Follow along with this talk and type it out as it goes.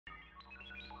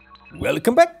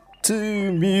Welcome back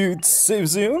to Mute Save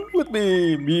Zone with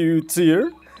me, Mute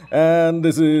here, and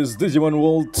this is Digimon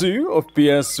World 2 of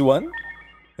PS1,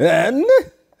 and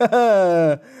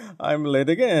I'm late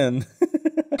again,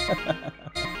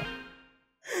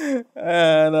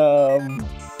 and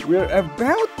we're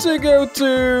about to go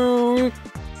to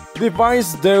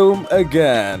Device Dome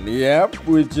again. Yep,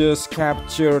 we just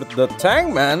captured the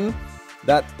Tankman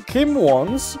that Kim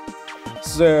wants.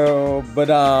 So,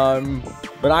 but I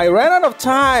ran out of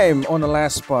time on the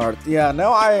last part. Yeah,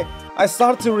 now I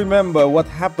start to remember what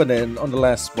happened on the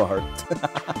last part.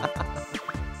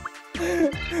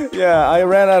 Yeah, I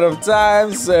ran out of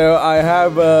time, so I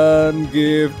haven't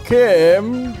give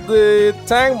Kim the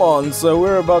Tankmon. So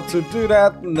we're about to do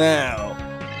that now.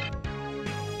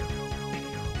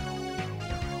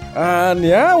 And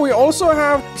yeah, we also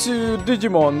have two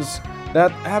Digimons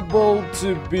that able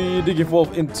to be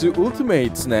digivolved into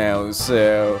ultimates now,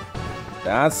 so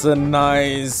that's a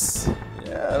nice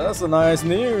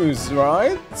news,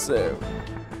 right? So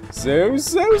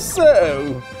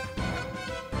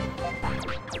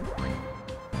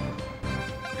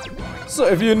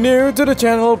if you're new to the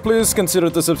channel, please consider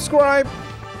to subscribe.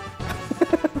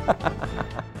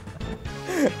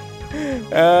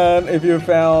 And if you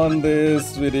found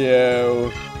this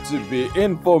video to be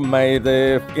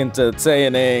informative,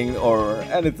 entertaining, or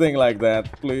anything like that,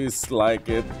 please like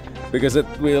it, because it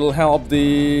will help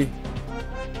the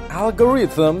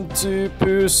algorithm to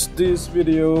push this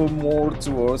video more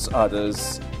towards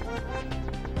others.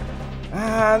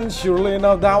 And surely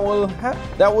enough, that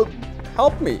would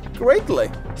help me greatly.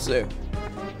 So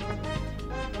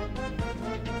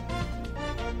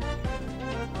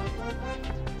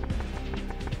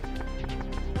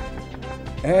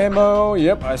ammo,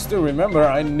 yep, I still remember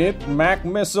I need mag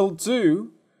missile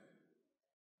too.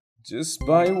 Just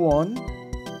buy one.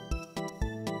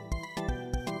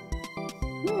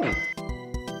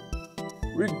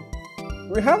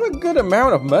 We have a good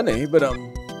amount of money, but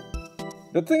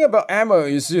the thing about ammo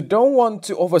is you don't want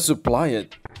to oversupply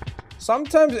it.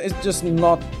 Sometimes it's just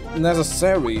not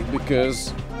necessary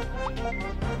because,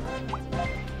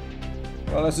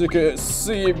 well, as you can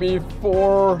see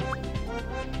before,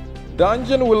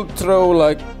 dungeon will throw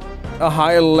like a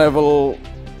high level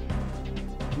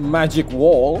magic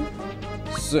wall,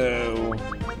 so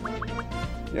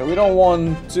yeah, we don't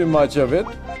want too much of it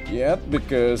yet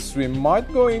because we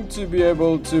might going to be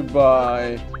able to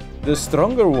buy the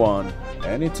stronger one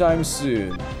anytime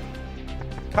soon.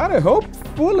 Kinda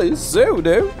hopefully so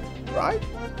though, right?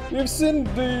 We've seen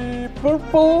the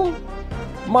purple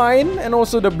mine and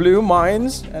also the blue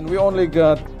mines, and we only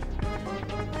got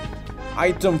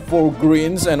item for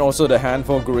greens and also the hand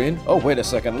for green. Oh, wait a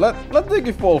second. Let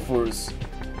Digi fall first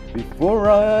before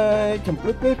I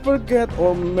completely forget,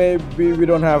 or maybe we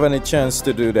don't have any chance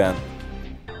to do that.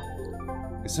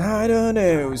 Cause I don't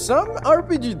know. Some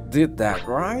RPG did that,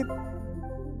 right?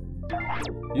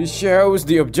 You shows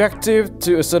the objective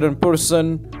to a certain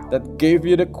person that gave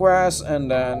you the quest, and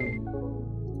then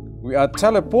we are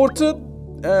teleported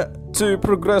to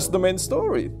progress the main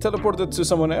story. Teleported to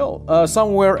someone else,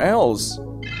 somewhere else.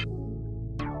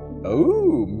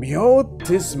 Oh,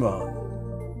 Myotismon.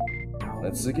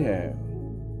 Let's go.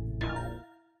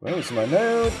 Where's my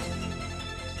note?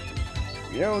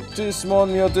 Myotismon.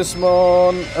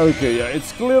 Okay, yeah,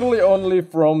 it's clearly only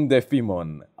from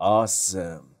Devimon.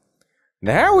 Awesome.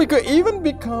 Now we could even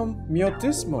become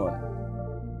Myotismon.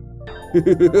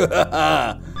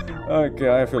 Okay,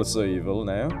 I feel so evil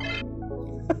now.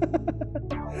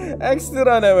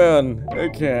 X-Tyranomon.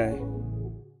 Okay.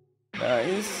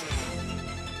 Nice.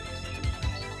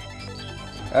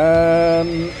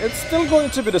 And it's still going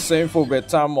to be the same for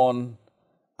Betamon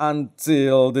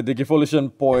until the Digivolution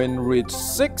point reach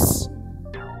 6.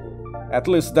 At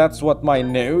least that's what my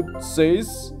note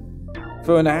says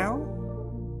for now.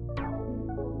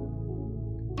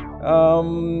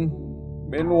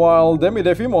 Meanwhile, Demi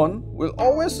Devimon will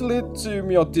always lead to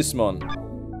Myotismon.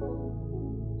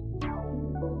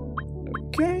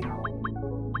 Okay.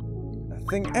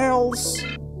 Nothing else.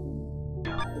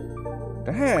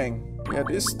 Dang. Yeah,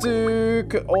 these two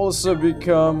could also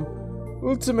become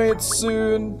ultimate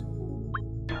soon.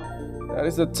 That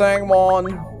is the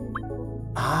Tankmon.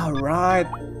 Ah, right.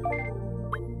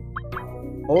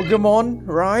 Agumon,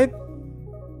 right?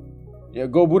 Yeah,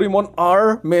 Goburimon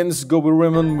R means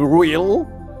Goburimon real.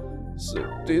 So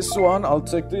this one, I'll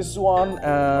take this one,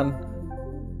 and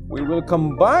we will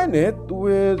combine it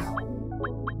with.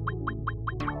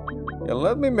 Yeah,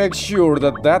 let me make sure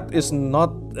that that is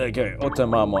not okay.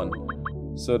 Otamamon.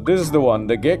 So this is the one,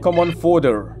 the Gekomon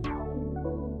fodder.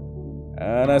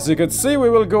 And as you can see,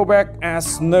 we will go back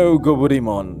as Snow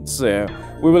Goburimon. So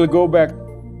we will go back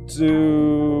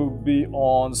to be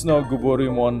on Snow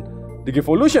Goburimon the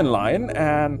evolution line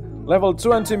and level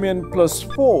 20 min plus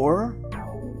 4.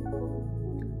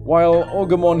 While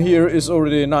Agumon here is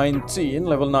already 19,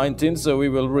 level 19, so we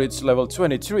will reach level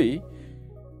 23.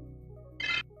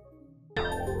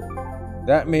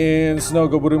 That means Snow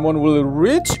Goburimon will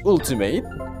reach ultimate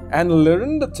and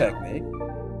learn the technique.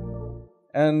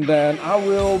 And then I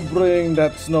will bring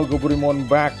that Snow Goburimon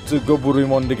back to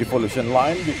Goburimon the evolution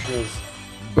line because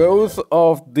both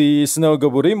of the Snow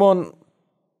Goburimon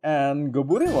and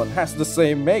Goburimon has the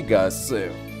same Mega,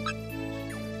 so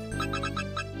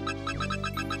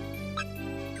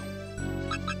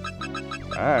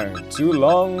too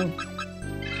long.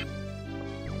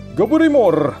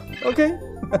 Goburimon, okay.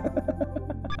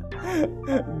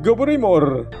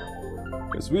 Goburimon,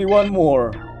 because we want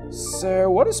more. So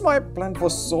what is my plan for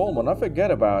Soulmon? I forget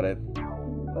about it.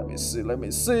 Let me see.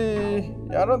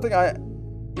 Yeah, I don't think I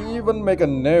even make a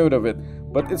note of it.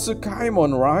 But it's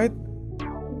Tsukaimon, right?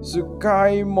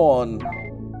 Tsukaimon.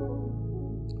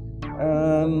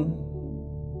 And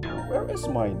where is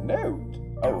my note?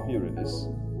 Oh, here it is.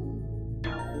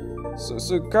 So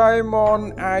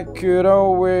Tsukaimon, I could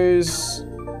always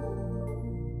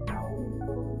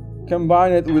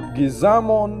combine it with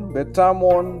Gizamon,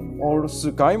 Betamon, or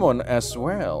Tsukaimon as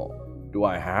well. Do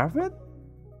I have it?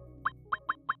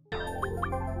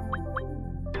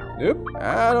 Nope,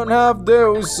 I don't have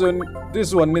those, and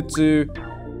this one need to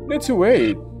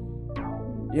wait.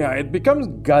 Yeah, it becomes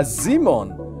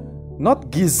Gazimon,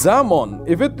 not Gizamon.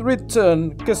 If it return,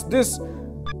 because this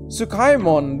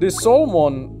Tsukaimon, this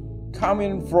Soulmon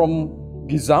coming from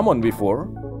Gizamon before,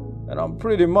 and I'm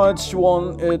pretty much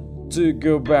want it to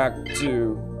go back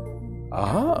to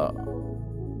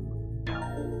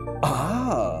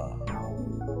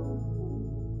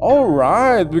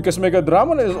alright, because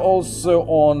Megadramon is also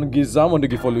on Gizamon the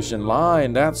evolution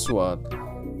line. That's what.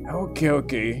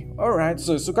 Okay. Alright,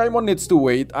 so Tsukaimon needs to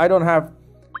wait. I don't have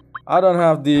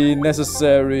the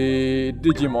necessary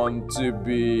Digimon to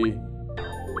be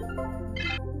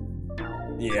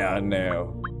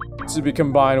to be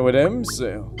combined with him,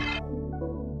 so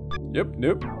nope.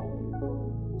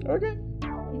 Okay.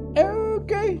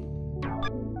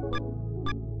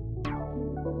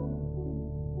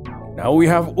 Now we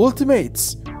have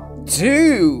ultimates.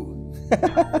 2.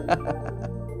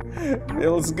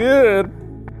 Feels good.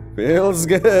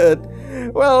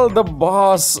 Well, the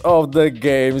boss of the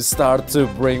game start to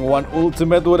bring one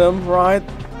ultimate with him, right?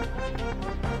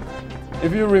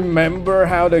 If you remember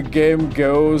how the game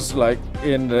goes, like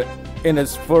in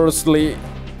its first in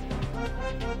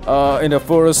the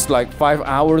first like 5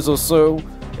 hours or so,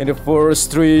 in the first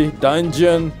 3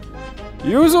 dungeon,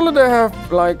 usually they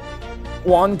have like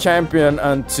 1 champion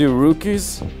and 2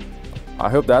 rookies. I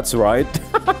hope that's right.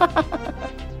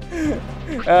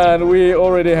 And we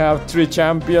already have 3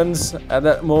 champions at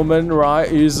that moment,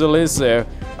 right? Easily. So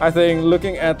I think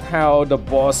looking at how the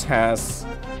boss has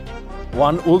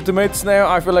 1 ultimates now,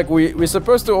 I feel like we're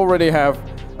supposed to already have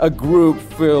a group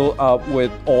filled up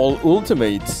with all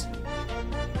ultimates.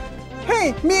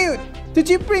 Hey, Mute! Did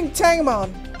you bring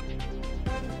Tangmon?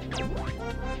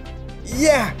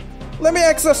 Yeah! Let me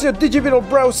access your Digi-Beetle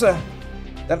browser.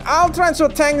 Then I'll transfer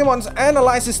Tangmon's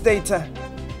analysis data.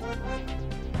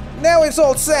 Now it's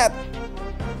all set.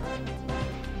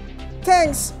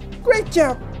 Thanks! Great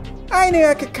job! I knew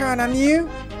I could count on you.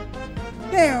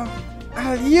 Now,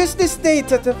 I'll use this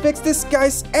data to fix this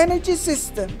guy's energy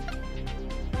system.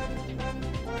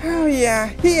 Oh yeah,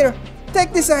 here,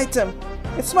 take this item.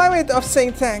 It's my way of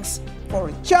saying thanks for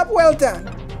a job well done.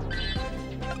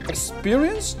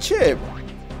 Experience chip?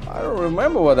 I don't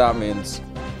remember what that means.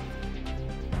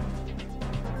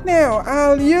 Now,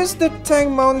 I'll use the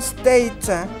Tangmon's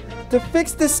data to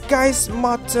fix this guy's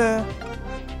motor.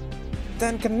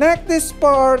 Then connect these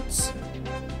parts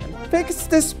and fix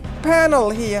this panel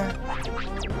here.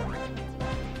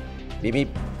 Beep beep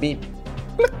beep.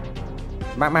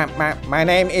 My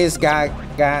name is Ga.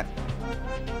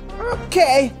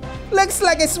 Okay, looks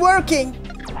like it's working.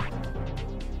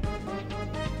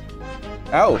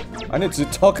 Oh, I need to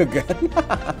talk again.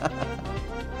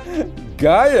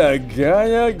 Gaia.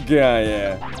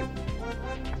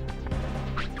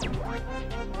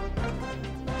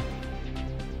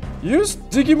 Use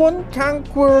Digimon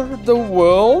conquer the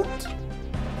world?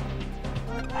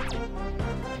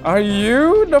 Are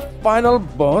you the final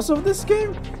boss of this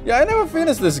game? Yeah, I never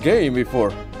finished this game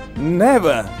before.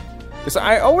 Never. Because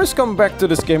I always come back to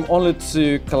this game only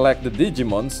to collect the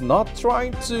Digimons, not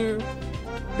trying to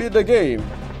beat the game.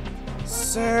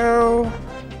 So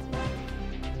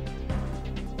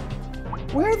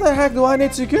Where the heck do I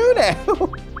need to go now?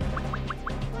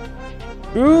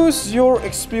 Boost your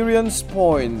experience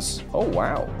points. Oh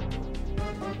wow.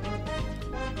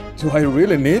 Do I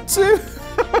really need to?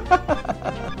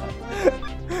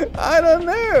 I don't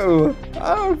know.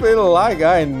 I don't feel like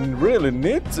I really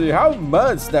need to. How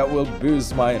much that will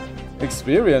boost my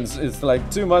experience? It's like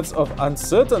too much of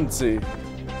uncertainty.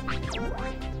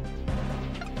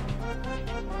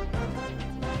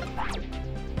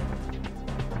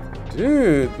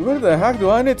 Dude, where the heck do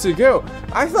I need to go?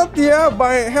 I thought, yeah,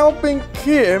 by helping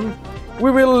Kim,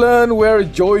 we will learn where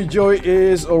Joy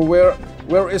is, or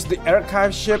where is the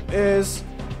archive ship is.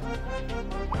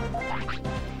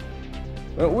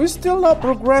 But we're still not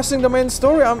progressing the main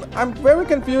story. I'm very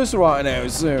confused right now.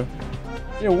 So,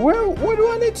 you know, where do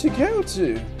I need to go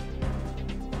to?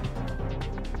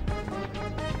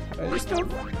 Are you still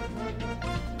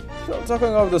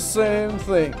talking of the same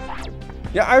thing?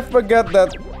 Yeah, I forget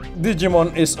that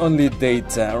Digimon is only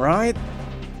data, right?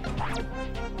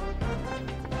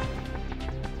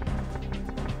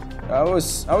 I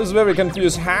was very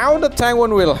confused how the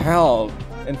Tangwon will help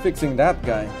in fixing that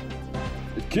guy.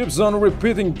 It keeps on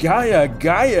repeating Gaia,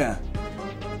 Gaia.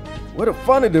 What a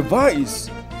funny device.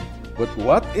 But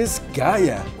what is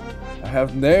Gaia? I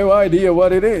have no idea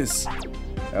what it is.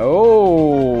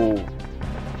 Oh,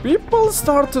 people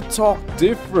start to talk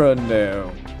different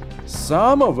now.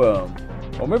 Some of them.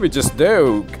 Or maybe just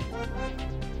Dog.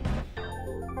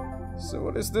 So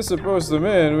what is this supposed to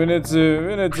mean? We need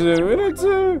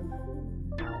to...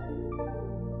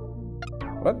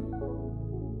 What?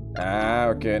 Ah,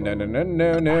 okay,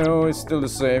 no, it's still the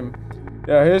same.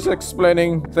 Yeah, he's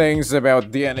explaining things about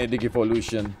DNA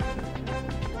Digivolution,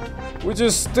 which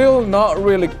is still not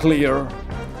really clear.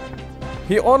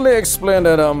 He only explained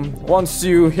that once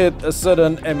you hit a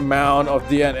certain amount of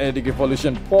DNA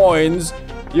Digivolution points,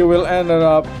 you will end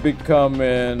up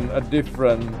becoming a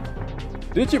different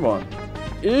Digimon,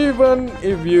 even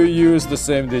if you use the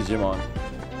same Digimon.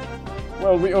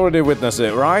 Well, we already witnessed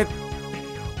it, right?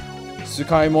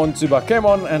 Tsukaimon to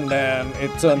Bakemon, and then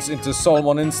it turns into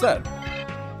Soulmon instead.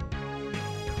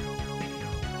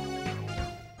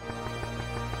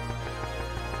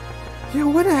 Yeah,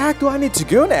 where the heck do I need to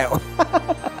go now?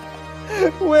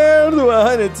 Where do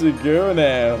I need to go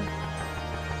now?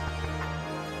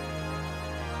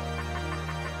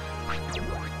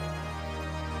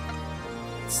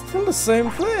 Still the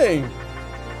same thing.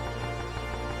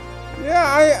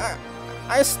 Yeah,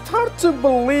 I start to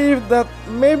believe that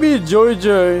maybe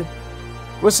Joy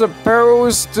was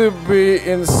supposed to be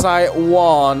inside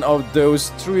one of those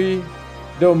 3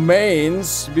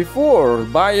 domains before: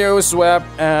 BIOS, Web,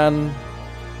 and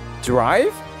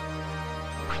Drive.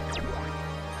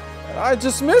 I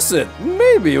just miss it.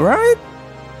 Maybe, right?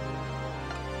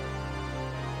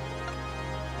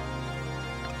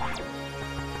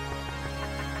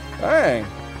 Dang.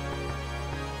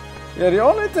 Yeah, the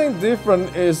only thing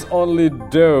different is only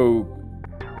Dog.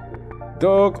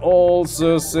 Dog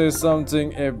also says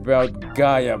something about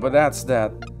Gaia, but that's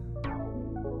that.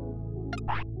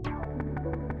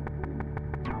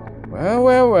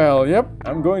 Well, yep.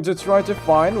 I'm going to try to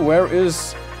find where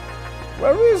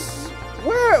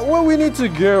we need to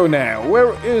go now.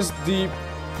 Where is the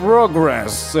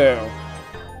progress? So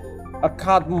a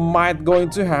cut might going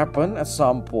to happen at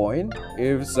some point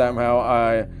if somehow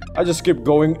I just keep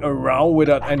going around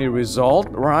without any result,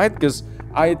 right? Because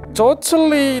I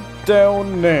totally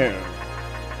don't know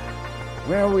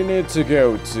where we need to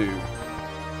go to.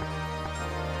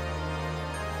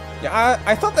 Yeah,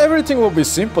 I thought everything would be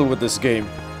simple with this game.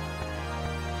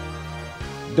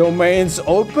 Domains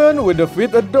open, we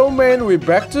defeat a domain, we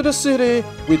back to the city,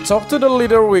 we talk to the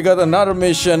leader, we got another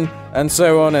mission, and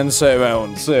so on and so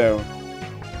on. So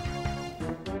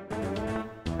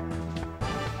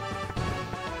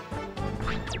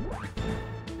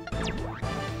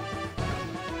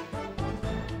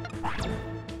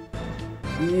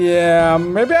yeah,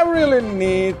 maybe I really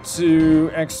need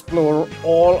to explore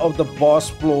all of the boss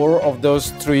floor of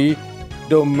those 3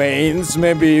 domains.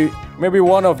 Maybe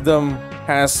one of them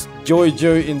has Joy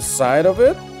inside of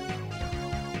it,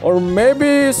 or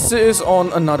maybe she is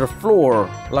on another floor,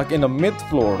 like in the mid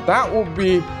floor. That would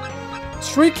be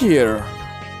trickier.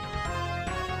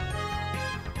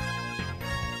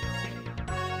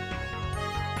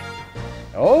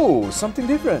 Oh, something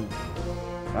different.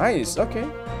 Nice, okay.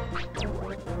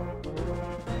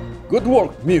 Good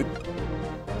work, Mute.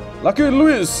 Lucky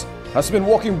Luis has been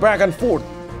walking back and forth.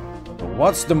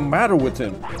 What's the matter with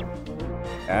him?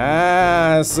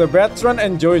 Ah, so Bertrand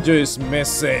and Jojo is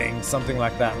missing. Something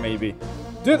like that, maybe.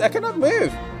 Dude, I cannot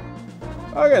move.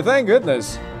 Okay, thank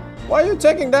goodness. Why are you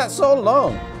taking that so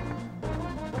long?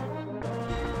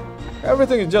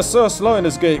 Everything is just so slow in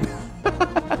this game.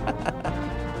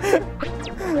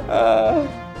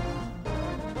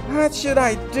 What should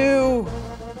I do?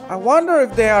 I wonder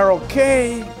if they are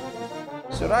okay.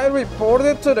 Should I report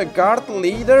it to the guard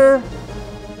leader?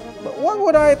 But what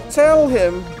would I tell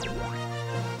him?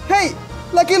 Hey,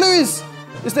 Lucky Louis!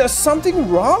 Is there something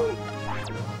wrong?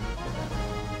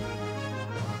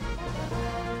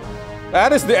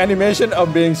 That is the animation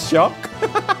of being shocked.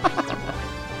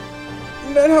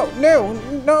 No,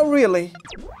 not really.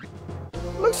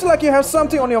 Looks like you have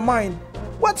something on your mind.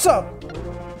 What's up?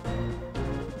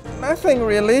 Nothing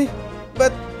really,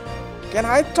 but can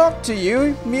I talk to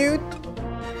you, Mute?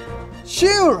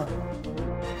 Sure!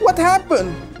 What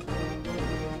happened?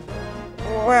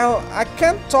 Well, I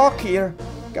can't talk here.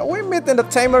 Can we meet in the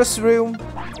Tamer's room?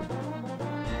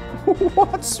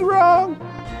 What's wrong?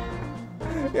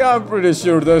 Yeah, I'm pretty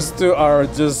sure those two are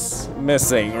just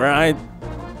missing, right?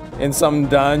 In some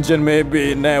dungeon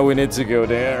maybe. Now we need to go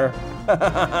there.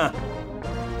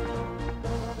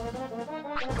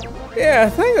 Yeah,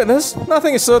 thank goodness.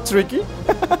 Nothing is so tricky.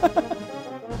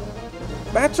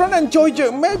 Batron and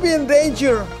Jojo may be in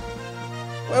danger.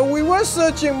 When we were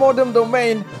searching MODEM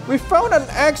domain, we found an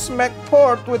X-Mech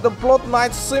port with the Blood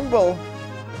Knight symbol.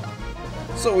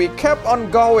 So we kept on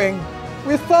going.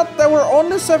 We thought there were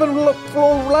only 7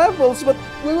 floor levels, but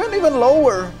we went even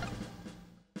lower.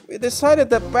 We decided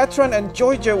that Batron and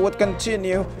Jojo would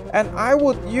continue, and I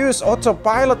would use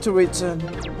autopilot to return.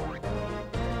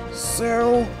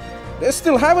 So, they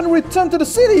still haven't returned to the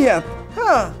city yet,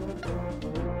 huh?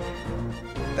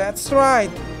 That's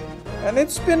right. And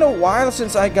it's been a while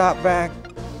since I got back.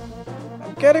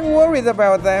 I'm getting worried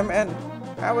about them, and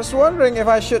I was wondering if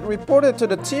I should report it to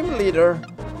the team leader.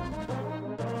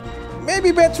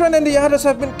 Maybe Batron and the others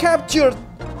have been captured.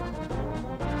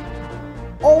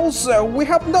 Also, we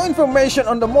have no information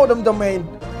on the MODEM domain.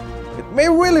 It may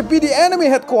really be the enemy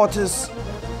headquarters.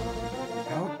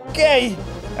 Okay,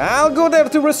 I'll go there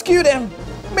to rescue them.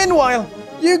 Meanwhile,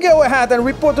 you go ahead and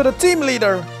report to the team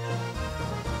leader.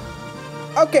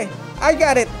 Okay, I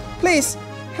got it. Please,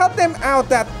 help them out of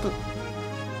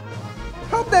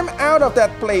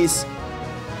that place.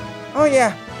 Oh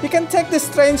yeah, you can take this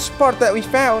strange part that we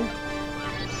found.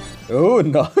 Oh,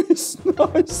 nice,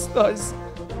 nice.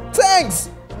 Thanks!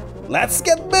 Let's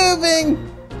get moving!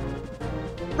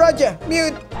 Roger,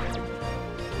 Mute!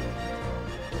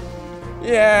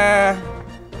 Yeah,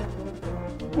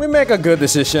 we make a good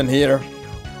decision here.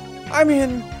 I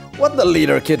mean, What the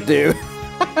leader could do.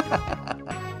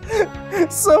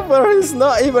 So far he's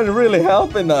not even really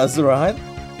helping us, right?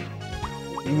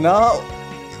 No,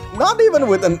 not even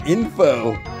with an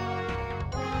info.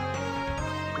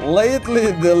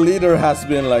 Lately the leader has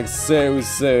been like so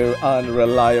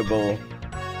unreliable.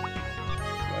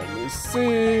 Let me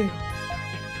see.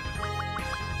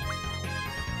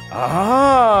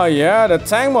 Ah, yeah, the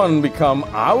Tangmon become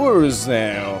ours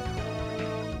now.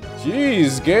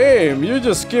 Jeez, game, you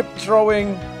just keep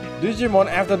throwing Digimon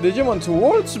after Digimon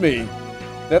towards me.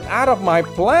 That's out of my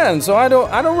plan, so I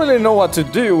don't really know what to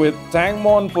do with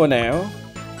Tangmon for now.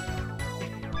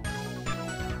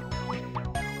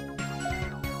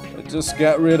 Just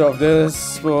get rid of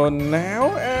this for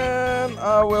now, and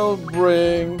I will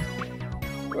bring...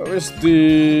 Where is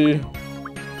the...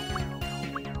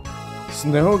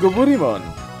 Snow Goburimon?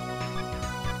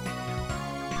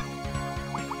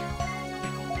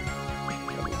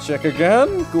 Let me check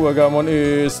again. Kuwagamon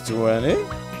is 20.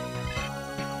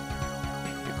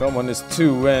 Gekomon is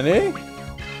 20.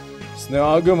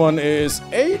 Snow Agumon is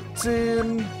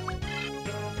 18.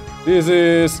 This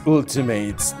is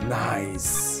Ultimates.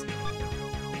 Nice.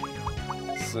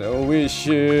 So we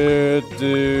should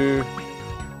do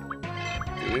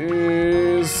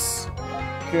this.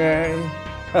 Okay.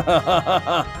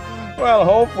 Well,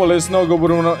 hopefully Snow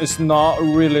Goburimon is not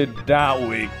really that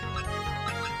weak.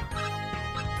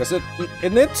 Because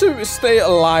it needs to stay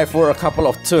alive for a couple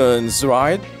of turns,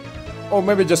 right? Or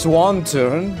maybe just one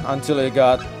turn until it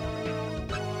got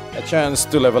a chance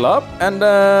to level up. And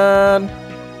then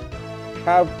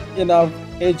have enough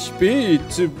HP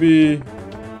to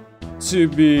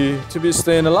be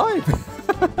staying alive.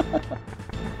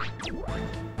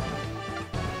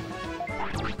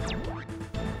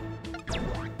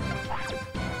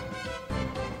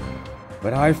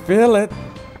 But I feel it.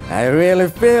 I really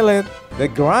feel it. The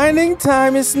grinding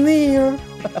time is near.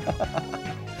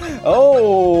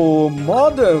 Oh,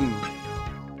 MODEM.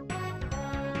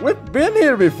 We've been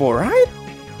here before, right?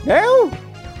 Now?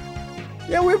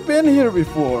 Yeah, we've been here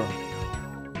before.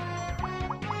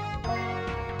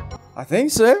 I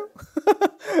think so.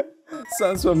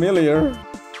 Sounds familiar.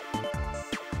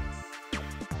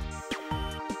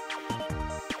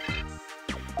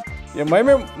 Yeah,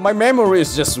 my memory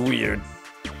is just weird.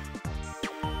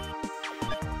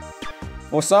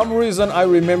 For some reason, I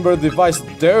remember device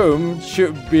dome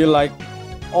should be like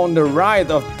on the right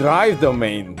of drive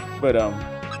domain, but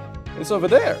it's over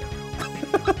there.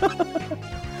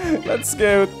 Let's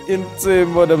go into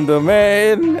modem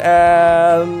domain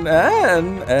and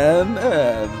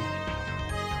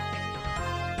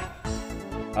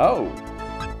oh,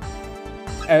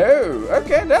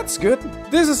 okay, that's good.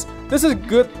 This is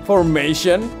good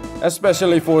formation,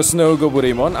 especially for Snow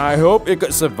Goburimon. I hope it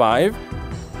could survive,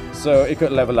 so it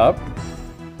could level up.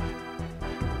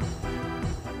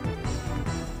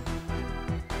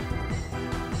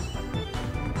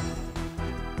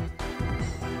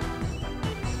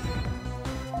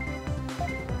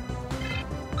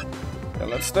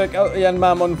 Let's take out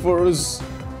Angemon first.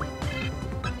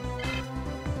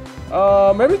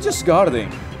 Maybe just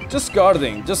guarding.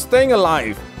 Just staying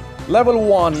alive. Level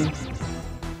 1.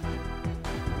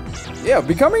 Yeah,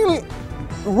 becoming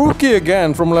rookie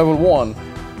again from level 1.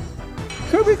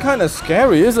 Could be kind of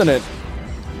scary, isn't it?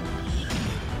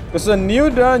 Because a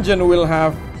new dungeon will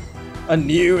have a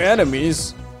new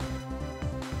enemies.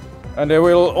 And they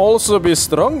will also be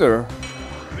stronger.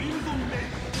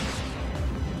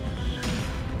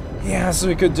 Yes,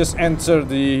 we could just enter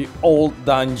the old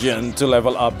dungeon to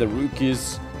level up the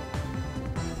rookies.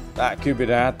 That could be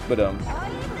that, but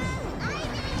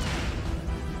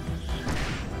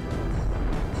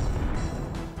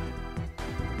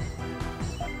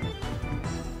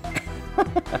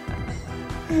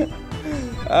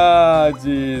ah,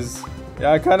 jeez.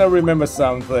 Yeah, I kind of remember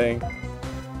something.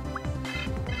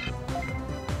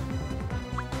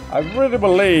 I really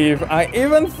believe, I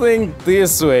even think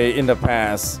this way in the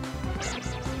past.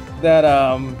 That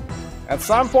at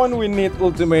some point we need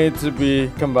Ultimate to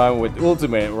be combined with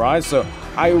Ultimate, right? So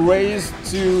I raised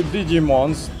two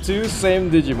Digimons, two same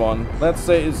Digimon. Let's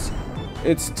say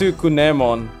it's two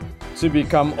Kunemon to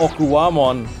become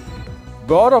Okuwamon.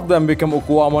 Both of them become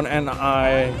Okuwamon, and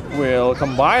I will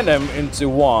combine them into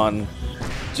one,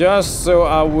 just so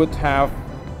I would have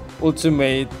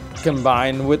Ultimate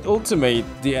combined with Ultimate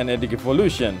DNA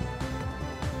Digivolution.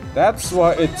 That's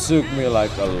why it took me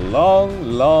like a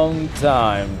long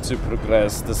time to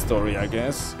progress the story, I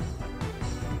guess.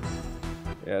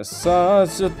 Yeah,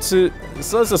 such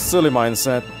a silly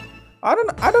mindset. I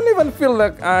don't even feel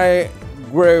like I've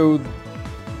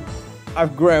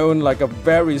grown like a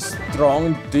very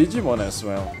strong Digimon as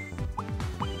well.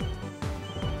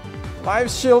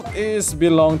 Life Shield is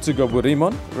belong to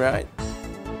Goburimon, right?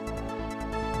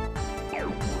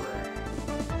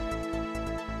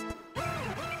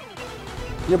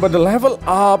 Yeah, but the level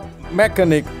up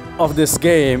mechanic of this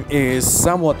game is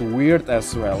somewhat weird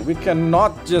as well. We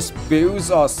cannot just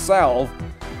boost ourselves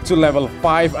to level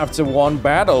 5 after one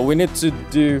battle. We need to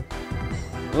do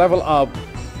level up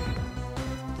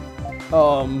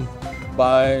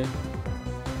by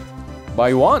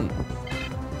one.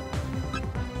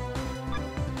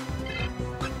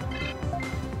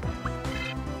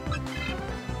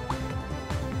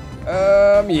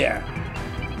 Yeah,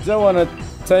 don't wanna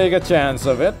take a chance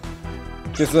of it,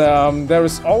 because there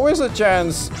is always a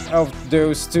chance of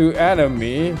those two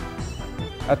enemy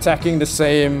attacking the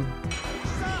same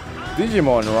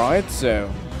Digimon, right? So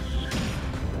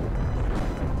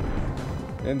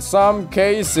in some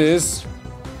cases,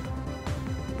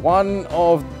 one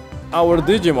of our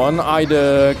Digimon,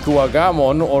 either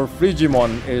Kuwagamon or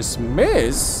Frigimon, is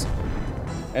missed,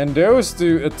 and those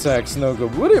two attacks no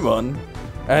Goburimon,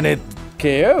 and it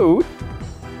KO'd.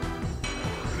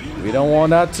 We don't want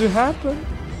that to happen.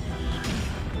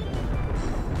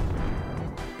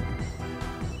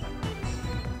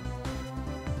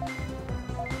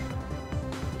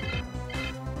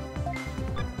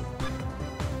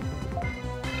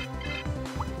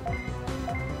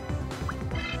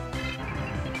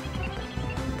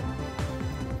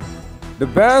 The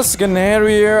best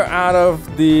scenario out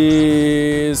of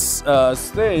this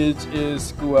stage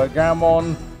is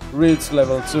Kuwagamon reach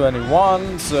level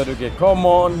 21, so do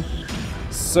Gekomon,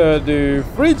 so do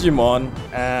Frigimon,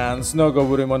 and Snow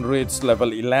Goburimon reach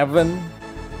level 11.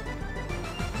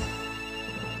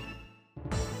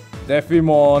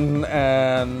 Devimon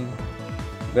and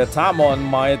Betamon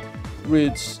might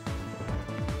reach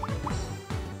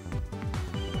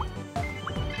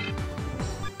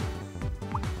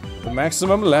the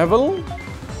maximum level.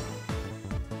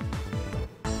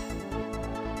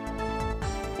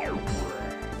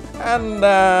 And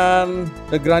then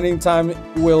the grinding time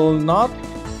will not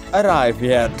arrive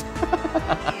yet.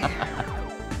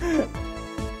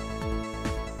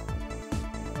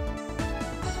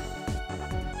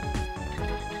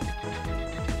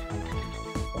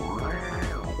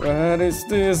 What is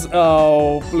this?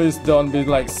 Oh, please don't be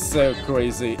like so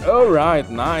crazy.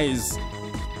 Alright, nice.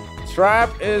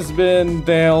 Trap is been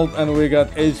dealt and we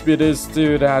got HP this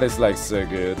too. That is like so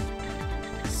good.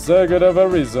 So good of a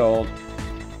result.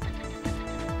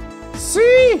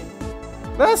 See?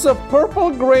 That's a purple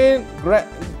green. That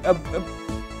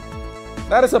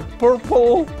is a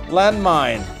purple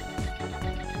landmine.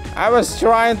 I was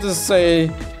trying to say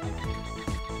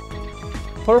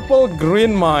purple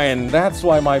green mine. That's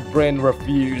why my brain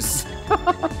refused.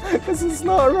 Because it's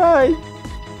not right.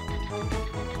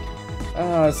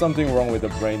 Something wrong with the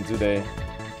brain today.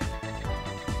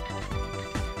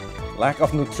 Lack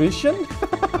of nutrition?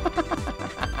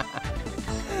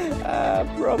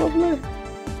 Probably.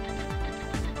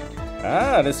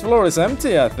 This floor is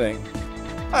empty, I think.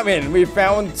 I mean, we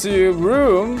found 2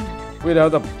 rooms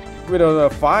without a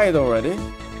fight already.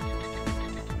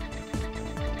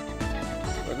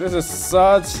 But this is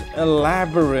such a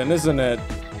labyrinth, isn't it?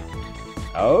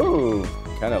 Oh,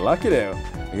 kind of lucky though.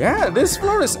 Yeah, this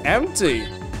floor is empty.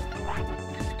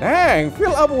 Dang,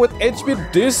 fill up with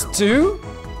HP this too?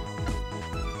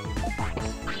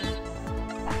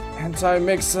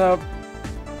 Anti-mix-up.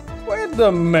 Wait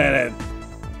a minute.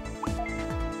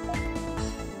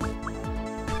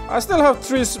 I still have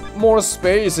 3 more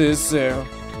spaces, so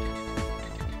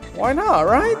why not,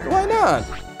 right? Why not?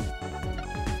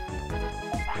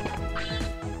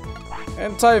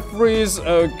 Anti-freeze,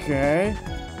 okay.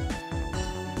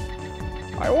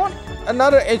 I want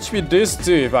another HP disc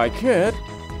too, if I could.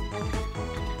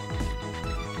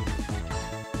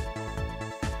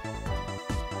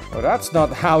 Oh, that's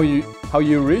not how you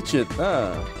reach it,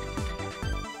 huh?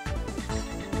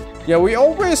 Yeah, we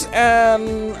always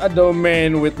end a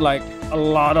domain with like a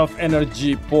lot of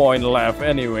energy point left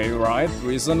anyway, right?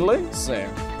 Recently, so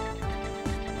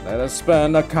let us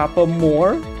spend a couple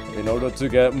more in order to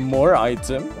get more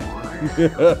item.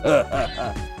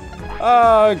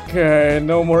 Okay,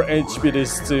 no more HP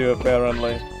disc 2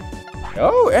 apparently.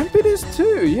 Oh, MP disc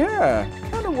 2, yeah,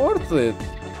 kind of worth it.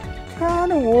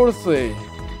 Kind of worthy.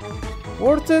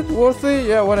 Worth it? Worthy?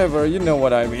 Yeah, whatever. You know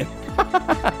what I mean.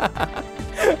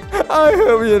 I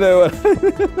hope you know what I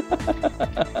mean.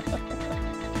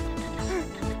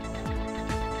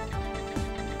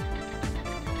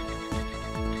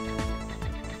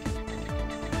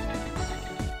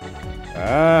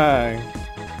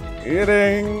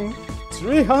 Eating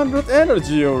 300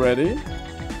 energy already.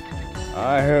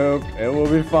 I hope it will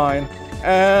be fine.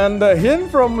 And the hint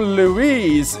from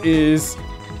Louise is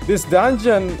this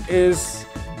dungeon is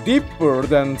deeper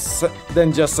than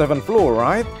just 7th floor,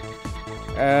 right?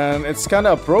 And it's kind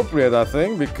of appropriate, I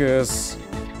think, because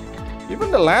even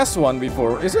the last one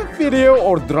before, is it video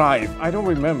or drive? I don't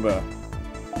remember.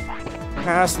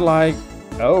 Has like,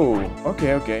 oh,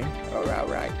 okay. All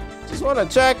right. Just want to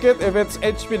check it. If it's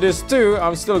HP disc 2,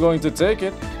 I'm still going to take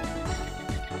it.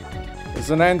 It's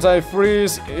an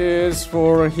anti-freeze is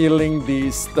for healing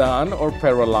the stun or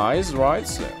paralyzed, right?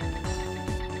 So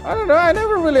I don't know. I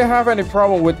never really have any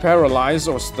problem with paralyzed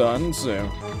or stun, so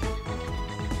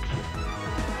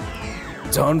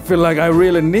don't feel like I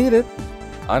really need it.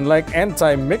 Unlike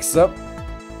anti-mix-up.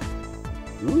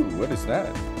 Ooh, what is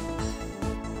that?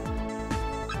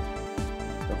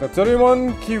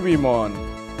 Devimon, Kiwimon.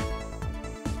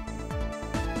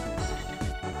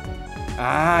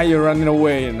 You're running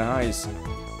away. Nice.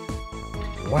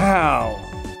 Wow.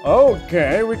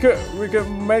 Okay, we could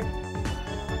make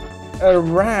a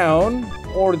round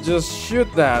or just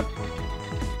shoot that.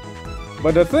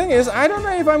 But the thing is, I don't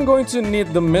know if I'm going to need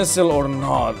the missile or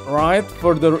not, right?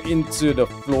 Further into the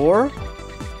floor,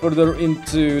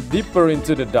 deeper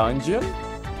into the dungeon.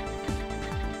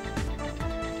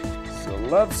 So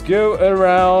let's go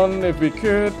around if we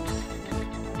could.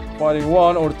 Fighting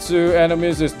 1 or 2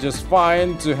 enemies is just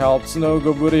fine to help Snow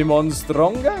Goburimon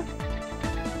stronger.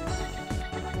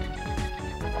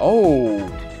 Oh,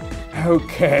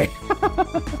 okay.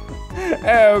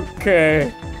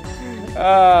 Okay.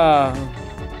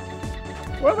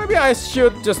 Well, maybe I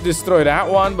should just destroy that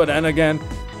one, but then again,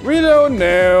 we don't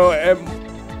know.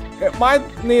 It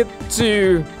might need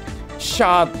to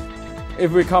shot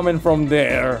if we come in from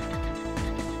there.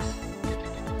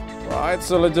 Right,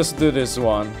 so let's just do this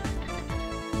one.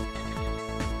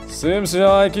 Seems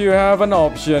like you have an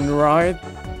option, right?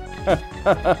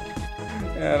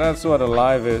 Yeah, that's what a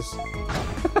life is.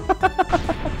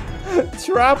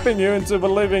 Trapping you into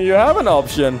believing you have an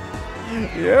option.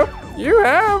 Yep, you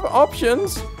have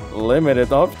options.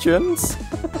 Limited options.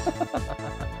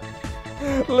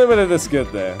 Limited is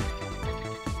good there.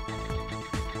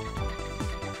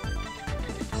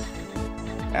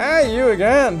 Ah, you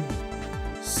again.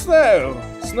 So,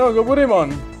 Snow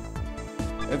Goburimon.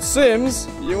 It seems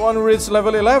you want to reach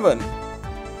level 11.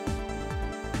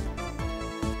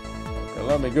 Okay,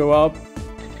 let me go up.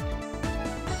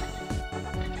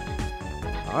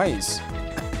 Nice.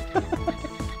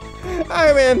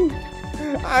 I'm in.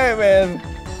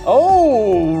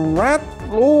 Oh, rat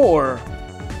floor.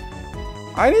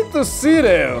 I need to see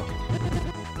though.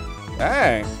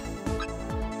 Dang.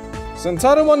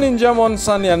 Sentarumon, Ninjamon,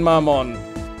 Sanyanmamon.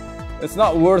 It's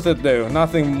not worth it though.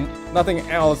 Nothing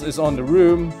else is on the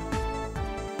room.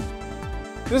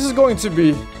 This is going to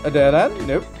be a dead end.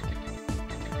 Nope.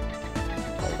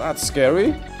 Oh, that's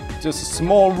scary. Just a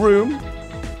small room.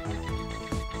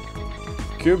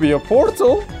 Could be a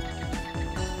portal.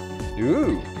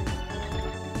 Ooh.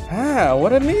 Ah,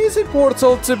 what an easy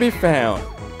portal to be found.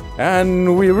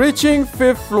 And we're reaching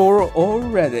 5th floor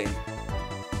already.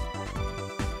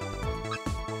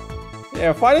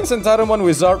 Yeah, fighting Sentarumon,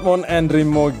 Wizardmon, and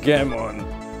Drimogemon.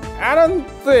 I don't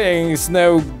think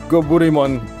Snow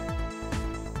Goburimon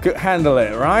could handle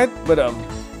it, right? But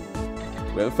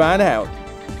we'll find out.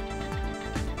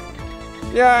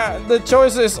 Yeah, the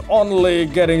choice is only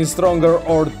getting stronger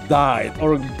or died,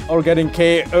 or getting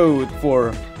KO'd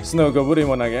for Snow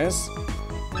Goburimon, I guess.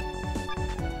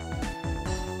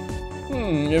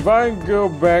 If I go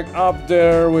back up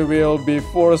there, we will be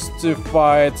forced to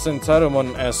fight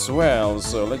Sentarumon as well.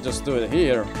 So let's just do it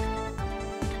here.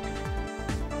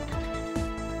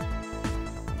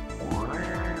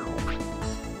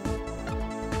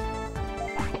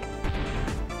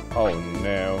 Oh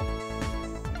no.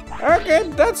 Okay,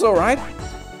 that's alright.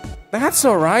 That's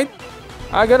alright.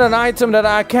 I got an item that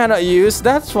I cannot use,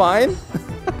 that's fine.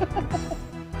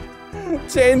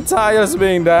 Chain tires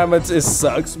being damaged, it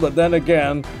sucks, but then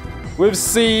again, we've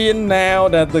seen now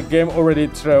that the game already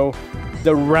throw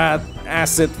the rat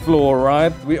acid floor,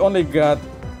 right? We only got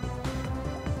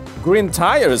green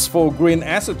tires for green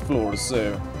acid floors,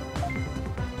 so...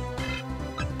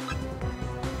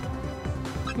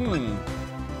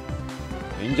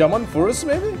 Angemon first,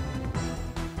 maybe?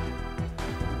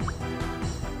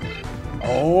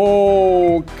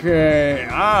 Okay,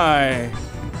 I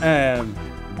am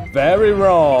very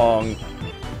wrong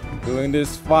doing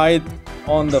this fight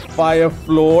on the fire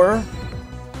floor.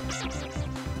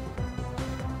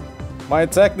 My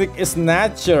technique is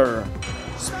nature,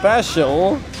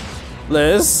 special,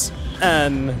 bliss,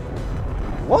 and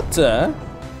water.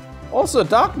 Also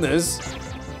darkness.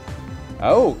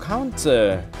 Oh,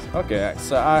 counter. Okay,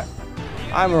 so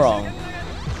I'm wrong.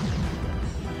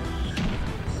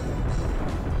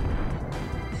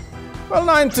 Well,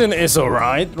 19 is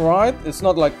alright, right? It's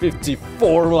not like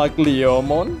 54 like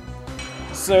Leomon.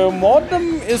 So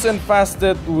MODEM is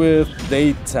infested with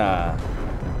data.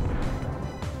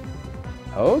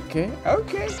 Okay,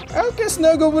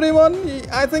 Snow Goburimon,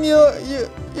 I think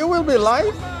you will be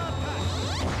live.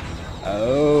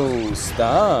 Oh,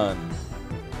 stun.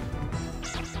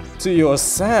 To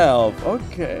yourself.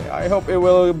 Okay, I hope it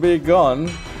will be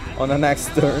gone on the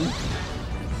next turn.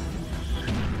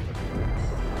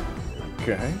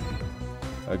 Okay,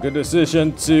 a good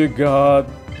decision to God.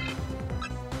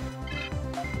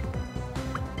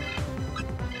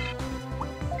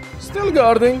 Still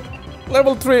guarding.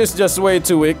 Level 3 is just way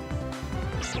too weak.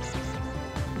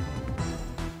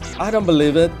 I don't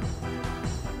believe it.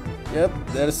 Yep,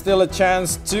 there's still a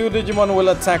chance 2 Digimon will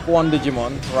attack 1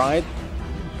 Digimon, right?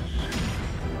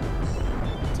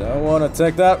 Don't want to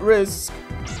take that risk.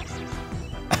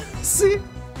 See?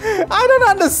 I don't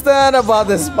understand about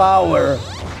this power.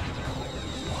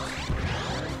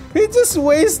 He's just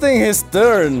wasting his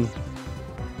turn.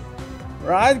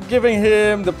 Right? Giving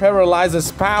him the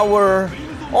paralyzer's power.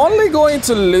 Only going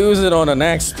to lose it on the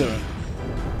next turn.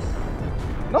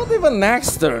 Not even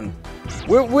next turn.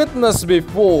 We've witnessed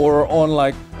before on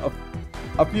like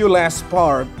a few last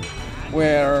part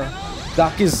where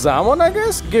Gizamon, I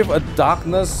guess, give a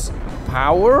darkness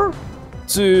power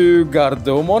to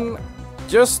Gardemon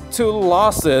just to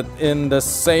lose it in the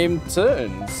same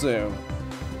turn. So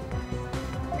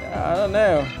I don't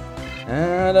know.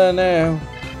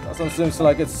 Doesn't seem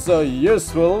like it's so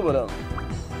useful, but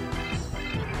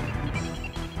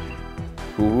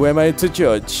who am I to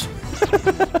judge?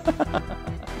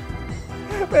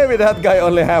 Maybe that guy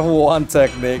only have one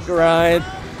technique, right?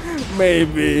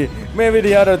 Maybe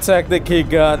the other technique he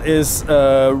got is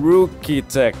a rookie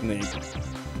technique.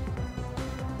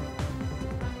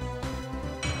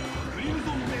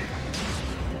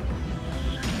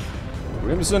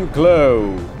 Crimson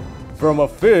Claw from a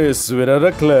fist without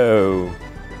a claw.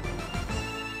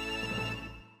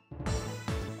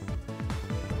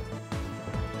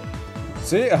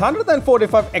 See,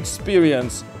 145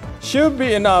 experience should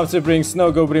be enough to bring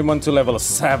Snow Goburimon to level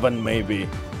 7 maybe.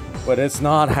 But it's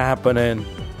not happening.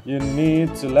 You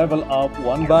need to level up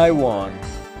one by one.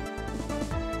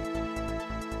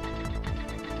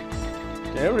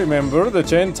 Okay, remember the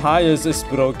chain tires is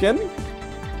broken.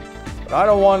 But I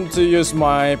don't want to use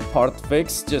my part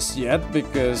fix just yet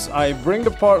because I bring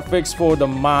the part fix for the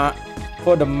map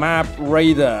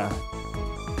radar.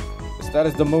 Because that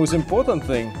is the most important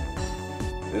thing.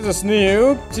 This is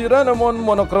new. Tyranomon,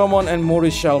 Monochromon, and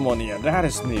Morishalmon. Yeah, that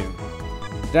is new.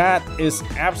 That is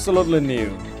absolutely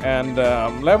new. And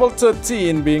level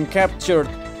 13 being captured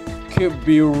could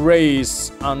be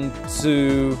raised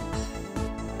onto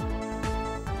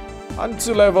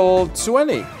level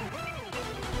 20.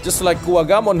 Just like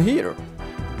Kuwagamon here.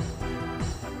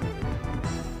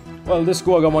 Well, this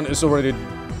Kuwagamon is already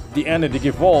the end of the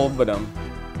Evolve, but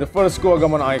the first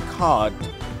Kuwagamon I caught,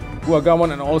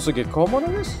 Kuwagamon and also Gekomon,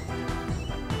 I guess?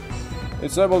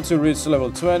 It's able to reach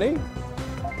level 20.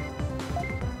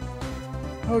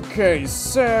 Okay,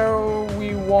 so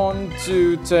we want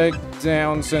to take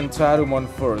down Centarumon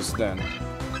first then.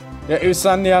 Yeah, if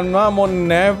Sanyanmamon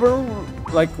never,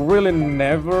 like really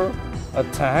never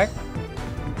attack,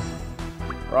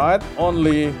 right?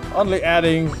 Only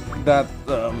adding that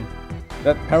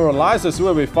that paralyzes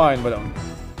will be fine, but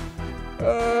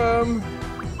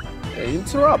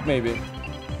interrupt maybe.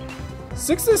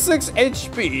 66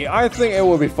 HP. I think it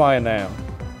will be fine now.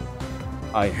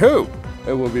 I hope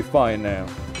it will be fine now.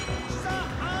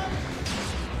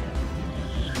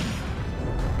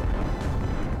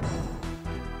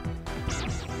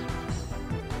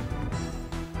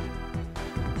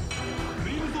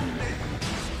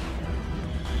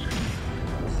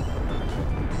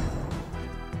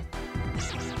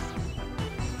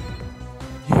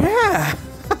 Yeah.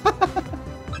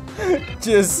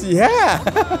 Just yeah.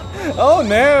 Oh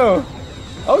no.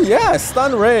 Oh yeah,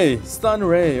 stun ray. Stun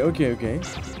ray. Okay.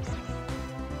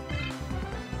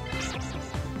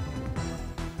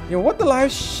 Yeah, what the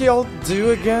life shield do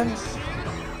again?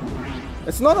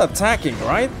 It's not attacking,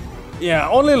 right? Yeah,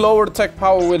 only lower attack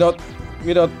power without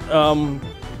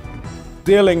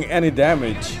dealing any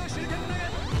damage.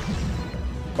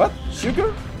 What?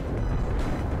 Sugar?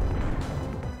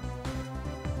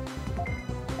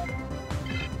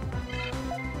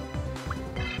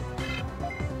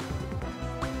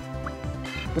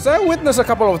 Because I witnessed a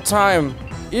couple of times,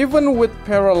 even with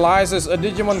paralysis, a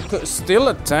Digimon could still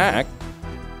attack.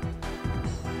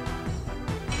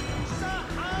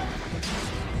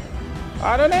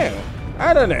 I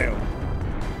don't know.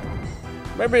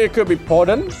 Maybe it could be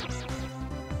Podden.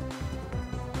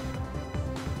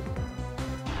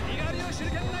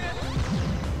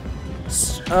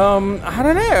 I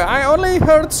don't know. I only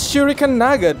heard Shuriken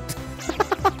Nugget.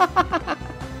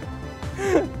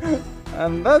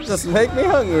 And that just make me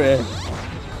hungry.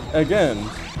 Again.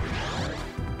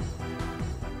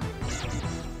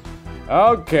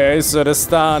 Okay, so the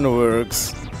stun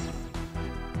works.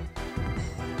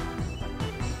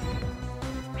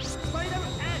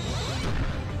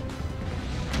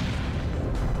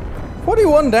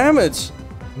 $41 damage.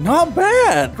 Not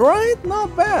bad, right?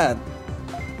 Not bad.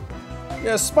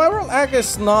 Yeah, Spiral Egg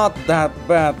is not that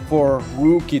bad for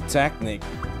rookie technique.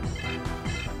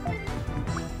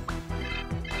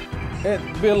 It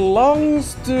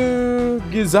belongs to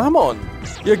Gizamon.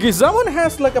 Yeah, Gizamon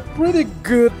has like a pretty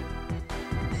good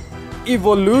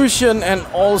evolution and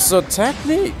also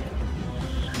technique.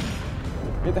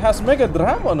 It has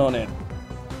Megadramon on it.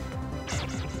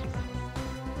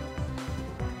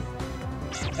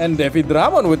 And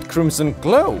Devidramon with Crimson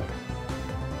Glow.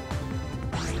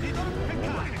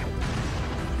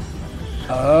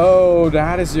 Oh,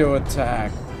 that is your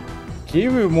attack.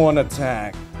 Kiwimon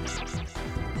attack.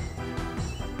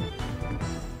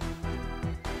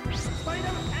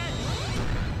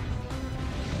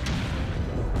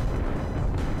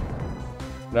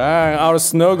 Dang, our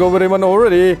Snow Goburimon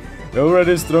already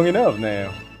strong enough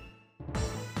now.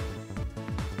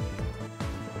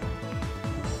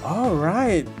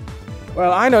 Alright.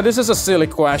 Well, I know this is a silly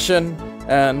question,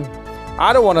 and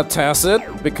I don't want to test it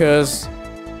because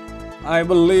I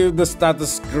believe the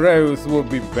status growth will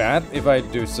be bad if I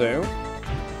do so.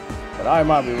 But I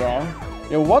might be wrong.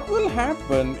 Yeah, what will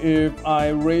happen if I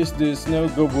raise this Snow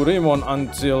Goburimon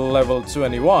until level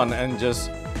 21 and just...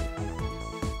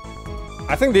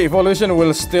 I think the evolution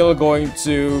will still going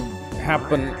to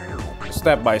happen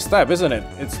step by step, isn't it?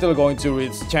 It's still going to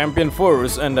reach champion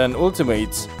first and then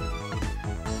ultimates.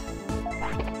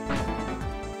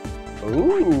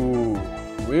 Ooh,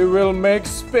 we will make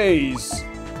space.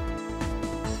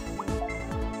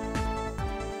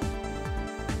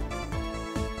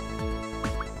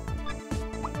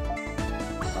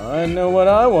 I know what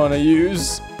I want to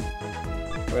use.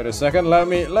 Wait a second, let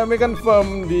me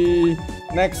confirm the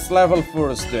next level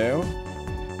first though.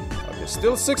 Okay,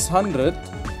 still 600.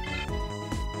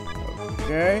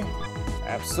 Okay.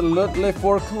 Absolutely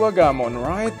for Kuwagamon,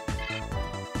 right?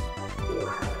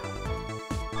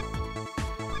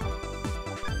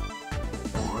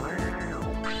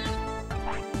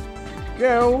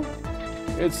 Go.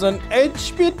 It's an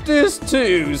HP disc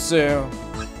too, so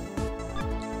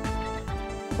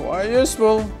quite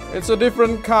useful. It's a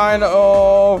different kind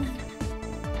of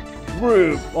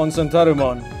group on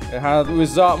Santarumon. It had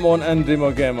Wizardmon and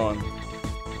Drimogemon.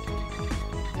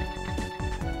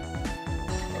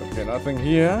 Okay, nothing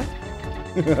here.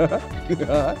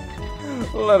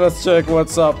 Let us check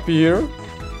what's up here.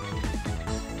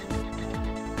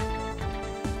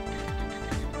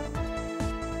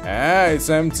 Ah, it's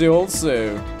empty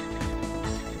also.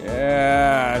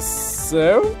 Yeah,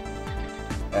 so...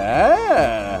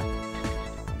 Ah!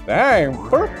 Dang,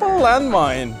 purple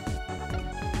landmine.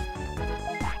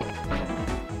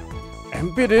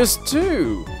 Empty this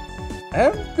too.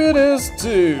 Empty this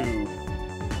too.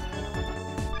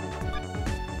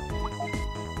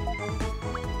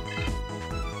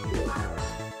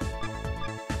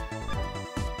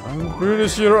 I'm pretty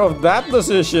sure of that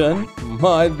decision.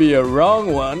 Might be a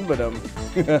wrong one, but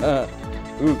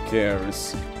who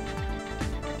cares?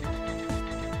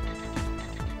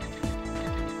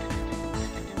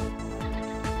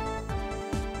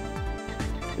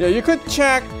 Yeah, you could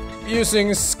check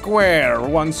using square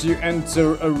once you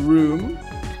enter a room.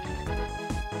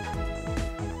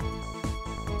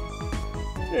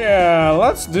 Yeah,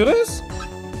 let's do this.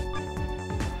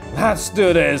 Let's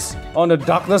do this on the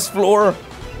darkness floor.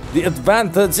 The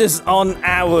advantage is on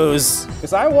ours.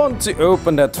 Because I want to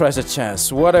open that treasure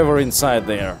chest, whatever inside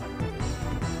there.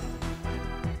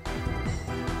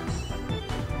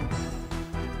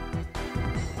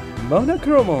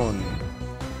 Monochromon,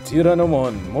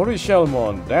 Tyranomon,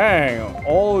 Morishelmon, dang,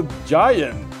 all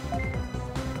giant.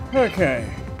 Okay.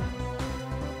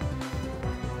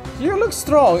 You look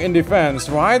strong in defense,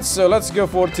 right? So let's go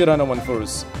for Tyranomon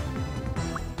first.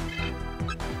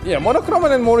 Yeah,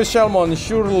 Monochromon and Morishelmon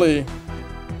surely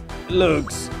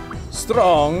looks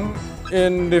strong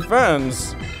in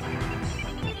defense.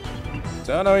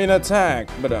 Tyranno in attack,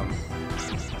 but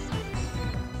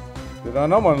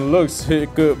Tyranomon looks he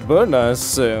could burn us,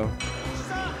 so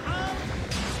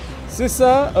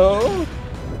Sisa, oh.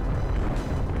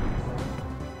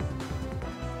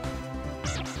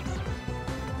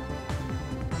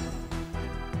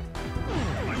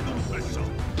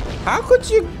 How could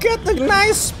you get a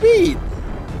nice speed?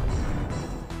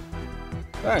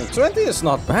 Dang, 20 is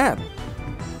not bad.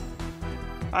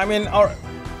 I mean,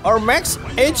 our max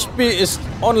HP is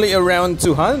only around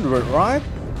 200, right?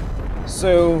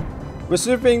 So,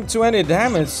 receiving 20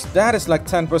 damage, that is like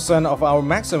 10% of our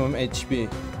maximum HP.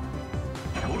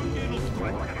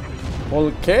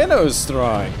 Volcano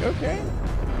Strike, okay.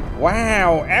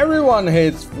 Wow, everyone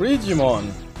hates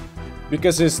Frigimon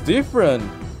because it's different.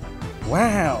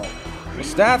 Wow,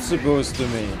 what's that supposed to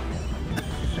mean?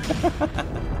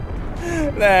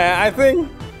 Nah, I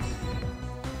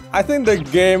think the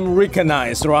game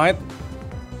recognized, right?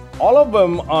 All of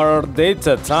them are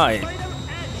data type.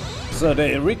 So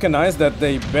they recognize that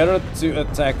they better to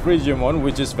attack Frigimon,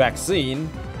 which is vaccine,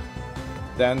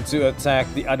 than to attack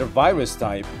the other virus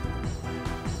type.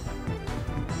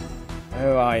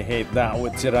 Oh, I hate that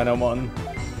with Tyrannomon.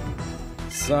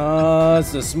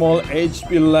 Such a small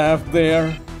HP left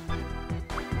there.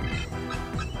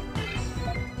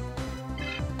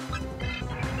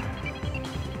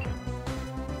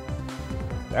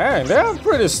 Dang, they're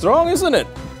pretty strong, isn't it?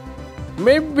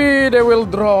 Maybe they will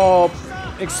drop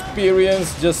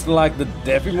experience just like the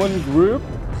Devimon group?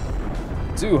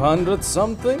 200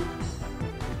 something?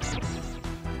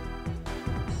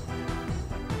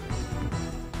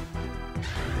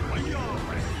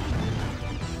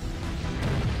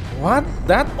 What?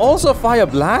 That also Fire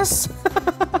Blast?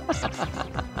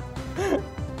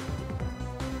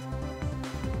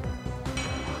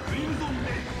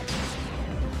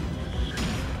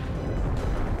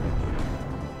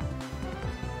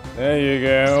 There you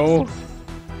go.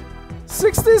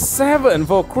 67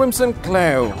 for Crimson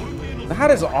Cloud.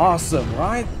 That is awesome,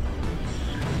 right?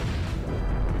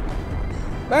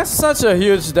 That's such a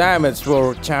huge damage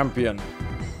for champion.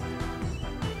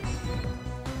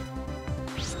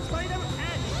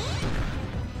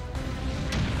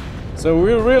 So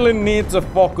we really need to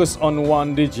focus on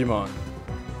one Digimon.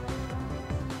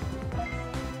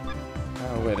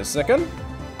 Wait a second.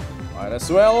 Might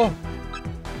as well.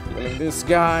 Killing this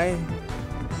guy.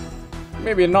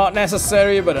 Maybe not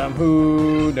necessary, but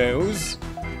who knows?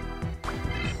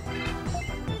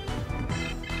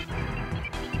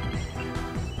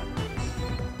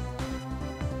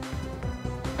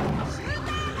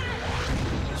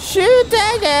 Shoot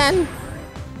again!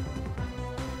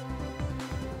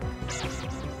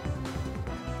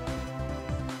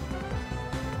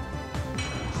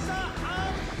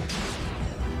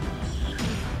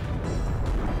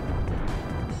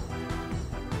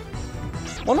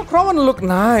 Monochromon look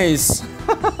nice.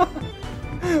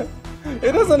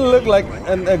 It doesn't look like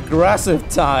an aggressive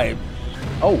type.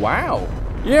 Oh wow.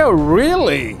 Yeah,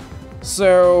 really?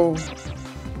 So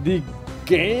the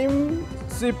game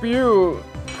CPU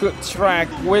could track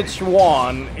which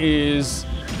one is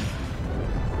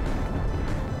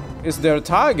their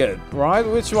target, right?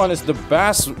 Which one is the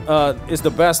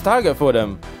best target for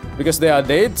them? Because they are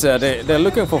data, they're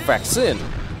looking for vaccine.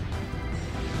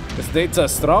 This data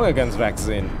is strong against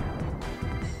vaccine.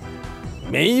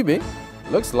 Maybe.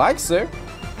 Looks like so.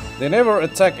 They never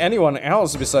attack anyone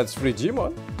else besides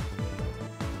Frigimon.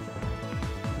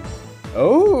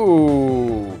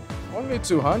 Oh, only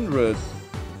 200.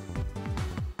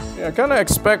 Yeah, I kinda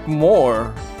expect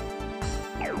more.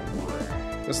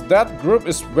 Because that group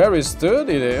is very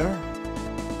sturdy there.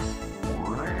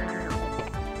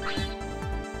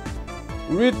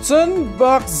 Return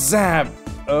bug zap.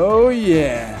 Oh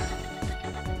yeah.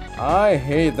 I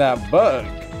hate that bug.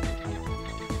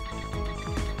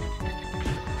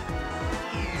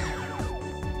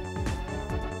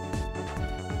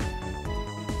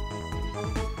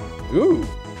 Ooh,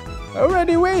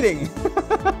 already waiting.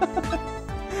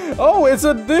 Oh, it's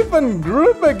a different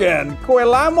group again.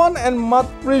 Kuwagamon and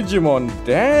Frigimon.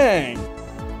 Dang.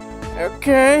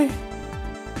 Okay.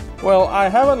 Well, I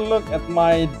haven't looked at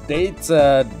my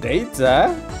data.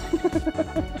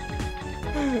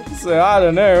 So I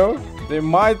don't know. They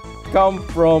might come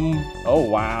from. Oh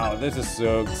wow, this is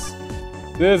sucks.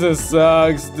 This is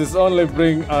sucks. This only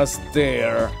bring us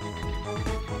there.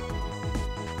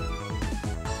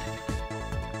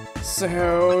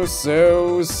 So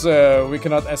we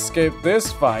cannot escape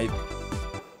this fight.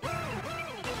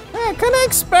 I kinda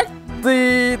expect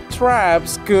the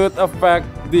traps could affect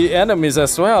the enemies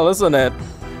as well, isn't it?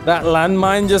 That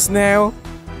landmine just now,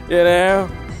 you know.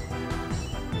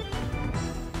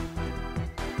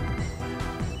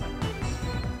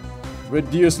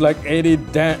 Reduce like 80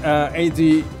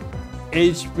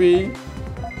 HP.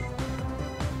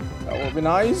 That would be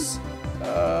nice.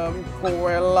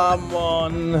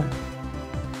 Kuwagamon.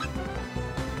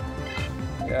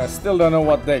 Yeah, still don't know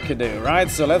what they could do, right?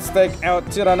 So let's take out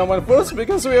Tyranomon first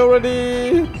because we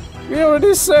already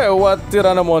saw what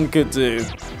Tyranomon could do.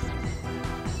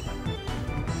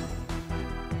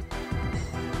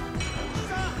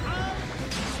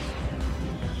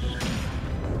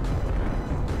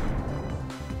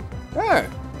 Ah,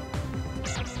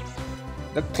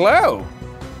 the claw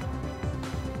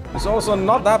is also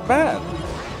not that bad.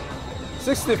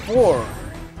 64.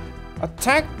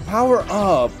 Attack power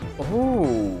up.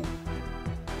 Oh.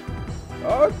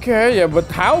 Okay, yeah,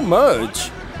 but how much?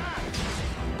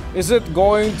 Is it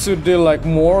going to do like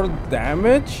more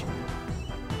damage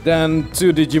than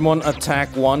 2 Digimon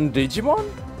attack 1 Digimon?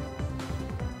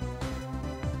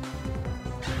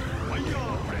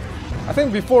 I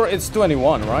think before it's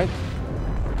 21, right?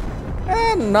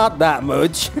 And not that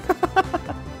much.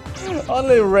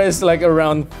 Only raised like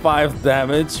around 5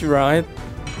 damage, right?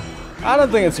 I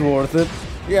don't think it's worth it.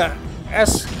 Yeah,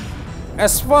 as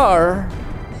far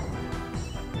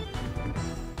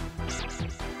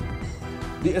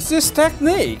the assist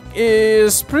technique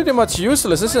is pretty much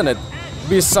useless, isn't it?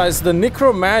 Besides the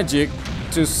necro magic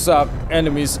to suck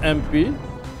enemies MP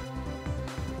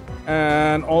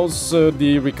and also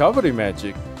the recovery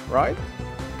magic, right?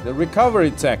 The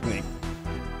recovery technique.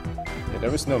 Yeah,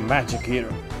 there is no magic here.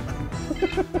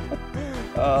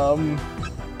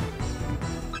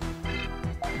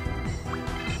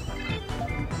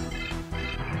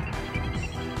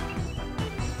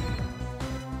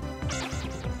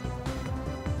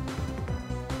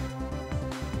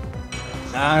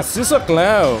 Scissor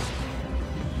Claw.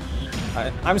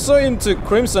 I'm so into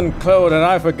Crimson Claw that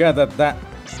I forget that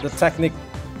the technique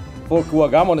for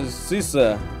Kuwagamon is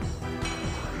Scissor.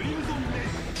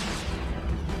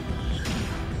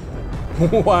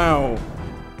 Wow,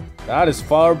 that is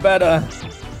far better.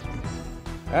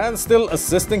 And still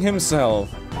assisting himself.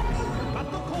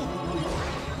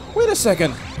 Wait a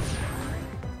second.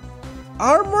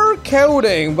 Armor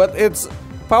coating, but it's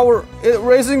power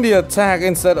raising the attack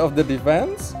instead of the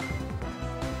defense.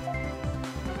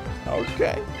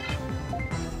 Okay.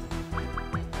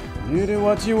 You do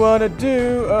what you wanna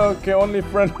do. Okay, only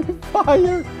friendly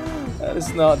fire. That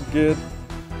is not good.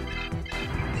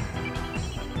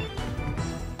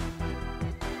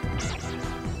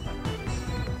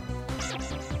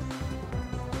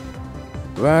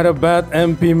 What about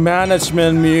MP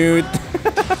management, mute?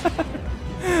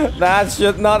 That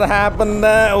should not happen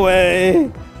that way.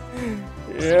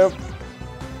 Yep.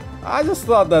 I just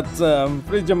thought that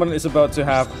Digimon is about to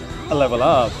have a level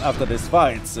up after this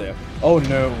fight, so... Oh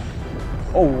no.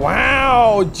 Oh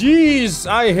wow! Jeez!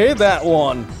 I hate that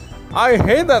one. I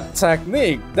hate that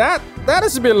technique. That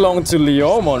is belong to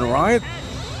Leomon, right?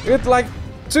 It's like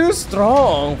too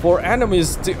strong for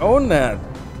enemies to own that.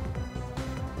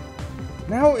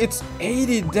 Now it's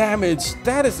 80 damage.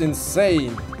 That is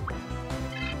insane.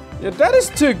 Yeah, that is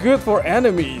too good for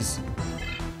enemies.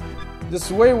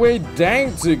 Just way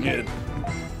dang too good.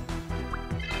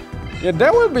 Yeah,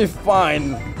 that will be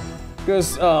fine.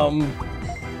 Because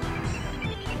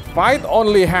fight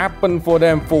only happened for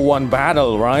them for one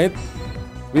battle, right?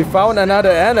 We found another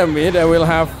enemy that will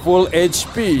have full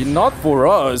HP, not for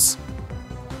us.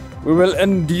 We will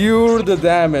endure the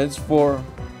damage for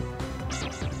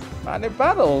many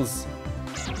battles.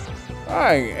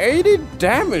 Dang, 80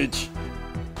 damage.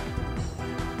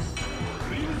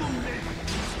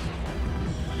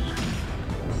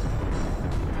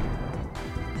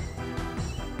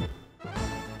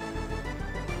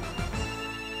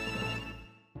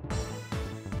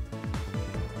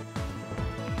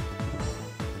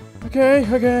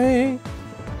 Okay.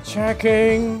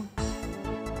 Checking.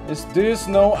 Is this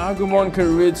no Agumon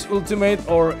can reach ultimate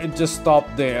or it just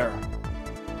stopped there?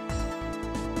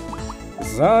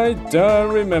 'Cause I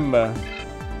don't remember.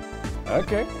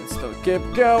 Okay, let's still keep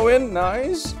going.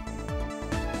 Nice.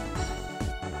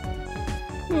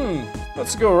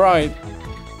 Let's go right.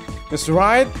 Because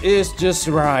right is just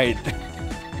right.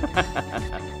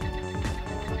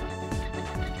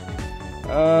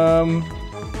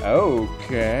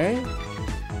 Okay.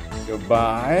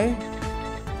 Goodbye.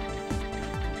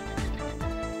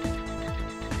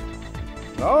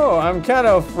 Oh, I'm kind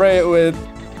of afraid with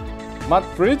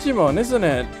Digimon, isn't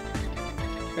it?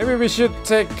 Maybe we should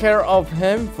take care of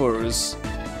him first.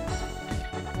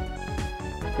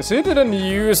 Because he didn't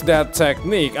use that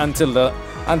technique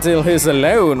until he's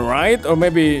alone, right? Or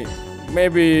maybe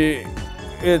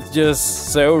it's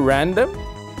just so random.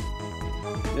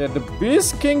 Yeah, the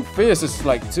Beast King Fist is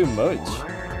like too much.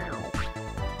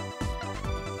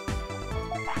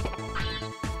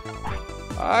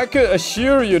 I could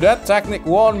assure you that technique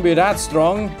won't be that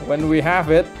strong when we have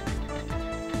it.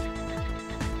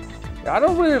 I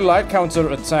don't really like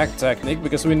counter-attack technique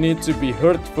because we need to be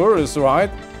hurt first,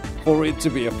 right? For it to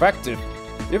be effective.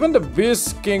 Even the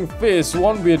Beast King Fist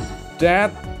won't be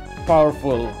that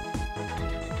powerful.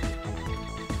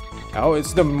 Oh,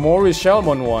 it's the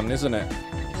Morishelmon one, isn't it?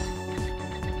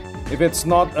 If it's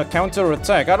not a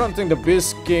counter-attack, I don't think the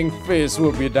Beast King Fist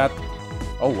will be that...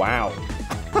 Oh, wow.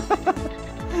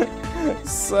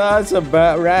 Such a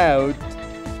bad route.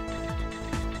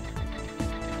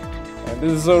 And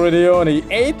this is already on the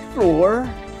 8th floor.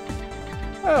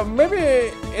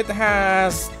 Maybe it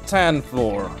has 10th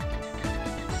floor.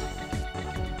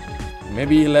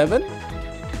 Maybe 11?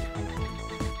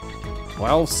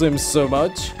 12 seems so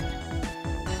much.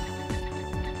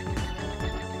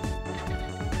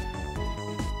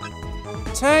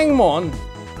 Tangmon,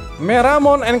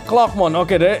 Meramon and Clockmon.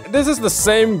 Okay, this is the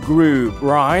same group,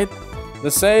 right?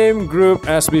 The same group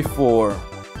as before.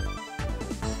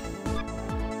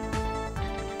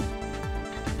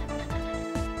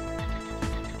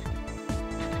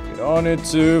 You don't need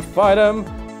to fight them.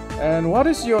 And what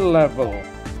is your level?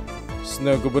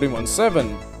 Snow Goburimon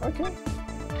 7. Okay.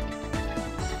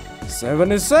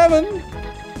 77.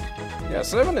 Yeah,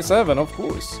 77, of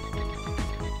course.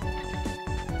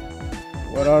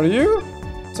 What are you?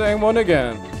 Tangmon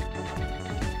again.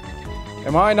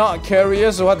 Am I not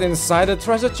curious what's inside the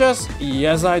treasure chest?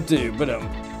 Yes, I do, but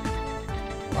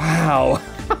wow.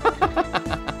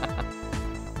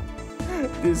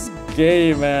 This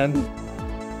game, man.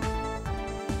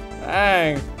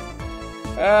 Dang.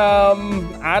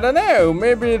 I don't know.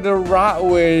 Maybe the right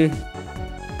way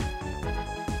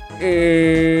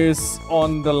is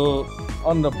on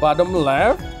the bottom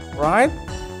left, right?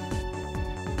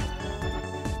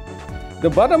 The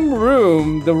bottom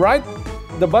room,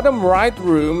 the bottom right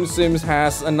room seems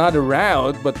has another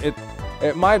route, but it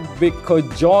might be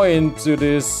conjoined to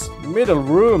this middle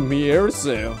room here,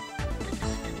 so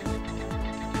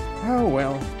oh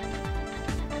well.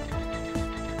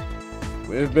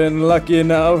 We've been lucky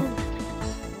enough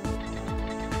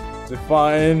to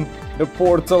find the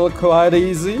portal quite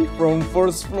easy from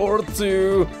first floor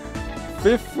to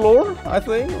 5th floor, I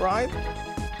think, right?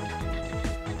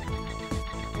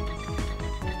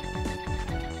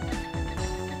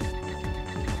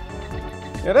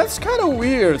 Yeah, that's kind of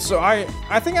weird. So I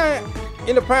think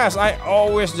in the past I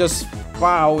always just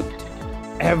fought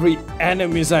every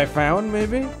enemies I found,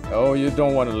 maybe? Oh, you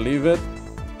don't want to leave it?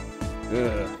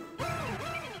 Ugh.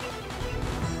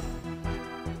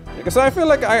 Because I feel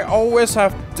like I always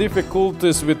have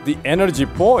difficulties with the energy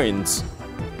points.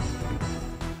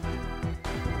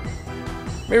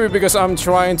 Maybe because I'm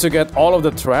trying to get all of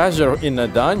the treasure in a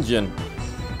dungeon.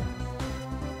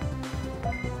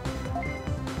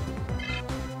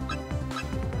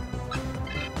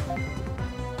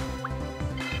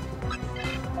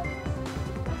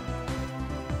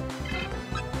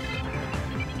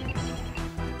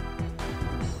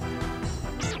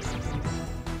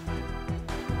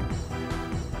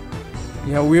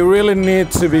 Yeah, we really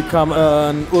need to become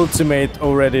an ultimate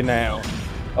already now.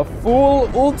 A full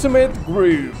ultimate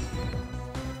group.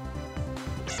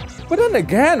 But then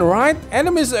again, right?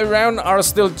 Enemies around are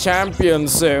still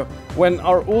champions, so when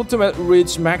our ultimate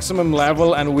reach maximum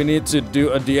level and we need to do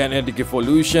a DNA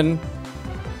evolution,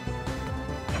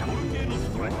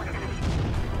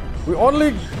 we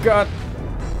only got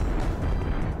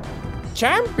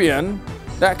champion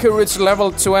that can reach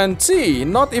level 20,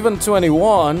 not even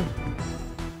 21.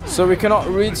 So we cannot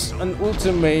reach an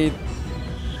ultimate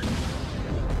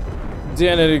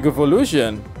DNA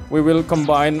evolution. We will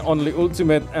combine only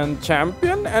ultimate and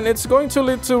champion, and it's going to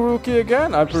lead to rookie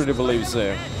again. I pretty believe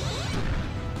so.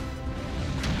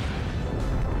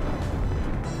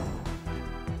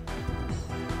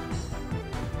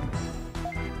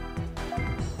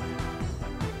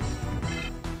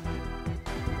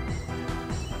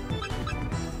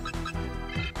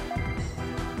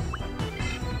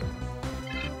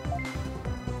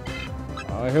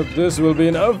 I hope this will be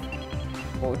enough.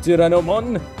 Oh,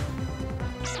 Tyranomon.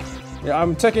 Yeah,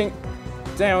 I'm taking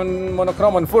down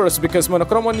Monochromon first because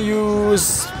Monochromon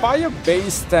use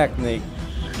fire-based technique.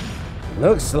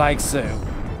 Looks like so.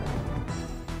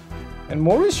 And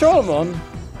Maurice Hyogamon,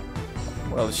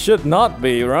 well, should not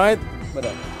be, right? But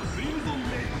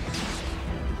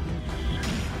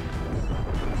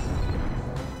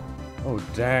oh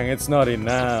dang, it's not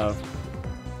enough.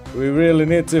 We really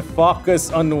need to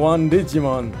focus on one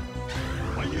Digimon.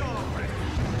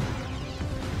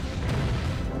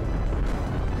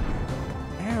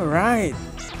 Alright.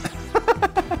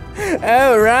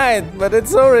 Alright, but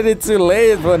it's already too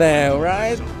late for now,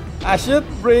 right? I should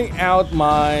bring out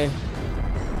my...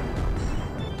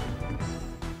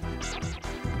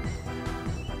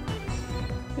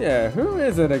 Yeah, who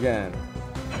is it again?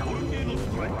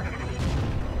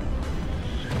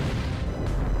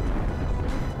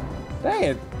 Dang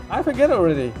it, I forget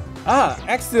already. Ah,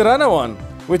 D-Tyranomon,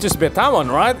 which is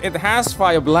Betamon, right? It has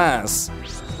Fire Blast.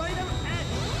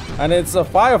 And it's a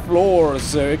fire floor,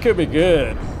 so it could be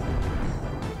good.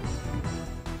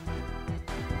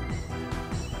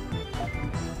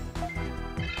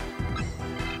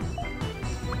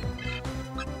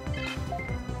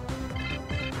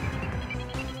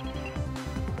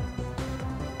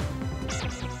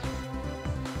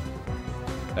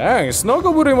 Dang,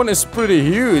 Goburimon is pretty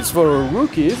huge for a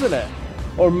rookie, isn't it?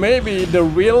 Or maybe the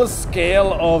real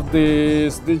scale of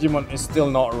this Digimon is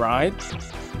still not right.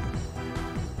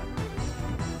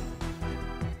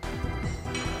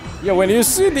 Yeah, when you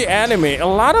see the anime, a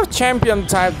lot of champion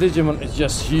type Digimon is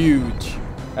just huge.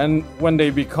 And when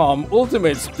they become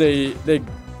ultimates, they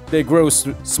grow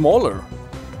smaller.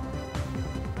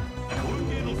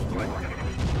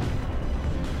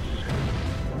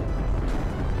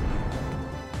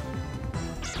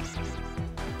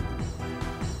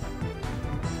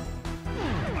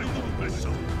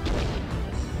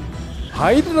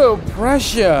 Hydro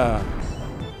pressure.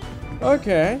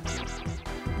 Okay.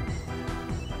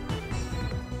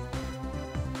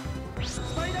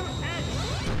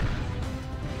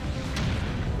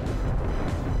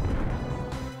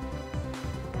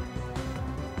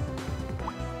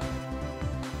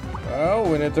 Well,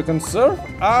 we need to conserve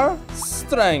our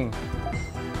strength.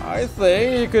 I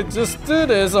think you could just do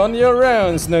this on your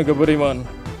own, Goburimon.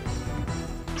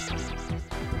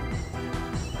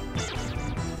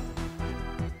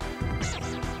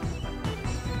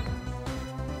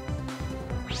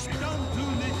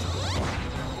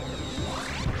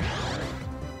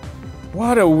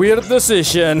 What a weird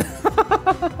decision.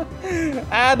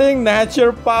 Adding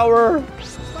nature power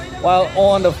while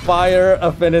on the fire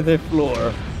affinity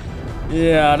floor.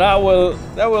 Yeah, that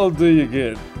will do you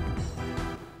good.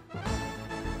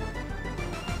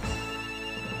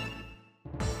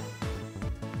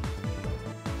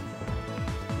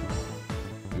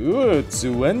 Ooh,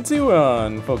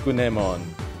 21 for Kunemon.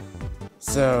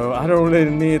 So I don't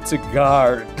really need to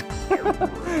guard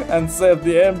and save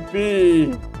the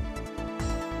MP.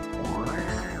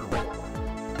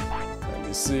 Let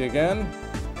me see again.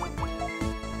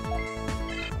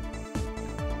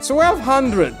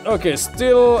 1200. Okay,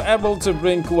 still able to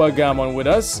bring Kuwagamon with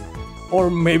us. Or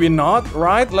maybe not,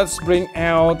 right? Let's bring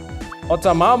out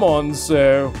Otamamon,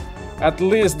 so at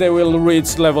least they will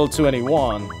reach level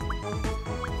 21.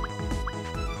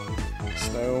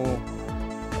 So,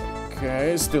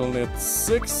 okay, still need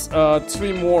 6.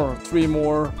 3 more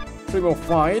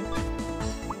fight.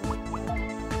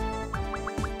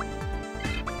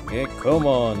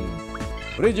 Gekomon,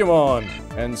 Digimon,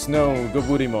 and Snow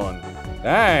Goburimon.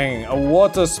 Dang, a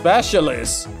water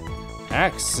specialist.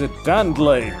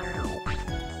 Accidentally.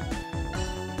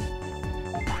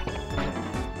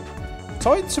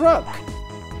 Toy truck.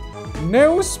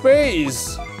 No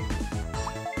space.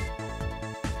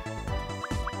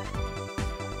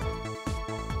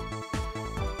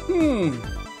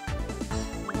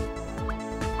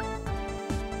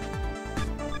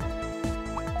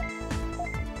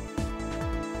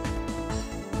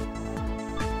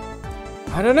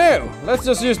 I don't know. Let's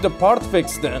just use the part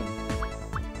fix then.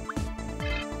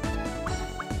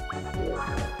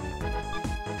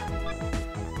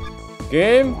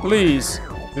 Game, please.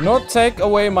 Do not take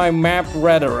away my map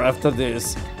radar after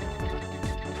this.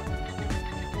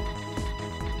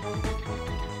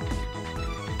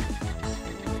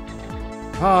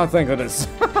 Ah, thank goodness.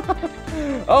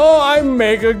 Oh, I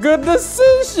make a good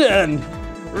decision.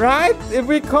 Right? If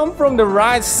we come from the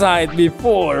right side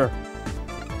before,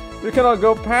 we cannot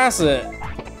go past it.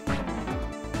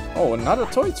 Oh, another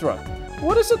toy truck.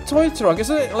 What is a toy truck? Is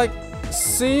it like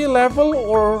C level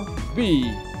or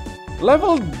B?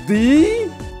 Level D?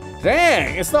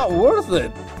 Dang, it's not worth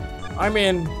it. I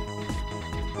mean,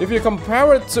 if you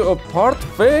compare it to a part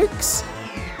fix,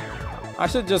 I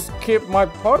should just keep my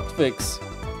part fix.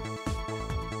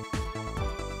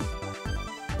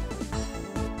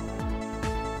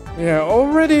 Yeah,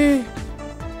 already.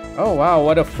 Oh wow,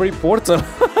 what a free portal.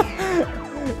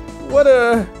 What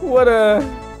a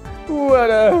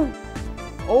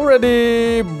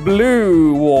already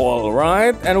blue wall,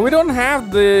 right? And we don't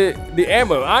have the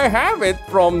ammo. I have it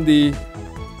from the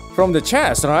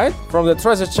chest, right? From the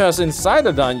treasure chest inside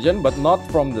the dungeon, but not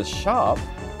from the shop.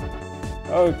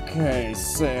 Okay,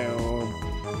 so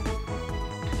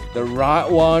the right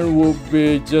one would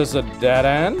be just a dead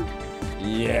end.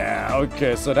 Yeah,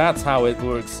 okay, so that's how it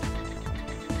works.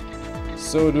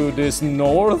 So do this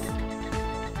north.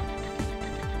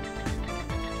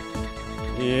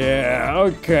 Yeah,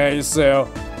 okay, so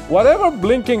whatever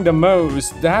blinking the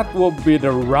most, that will be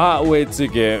the right way to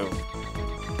go.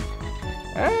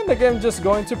 And the game just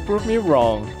going to prove me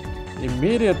wrong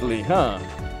immediately, huh?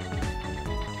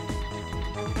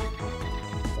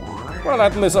 Well,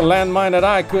 at least a landmine that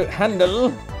I could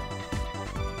handle.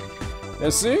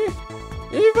 You see?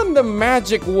 Even the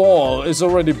magic wall is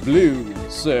already blue,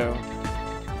 so...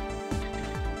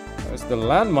 There's the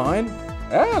landmine.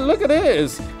 Ah, look at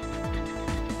this!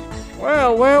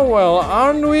 Well,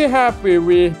 aren't we happy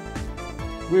we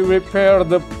repaired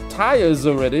the tires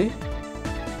already?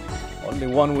 Only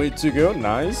one way to go,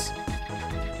 nice.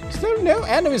 Is there no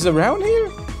enemies around here?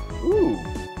 Ooh.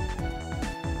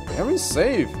 Very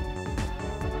safe.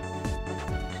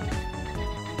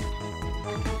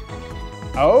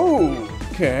 Oh,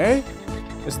 okay.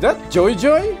 Is that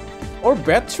Joy or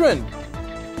Veteran?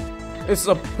 It's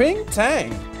a pink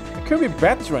tank. It could be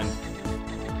Veteran.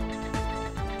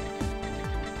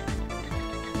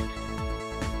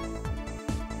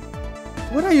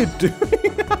 What are you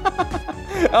doing?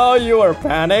 Oh, you are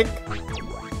panicked.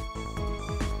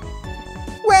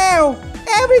 Wow,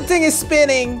 everything is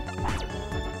spinning.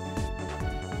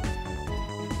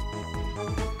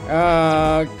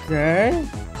 Okay.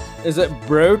 Is it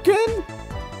broken?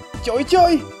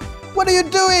 Joy, what are you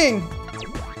doing?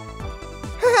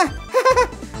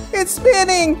 It's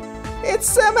spinning. It's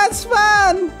so much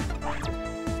fun.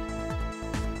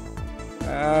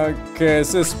 Okay,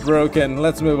 so it's broken.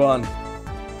 Let's move on.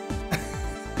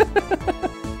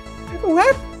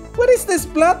 What? What is this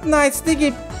Blood Knight's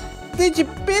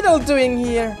Digi-Beetle doing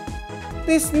here?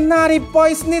 These naughty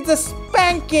boys need a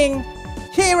spanking.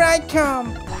 Here I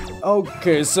come.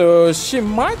 Okay, so she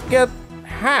might get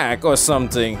hacked or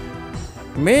something.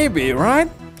 Maybe, right?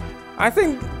 I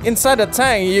think inside the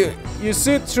tank you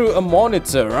see through a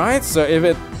monitor, right? So if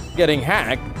it's getting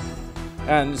hacked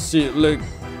and she look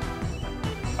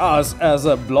us as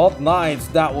a Blood Knight,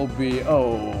 that will be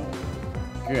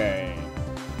okay.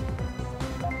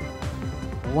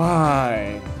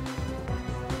 Why?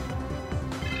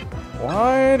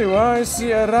 Why do I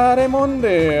see a Rarimon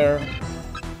there?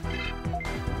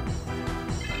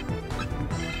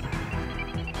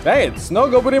 Hey, it's no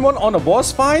Goburimon on a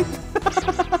boss fight?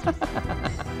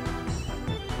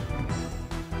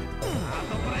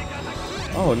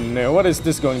 Oh no, what is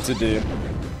this going to do?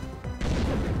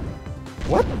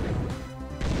 What?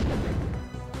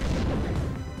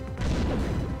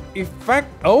 Effect.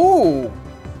 Oh!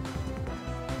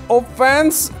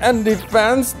 Offense and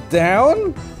defense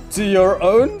down to your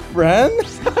own friend?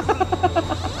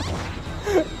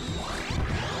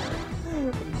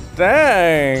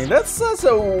 Dang, that's such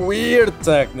a weird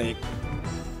technique.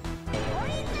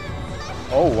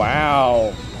 Oh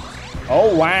wow.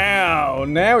 Oh wow,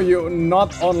 now you're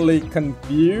not only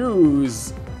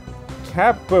confused,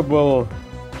 capable.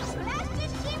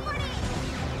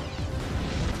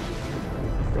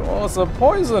 You're also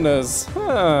poisonous,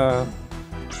 huh?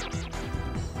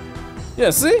 Yeah,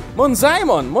 see?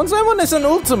 Monzaimon! Monzaimon is an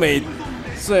ultimate!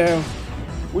 So,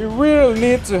 we really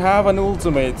need to have an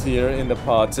ultimate here in the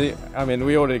party. I mean,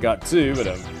 we already got two,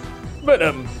 but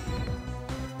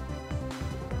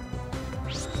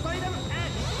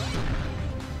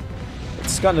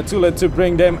it's kinda too late to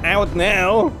bring them out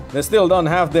now. They still don't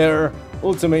have their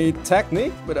ultimate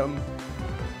technique, but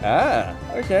ah,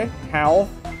 okay. Health,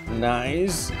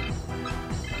 nice.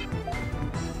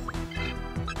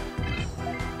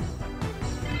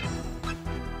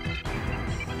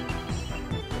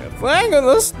 Thank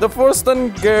goodness, the first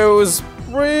one goes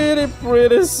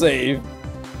pretty safe.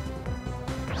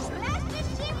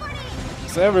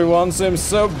 So everyone seems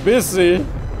so busy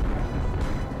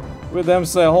with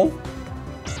themselves.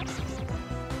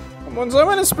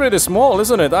 Monzaimon is pretty small,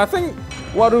 isn't it? I think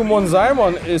Waru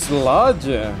Monzaimon is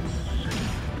larger.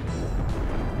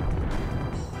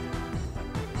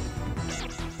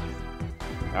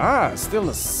 Ah, still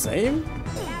the same?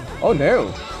 Oh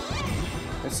no,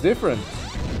 it's different.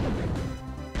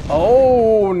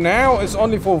 Oh, now it's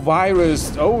only for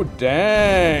virus. Oh,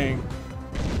 dang.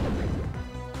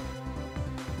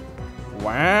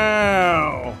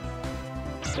 Wow.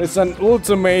 It's an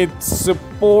ultimate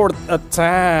support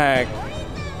attack.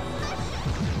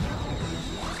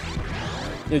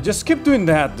 Yeah, just keep doing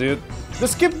that, dude.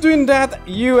 Just keep doing that.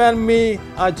 You and me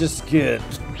are just good.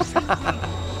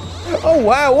 Oh,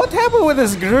 wow. What happened with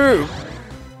this group?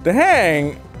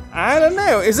 Dang. I don't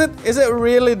know. Is it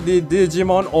really the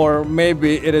Digimon, or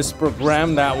maybe it is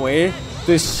programmed that way?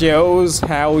 This shows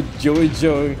how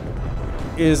JoJo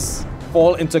is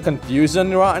fall into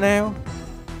confusion right now.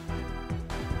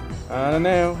 I don't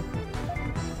know.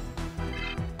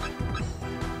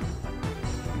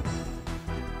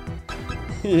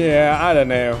 Yeah, I don't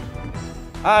know.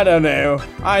 I don't know.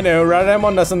 I know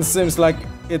Rarimon doesn't seem like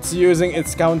it's using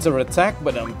its counter attack,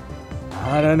 but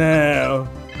I don't know.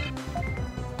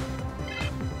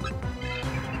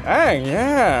 Dang,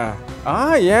 yeah.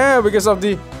 Ah, yeah, because of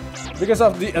the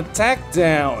attack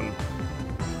down.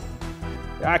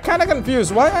 Yeah, I kinda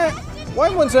confused. Why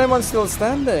Monzaimon still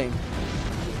standing?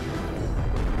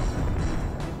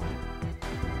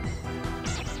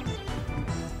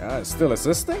 It's still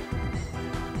assisting?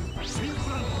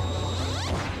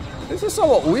 This is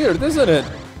somewhat weird, isn't it?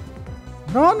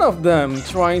 None of them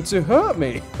trying to hurt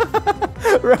me.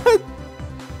 Right?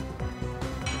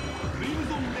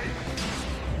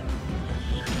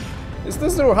 Is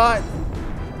this the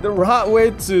right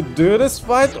way to do this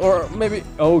fight, or maybe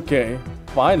okay,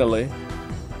 finally.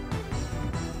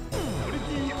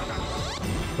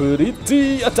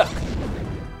 Pretty attack.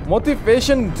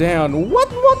 Motivation down.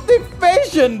 What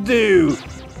motivation do?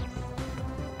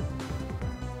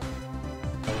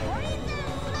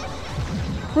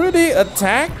 Pretty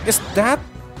attack? Is that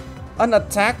an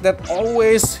attack that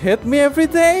always hit me every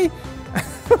day?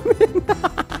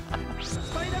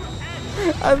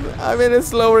 I mean,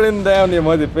 it's lowering down your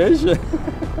motivation.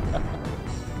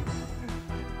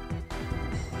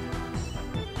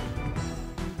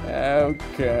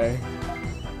 Okay.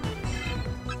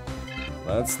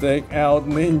 Let's take out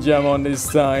Ninjamon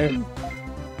this time.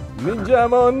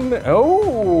 Ninjamon.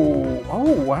 Oh,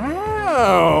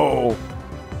 wow.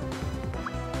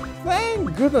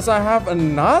 Thank goodness I have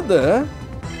another.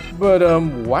 But,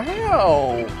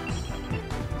 wow.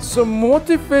 So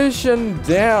motivation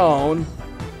down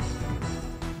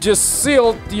just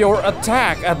sealed your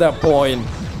attack at that point.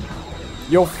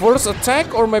 Your first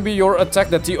attack, or maybe your attack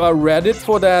that you are ready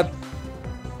for that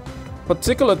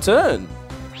particular turn.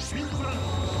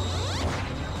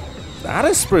 That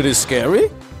is pretty scary.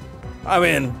 I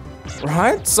mean,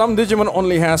 right? Some Digimon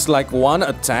only has like one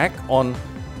attack on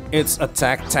its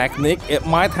attack technique. It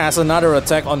might has another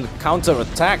attack on counter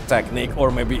attack technique, or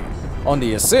maybe on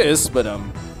the assist, but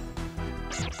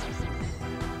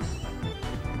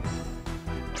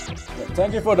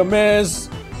Thank you for the miss.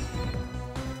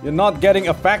 You're not getting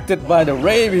affected by the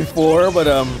ray before, but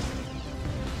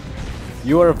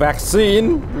you are a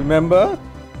vaccine, remember?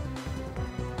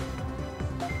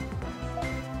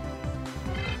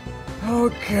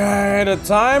 Okay, the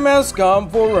time has come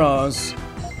for us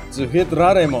to hit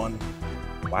Rarimon.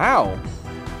 Wow.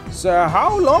 So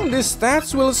how long these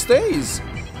stats will stay?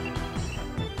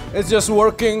 It's just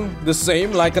working the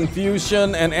same like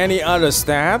confusion and any other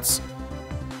stats.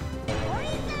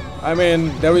 I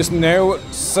mean, there is no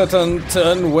certain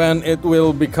turn when it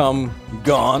will become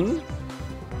gone.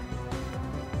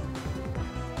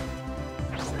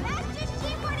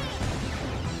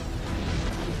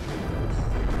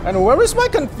 And where is my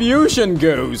confusion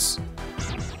goes?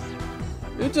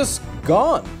 It's just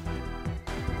gone.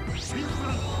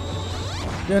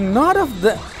 Yeah, none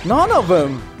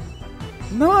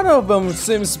of them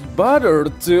seems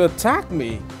bothered to attack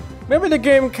me. Maybe the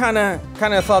game kinda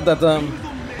thought that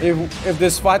if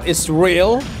this fight is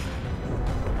real.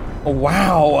 Oh,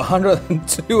 wow,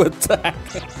 102 attack.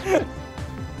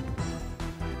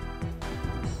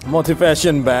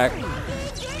 Motivation back.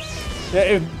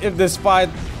 Yeah, if this fight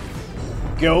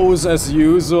goes as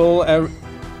usual,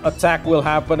 attack will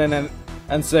happen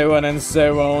and so on and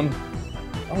so on.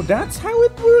 Oh, that's how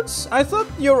it works? I thought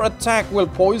your attack will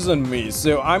poison me,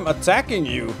 so I'm attacking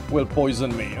you will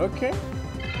poison me. Okay.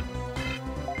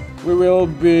 We will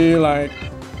be like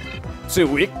too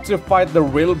weak to fight the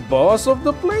real boss of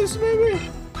the place, maybe?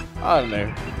 I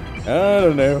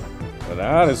don't know. But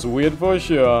that is weird for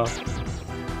sure.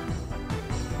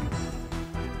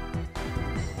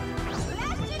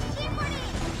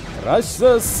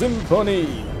 Rasa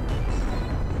Symphony.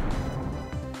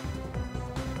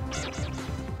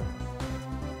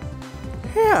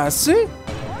 Yeah, see?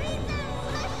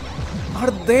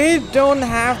 They don't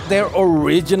have their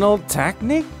original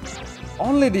technique?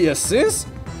 Only the assist?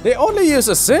 They only use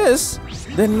assist?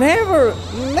 They never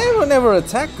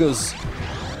attack us.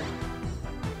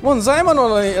 Gizamon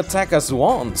only attack us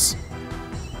once.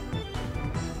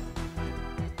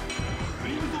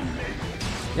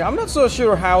 Yeah, I'm not so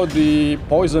sure how the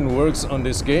poison works on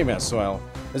this game as well.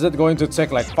 Is it going to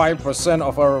take like 5%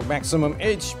 of our maximum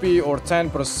HP or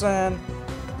 10%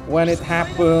 when it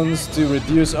happens to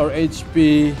reduce our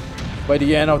HP by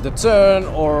the end of the turn,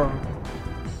 or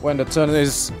when the turn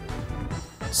is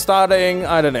starting?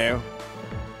 I don't know.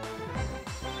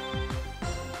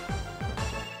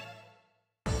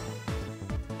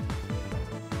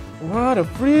 What a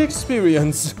free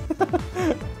experience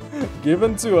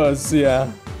given to us, yeah.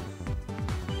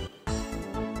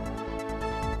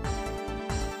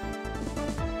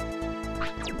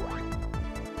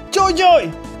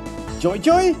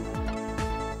 Joy?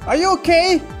 Are you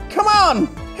okay? Come on!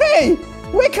 Hey!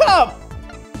 Wake up!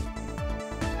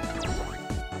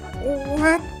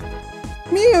 What?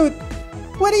 Mute!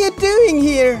 What are you doing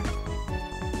here?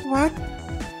 What?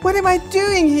 What am I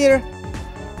doing here?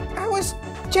 I was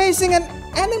chasing an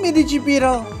enemy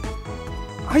Digi-Beetle.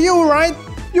 Are you alright?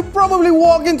 You probably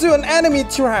walked into an enemy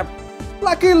trap.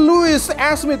 Lucky Louis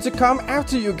asked me to come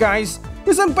after you guys.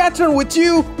 Isn't Betamon with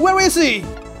you? Where is he?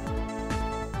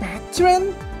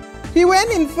 Betamon? He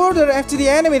went in further after the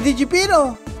enemy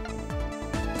Digi-Beetle.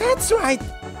 That's right.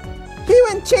 He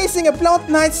went chasing a Blood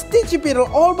Knight's Digi-Beetle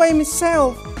all by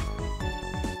himself.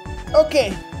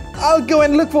 Okay, I'll go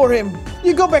and look for him.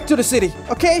 You go back to the city,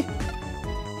 okay?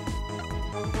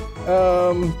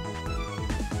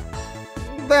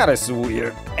 That is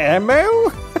weird.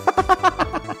 Ammo?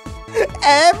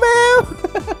 Ammo?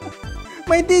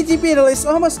 My Digi-Beetle is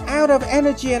almost out of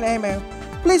energy and ammo.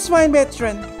 Please find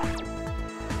Betamon.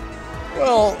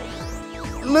 Well,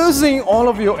 losing all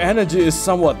of your energy is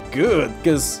somewhat good,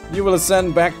 because you will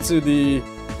send back to the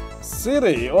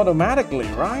city automatically,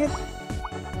 right?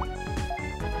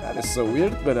 That is so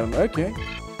weird, but okay.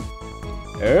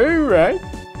 Alright,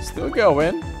 still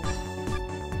going.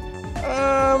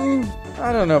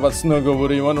 I don't know about Snow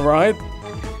Goburimon, right?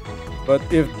 But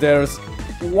if there's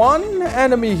one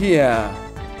enemy here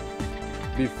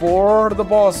before the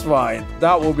boss fight,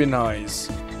 that would be nice.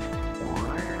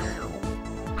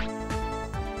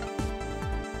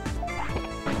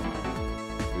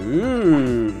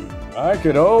 Ooh, I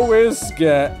could always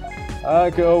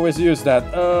use that.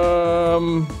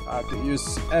 I could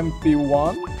use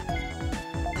MP1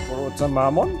 for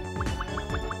Otamamon.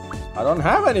 I don't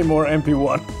have any more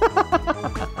MP1.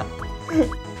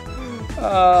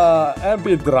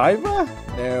 MP driver?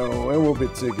 No, it will be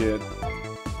too good.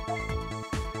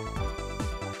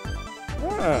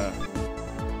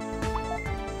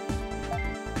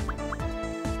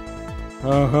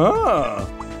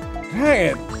 Dang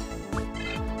it.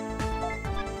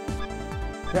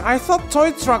 Yeah, I thought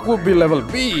Toy Truck would be level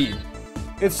B.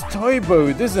 It's Toy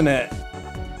Boat, isn't it?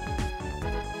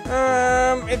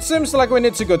 It seems like we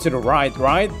need to go to the right,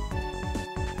 right?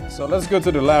 So let's go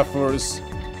to the left first.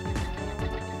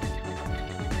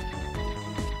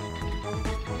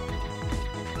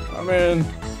 I mean,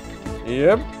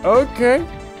 yep, okay.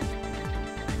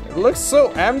 It looks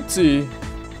so empty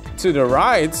to the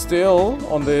right still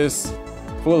on this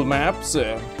full map,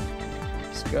 so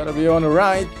it's gotta be on the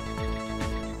right.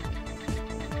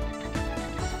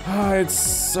 Ah, it's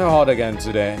so hot again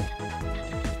today.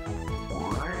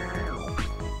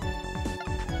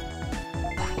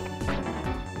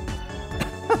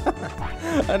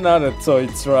 Another toy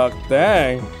truck,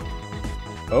 dang.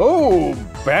 Oh,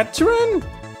 veteran?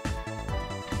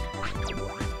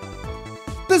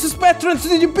 This is Veteran's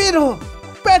Digi-Beetle!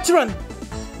 Veteran!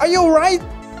 Are you alright?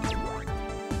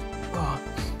 Oh,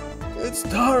 it's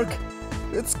dark.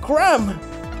 It's cram.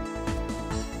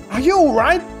 Are you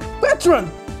alright? Veteran!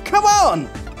 Come on!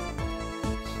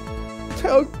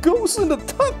 There are ghosts in the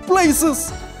dark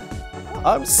places!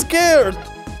 I'm scared!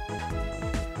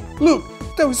 Look!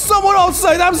 There's someone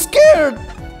outside! I'm scared!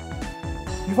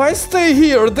 If I stay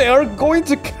here, they are going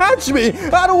to catch me!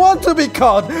 I don't want to be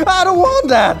caught! I don't want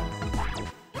that!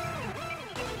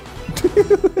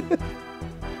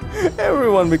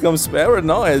 Everyone becomes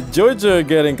paranoid. Jojo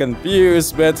getting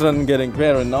confused, Veteran getting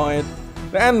paranoid.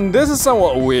 And this is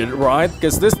somewhat weird, right?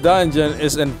 Because this dungeon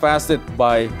is infested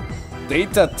by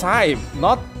data type,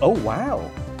 not... Oh, wow.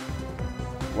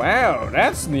 Wow,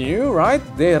 that's new, right?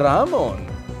 Devimon.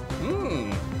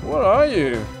 What are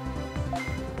you?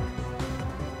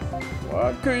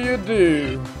 What could you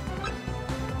do?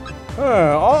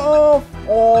 Of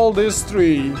all these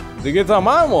three, the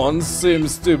Gizamon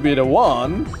seems to be the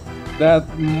one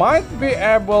that might be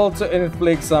able to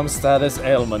inflict some status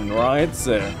ailment, right?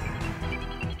 So,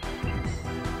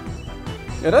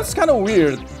 yeah, that's kind of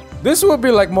weird. This would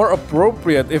be like more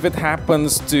appropriate if it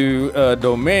happens to a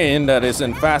domain that is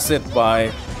infested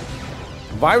by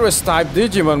virus type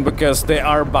Digimon, because they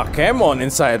are Bakemon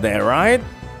inside there, right?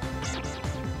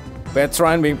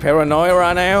 Veteran being paranoid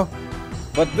right now.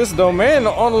 But this domain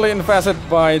only infested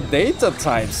by data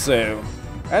types, so...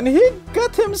 And he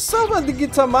got himself a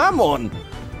Digitamon.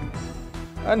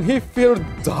 And he feared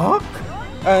dark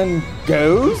and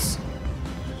ghosts.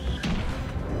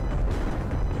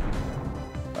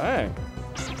 Dang.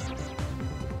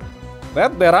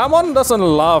 That Devimon doesn't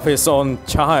love his own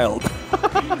child.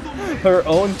 Her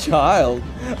own child.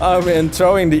 I mean,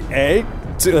 throwing the egg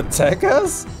to attack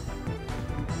us?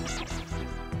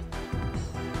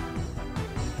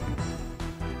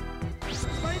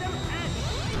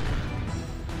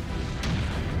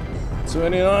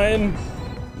 $29.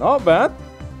 Not bad.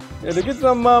 Yeah, the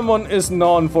Gizamon is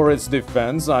known for its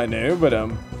defense, I know, but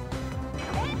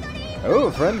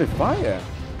oh, friendly fire.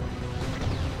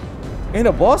 In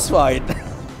a boss fight.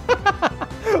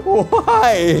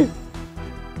 Why?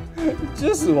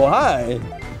 Just why?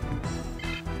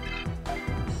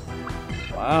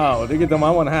 Wow, the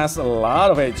Gizamon has a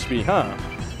lot of HP, huh?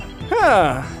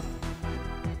 Huh.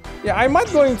 Yeah, I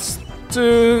might going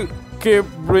to keep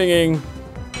bringing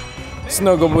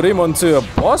Goburimon to a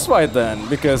boss fight then,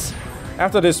 because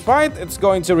after this fight, it's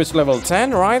going to reach level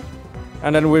 10, right?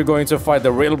 And then we're going to fight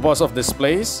the real boss of this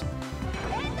place.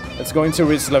 It's going to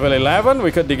reach level 11.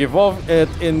 We could evolve it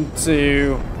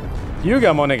into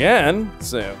Hyogamon again,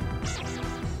 so...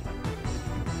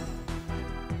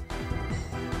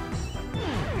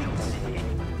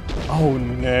 Oh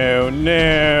no,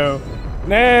 no.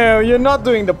 No, you're not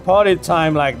doing the party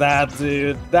time like that,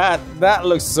 dude. That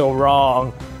looks so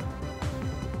wrong.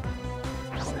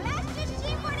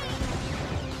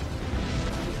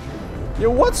 Yo,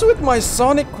 what's with my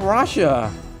Sonic Crusher?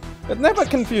 It never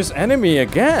confused enemy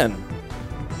again.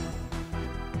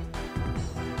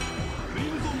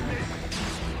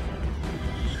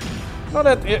 Not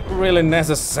that it really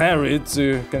necessary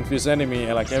to confuse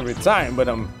enemy like every time, but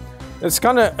it's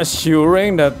kind of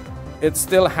assuring that it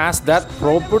still has that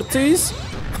properties.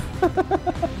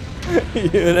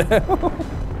 You know?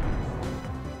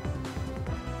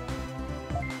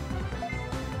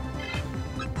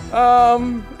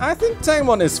 I think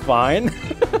Tsukaimon is fine.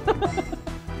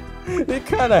 He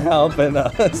kind of helping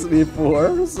us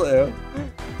before, so...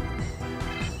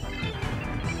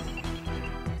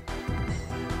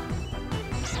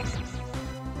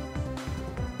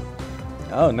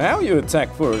 Oh, now you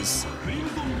attack first.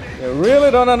 You really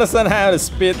don't understand how the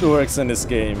speed works in this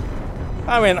game.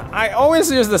 I mean, I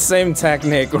always use the same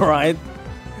technique, right?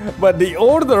 But the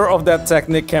order of that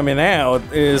technique coming out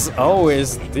is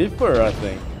always different, I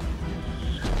think.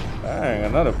 Dang,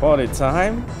 another party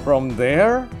time? From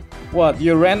there? What,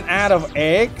 you ran out of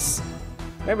eggs?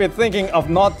 Maybe thinking of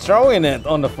not throwing it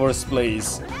on the first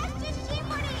place.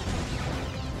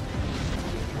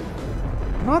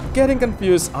 Not getting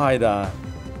confused either.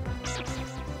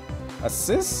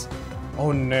 Assist?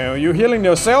 Oh no, you healing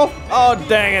yourself? Oh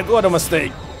dang it, what a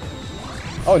mistake.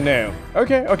 Oh no.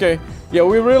 Okay, okay. Yeah,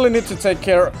 we really need to take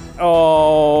care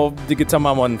of the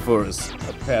Digitamon first,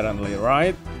 apparently,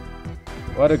 right?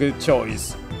 What a good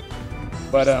choice.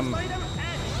 But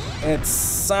it's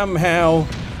somehow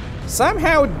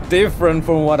different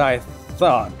from what I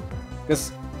thought.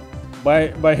 Because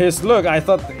by his look, I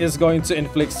thought it's going to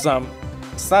inflict some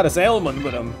status ailment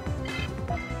with him.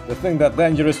 The thing that's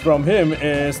dangerous from him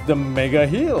is the Mega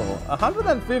Heal.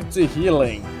 150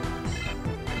 healing.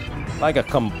 Like a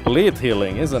complete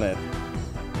healing, isn't it?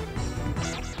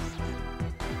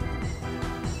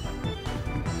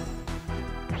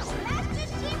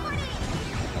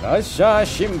 Rasha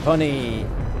Shimpani.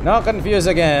 Not confused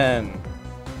again.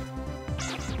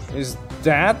 Is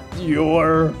that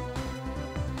your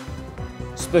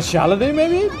specialty,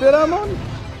 maybe, Betamon?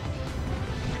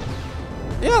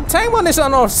 Yeah, Taimon is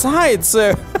on our side,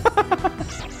 so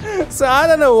so I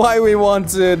don't know why we want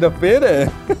to defeat it.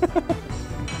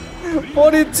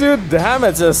 42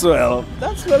 damage as well.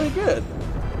 That's very good.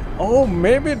 Oh,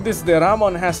 maybe this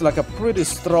Devimon has like a pretty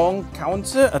strong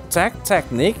counter attack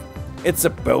technique. It's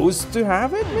supposed to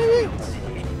have it, maybe?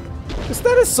 Because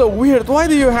that is so weird. Why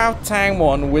do you have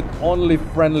Taimon with only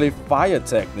friendly fire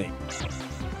technique?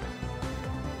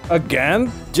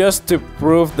 Again, just to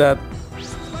prove that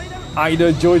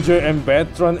either Jojo and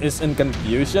Betron is in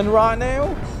confusion right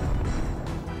now?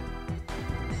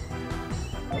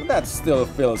 That still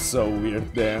feels so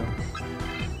weird there.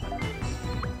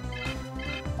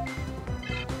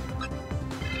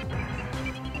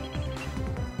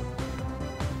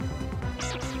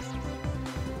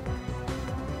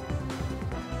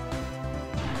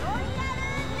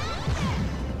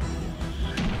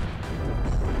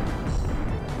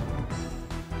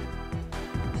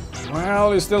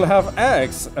 Well, you still have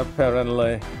eggs,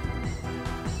 apparently.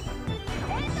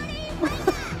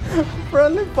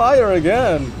 Friendly fire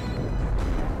again.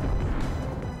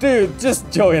 Dude, just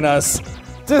join us.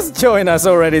 Just join us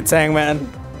already, Tankman.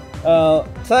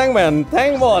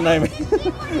 Tankmon, I mean.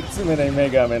 Too many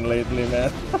Megaman lately,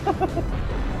 man.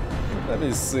 Let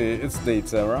me see, it's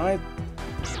data, right?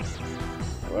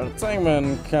 Where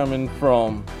Tankman coming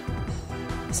from?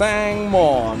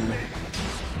 Tankmon.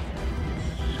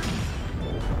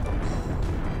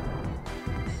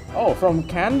 Oh, from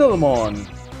Candlemon.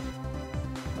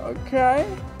 Okay.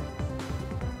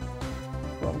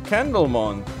 From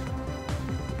Candlemon.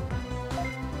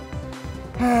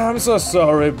 I'm so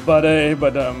sorry, buddy,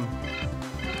 but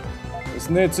this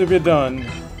needs to be done.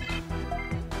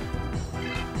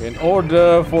 In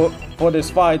order for this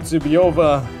fight to be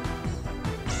over.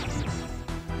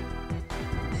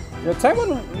 Yeah,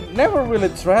 Taimon never really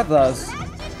threatened us.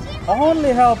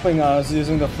 Only helping us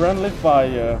using the friendly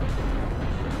fire.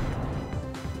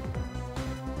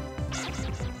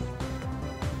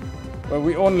 But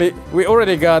we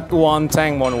already got one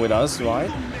Tankmon with us,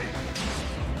 right?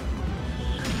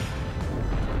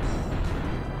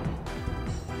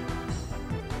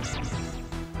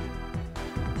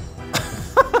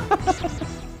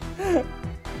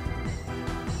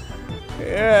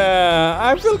 Yeah,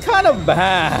 I feel kind of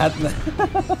bad.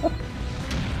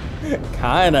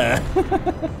 Kinda.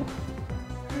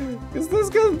 Because this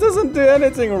guy doesn't do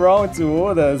anything wrong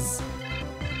toward us.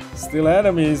 Still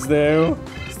enemies though.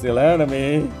 Still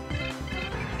enemy.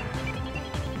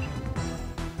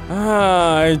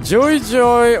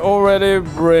 Joy already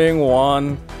bring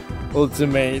one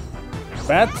ultimate.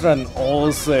 Veteran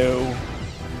also.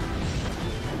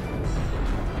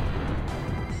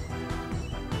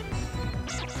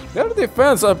 Their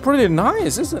defense are pretty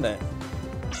nice, isn't it?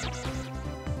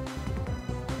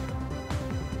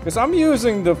 Because I'm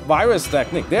using the virus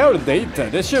technique. They are data.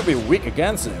 They should be weak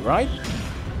against it, right?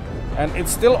 And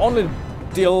it's still only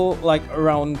deal like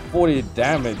around 40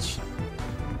 damage.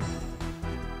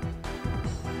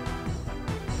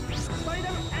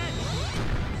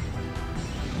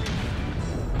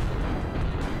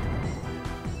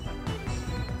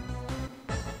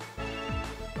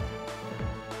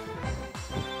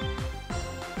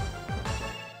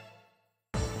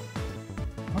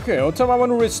 Okay,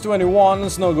 Otamamon reached 21,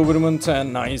 Snow Goburimon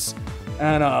 10, nice.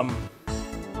 And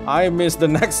I missed the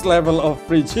next level of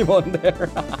Frigimon there.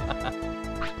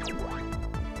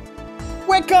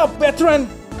 Wake up, veteran!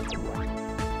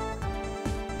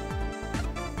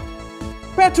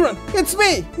 Veteran, it's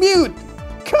me, Mute!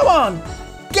 Come on,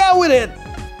 get with it!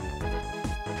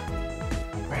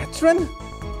 Patron?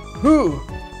 Who?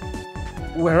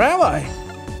 Where am I?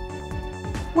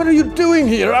 What are you doing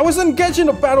here? I was engaged in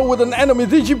a battle with an enemy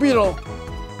Digi-Beetle.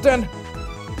 Then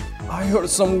I heard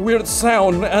some weird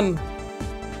sound and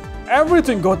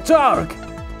everything got dark.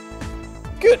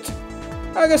 Good.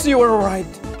 I guess you were right.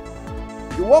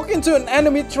 You walk into an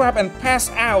enemy trap and pass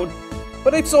out,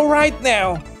 but it's alright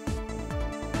now.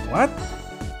 What?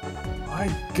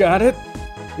 I got it.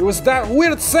 It was that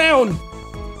weird sound.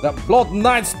 That Blood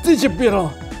Knight's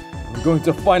Digi-Beetle. I'm going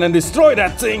to find and destroy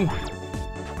that thing.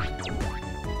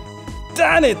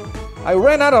 Damn it! I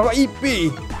ran out of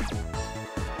EP.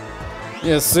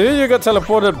 Yeah, see, you got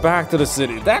teleported back to the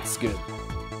city. That's good.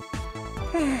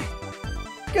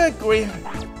 Good grief.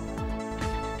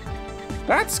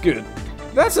 That's good.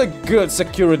 That's a good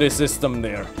security system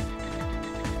there.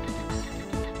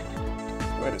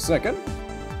 Wait a second.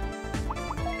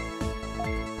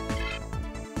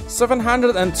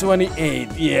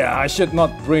 728. Yeah, I should not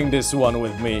bring this one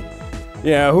with me.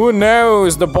 Yeah, who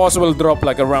knows? The boss will drop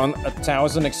like around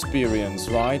 1,000 experience,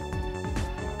 right?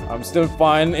 I'm still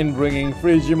fine in bringing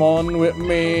Frigimon with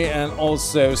me and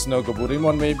also Snow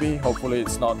Goburimon maybe. Hopefully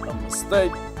it's not a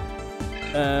mistake.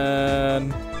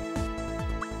 And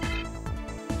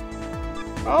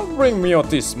I'll bring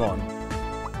Myotismon.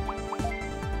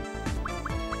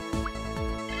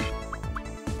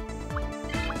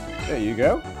 There you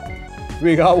go.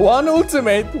 We got one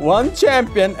ultimate, one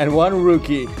champion, and one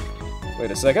rookie. Wait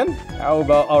a second. How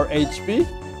about our HP?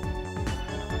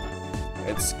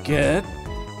 It's good.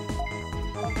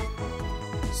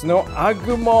 Snow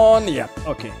Agumon. Yeah,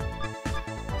 okay.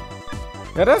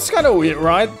 Yeah, that's kind of weird,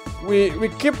 right? We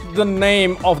keep the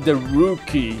name of the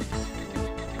rookie.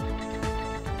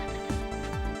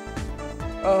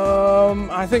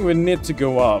 I think we need to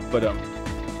go up, but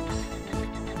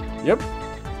yep.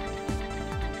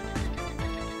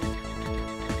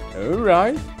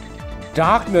 Alright.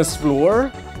 Darkness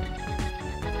floor.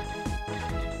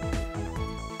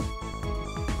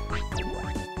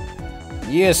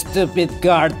 You stupid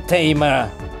guard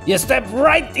tamer. You stepped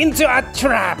right into a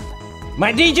trap.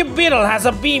 My Digi-Beetle has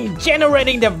a beam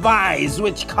generating device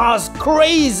which caused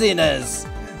craziness.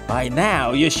 By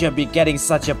now, you should be getting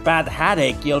such a bad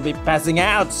headache you'll be passing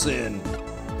out soon.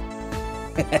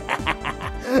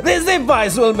 This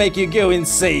device will make you go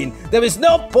insane. There is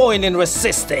no point in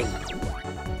resisting.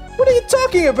 What are you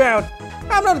talking about?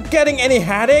 I'm not getting any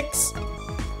headaches.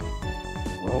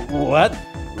 What?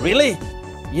 Really?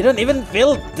 You don't even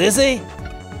feel dizzy?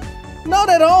 Not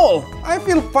at all. I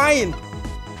feel fine.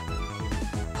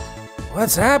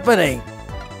 What's happening?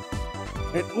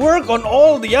 It worked on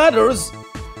all the others.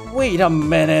 Wait a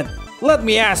minute. Let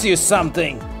me ask you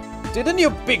something. Didn't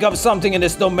you pick up something in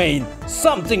this domain?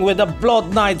 Something with the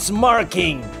Blood Knight's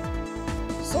marking?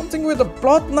 Something with the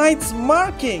Blood Knight's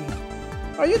marking?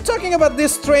 Are you talking about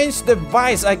this strange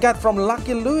device I got from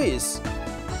Lucky Louis?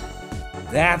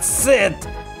 That's it!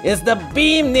 It's the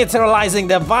beam neutralizing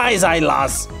device I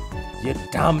lost! You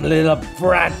dumb little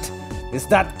brat! Is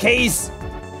that case?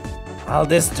 I'll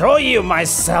destroy you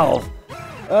myself!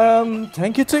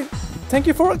 Thank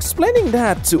you for explaining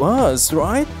that to us,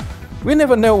 right? We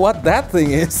never know what that thing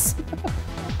is.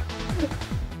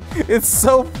 It's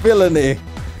so villainy.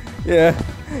 Yeah,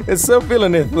 it's so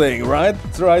villainy thing, right?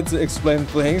 Try to explain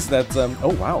things that,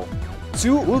 oh wow.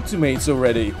 2 ultimates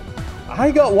already. I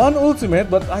got 1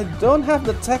 ultimate, but I don't have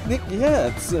the technique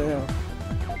yet, so...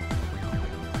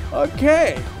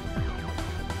 Okay.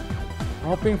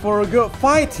 Hoping for a good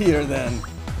fight here then.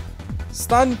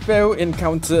 Stun fail in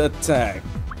counter attack.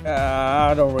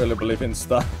 I don't really believe in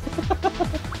stun.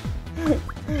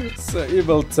 So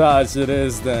evil touch it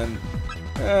is then.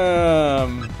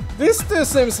 This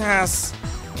seems has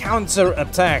counter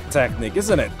attack technique,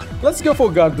 isn't it? Let's go for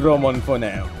Gazimon for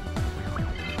now.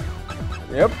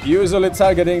 Yep, usually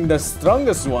targeting the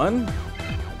strongest one.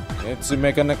 Need to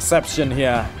make an exception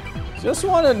here. Just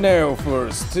wanna know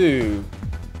first too.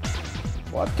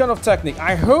 What kind of technique?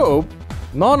 I hope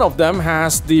none of them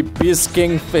has the Beast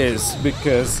King Fist,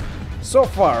 because so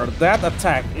far that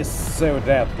attack is so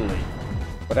deadly.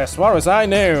 But as far as I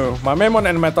know, Mamemon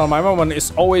and Metal Mamemon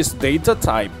is always data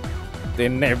type. They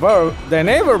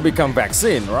never become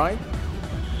vaccine, right?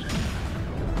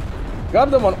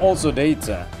 Gardamon also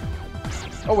data.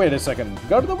 Oh wait a second,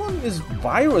 Gardamon is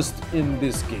virus in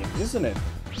this game, isn't it?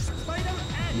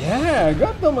 Yeah,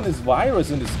 Gardamon is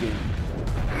virus in this game.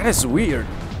 That is weird.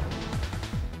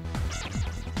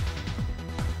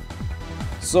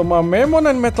 So Mamemon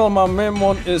and Metal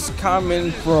Mamemon is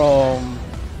coming from...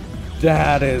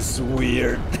 That is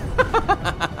weird.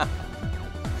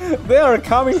 They are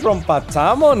coming from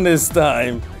Betamon this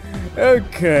time.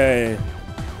 Okay.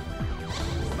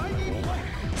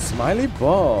 Smiley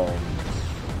Bomb.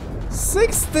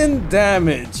 16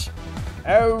 damage.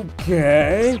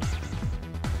 Okay.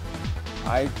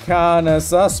 I kinda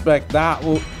suspect that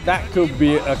could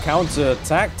be a counter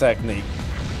attack technique.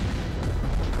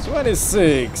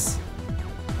 26.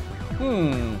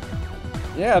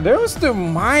 Yeah, those two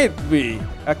might be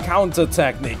a counter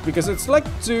technique because it's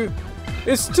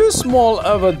too small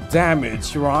of a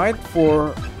damage, right?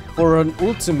 For an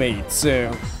ultimate,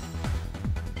 so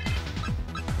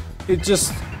it's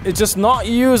just not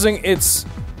using its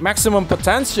maximum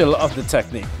potential of the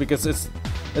technique because it's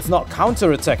not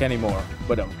counter attack anymore.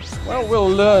 But well, we'll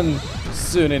learn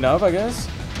soon enough, I guess.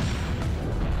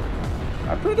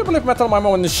 I pretty believe Metal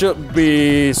Mamemon should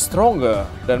be stronger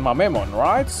than Mamemon,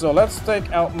 right? So let's take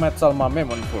out Metal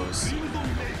Mamemon first.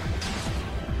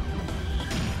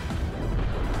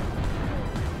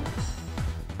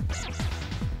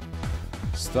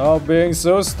 Stop being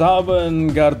so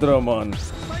stubborn, Gardromon.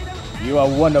 You are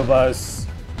one of us.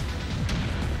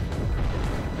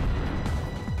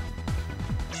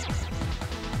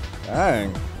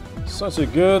 Dang, such a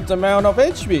good amount of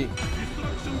HP.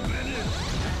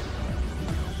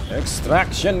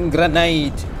 Extraction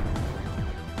Grenade.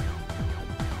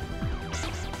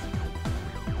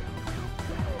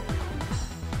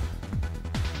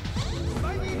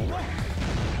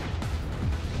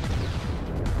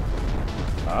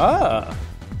 Ah,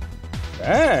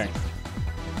 dang.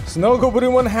 Snow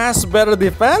Goburimon has better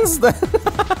defense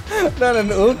than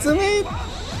an ultimate?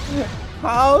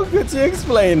 How could you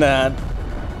explain that?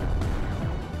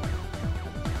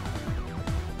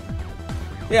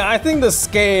 Yeah, I think the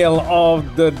scale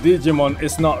of the Digimon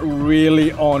is not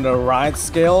really on the right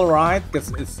scale, right?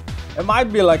 Because it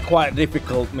might be like quite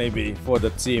difficult maybe for the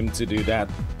team to do that.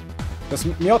 Because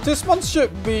Myotismon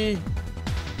should be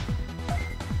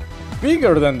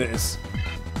bigger than this.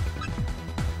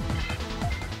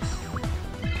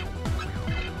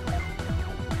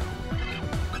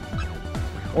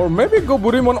 Or maybe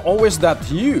Goburimon always that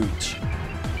huge.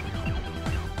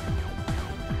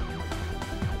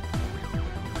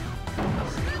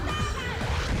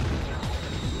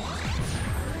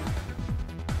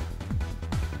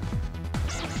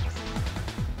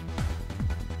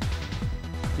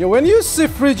 Yeah, when you see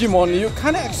Frigimon, you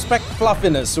kind of expect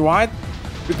fluffiness, right?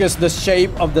 Because the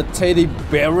shape of the teddy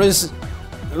bears,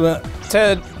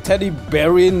 teddy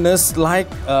beariness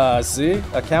like, see,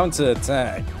 a counter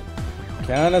attack.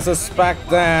 Kinda suspect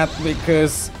that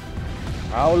because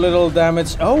how little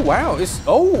damage. Oh wow,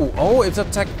 it's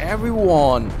attack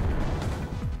everyone.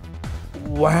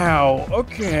 Wow,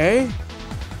 okay.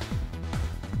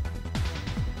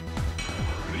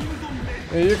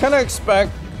 You kinda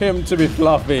expect him to be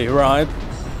fluffy, right?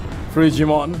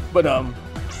 Frigimon, but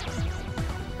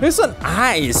he's an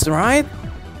ice, right?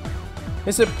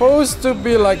 He's supposed to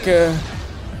be like a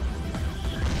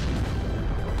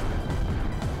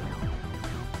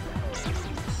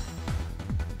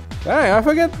dang, I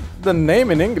forget the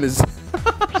name in English.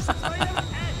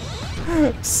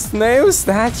 Snow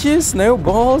statue?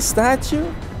 Snowball statue?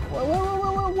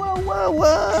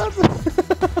 What?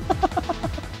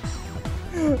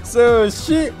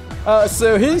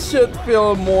 So he should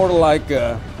feel more like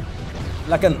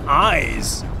an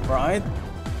ice, right?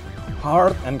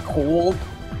 Hard and cold.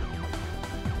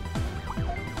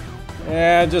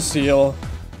 Yeah, just heal.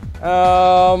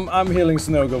 I'm healing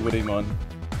Snow Goburimon.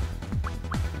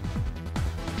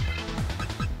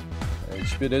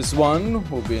 HP this one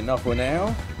will be enough for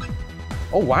now.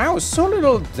 Oh wow, so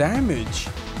little damage.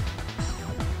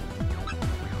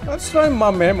 Let's try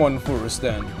Mamemon first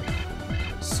then.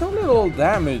 So little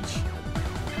damage.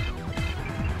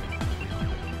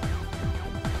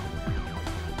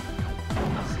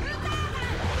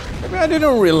 Maybe I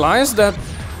didn't realize that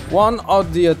one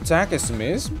of the attack is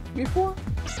missed before.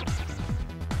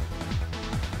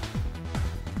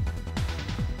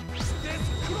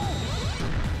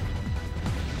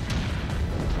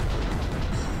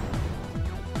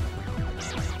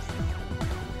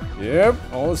 Yep,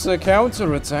 also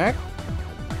counter attack.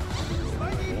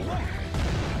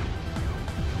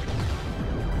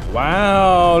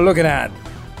 Wow, look at that.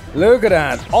 Look at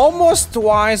that. Almost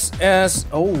twice as.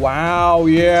 Oh wow,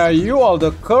 yeah, you are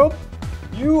the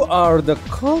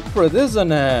culprit,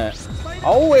 isn't it?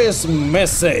 Always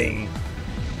missing.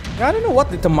 I don't know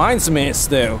what determines miss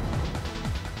though.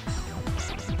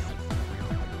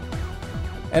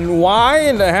 And why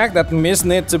in the heck that miss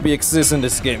need to be exist in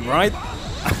this game, right?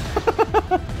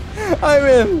 I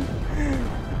mean,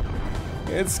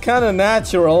 it's kind of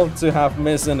natural to have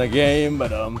miss in a game,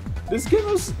 but this game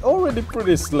is already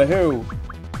pretty slow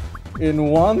in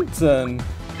one turn.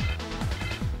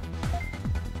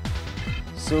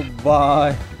 So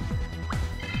by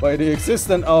the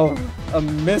existence of a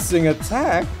missing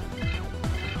attack,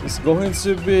 it's going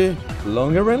to be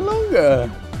longer and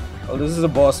longer. Well, this is a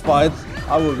boss fight.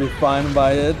 I will be fine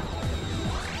by it.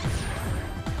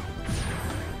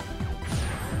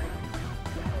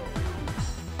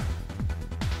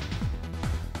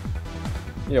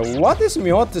 Yeah, what is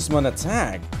Wizardmon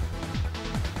attack?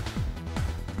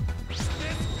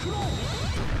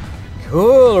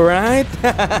 Cool, right?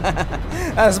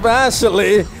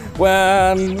 Especially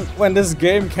when this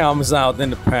game comes out in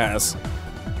the past.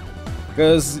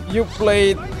 Because you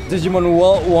played Digimon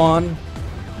World 1,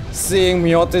 seeing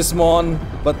Wizardmon,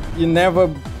 but you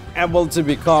never able to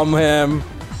become him.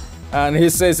 And he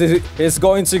says he's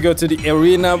going to go to the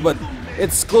arena, but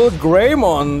it's called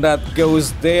Greymon that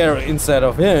goes there instead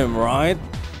of him, right?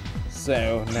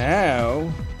 So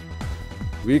now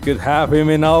we could have him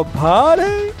in our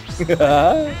party.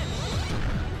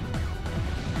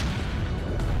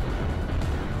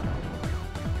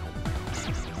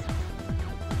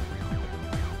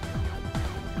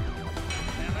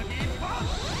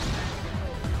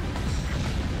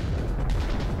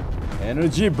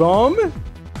 Energy bomb.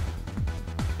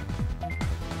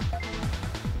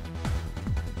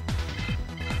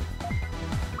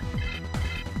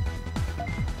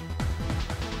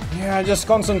 Yeah, just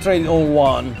concentrate on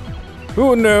one.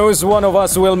 Who knows, one of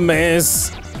us will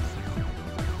miss.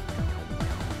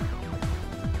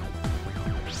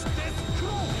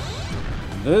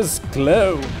 This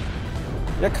glow.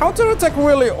 Yeah, counterattack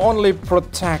really only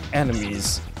protect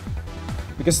enemies.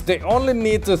 Because they only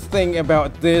need to think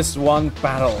about this one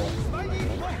battle.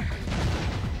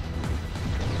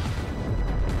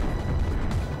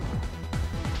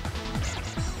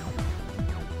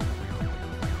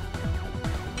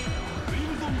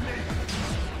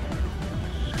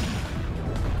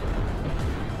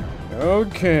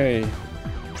 Okay.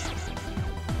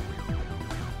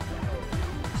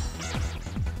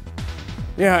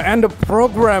 Yeah, and the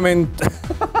programming.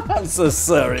 I'm so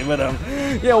sorry, but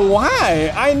yeah,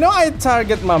 why? I know I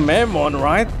target my Memon,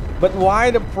 right? But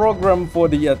why the program for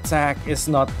the attack is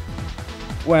not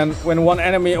when one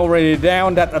enemy already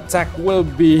down, that attack will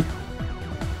be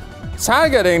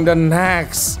targeting the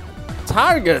next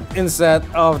target instead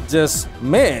of just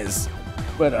miss.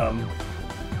 But oh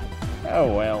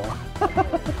well.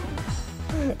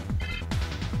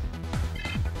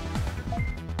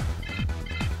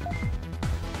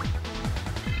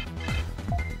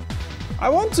 I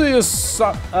want to use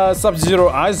Sub-Zero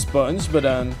Ice Punch, but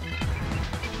then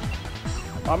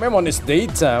my Memon is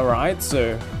data, right?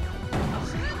 So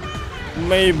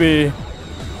maybe,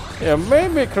 yeah,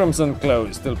 maybe Crimson Claw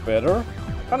is still better.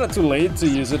 Kinda too late to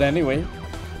use it anyway.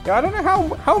 Yeah, I don't know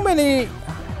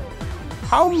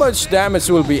how much damage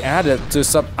will be added to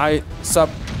Sub-Zero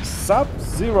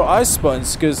Ice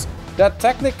Punch, because that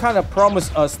technique kind of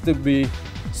promised us to be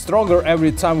stronger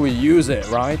every time we use it,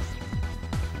 right?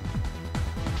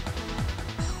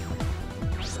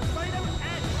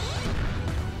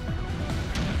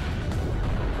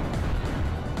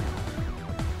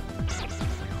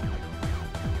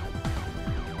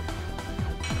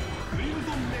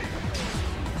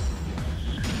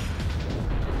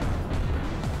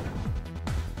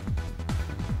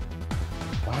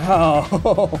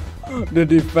 Wow, the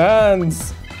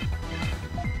defense.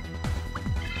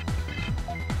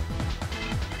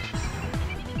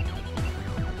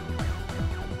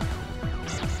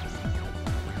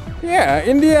 Yeah,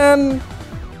 in the end,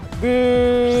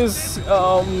 this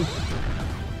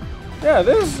yeah,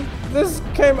 this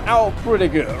came out pretty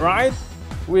good, right?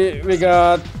 We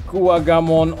got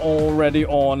Kuwagamon already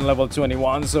on level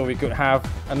 21, so we could have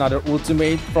another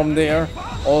ultimate from there.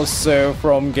 Also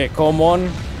from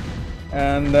Gekomon,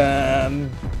 and then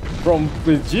from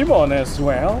Digimon as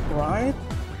well, right?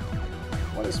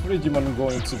 What is Digimon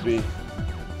going to be?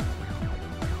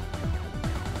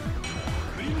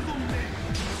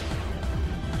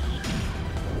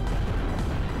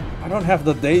 I don't have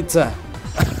the data.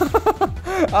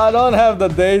 I don't have the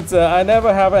data. I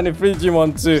never have any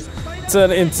Digimon to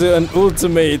turn into an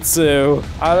ultimate, so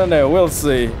I don't know. We'll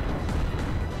see.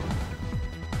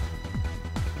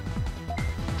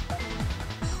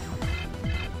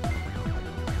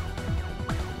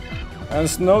 And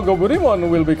Snow Goburimon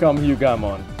will become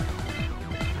Hyogamon.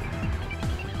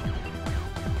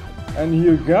 And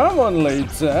Hyogamon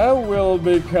later will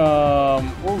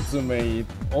become Ultimate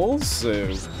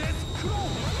also.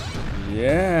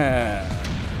 Yeah.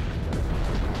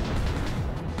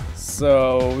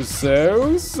 So.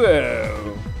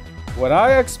 What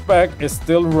I expect is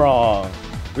still wrong.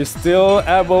 We're still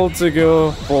able to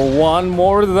go for one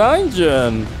more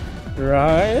dungeon.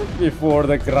 right before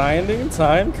the grinding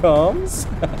time comes.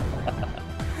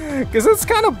 Because it's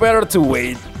kind of better to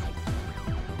wait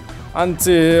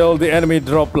until the enemy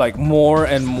drop like more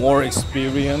and more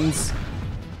experience,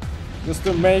 just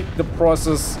to make the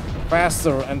process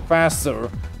faster and faster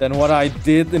than what I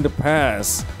did in the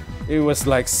past. It was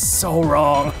like so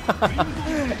wrong.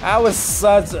 I was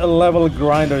such a level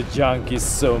grinder junkie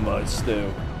so much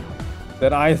though,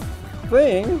 that I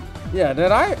think, yeah,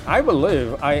 that I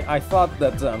believe, I thought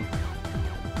that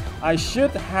I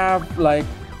should have like,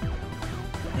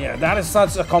 yeah, that is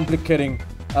such a complicated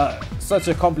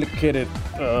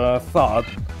thought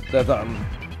that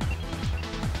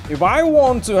if I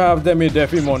want to have Demi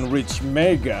Devimon reach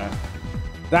Mega,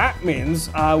 that means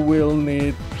I will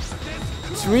need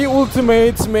 3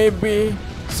 ultimates maybe,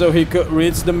 so he could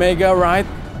reach the Mega, right?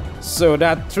 So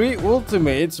that 3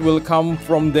 ultimates will come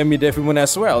from Demi Devimon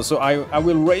as well. So I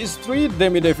will raise 3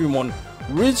 Demi Devimon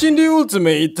reaching the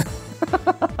ultimate.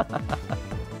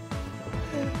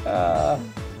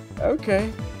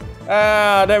 Okay.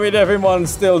 Demi Devimon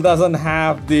still doesn't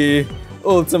have the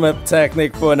ultimate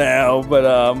technique for now, but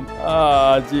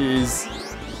jeez.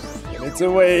 You need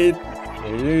to wait.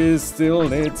 You still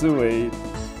need to wait.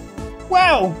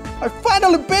 Wow! I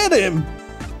finally beat him!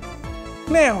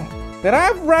 Now that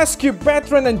I've rescued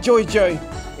Betron and Joy,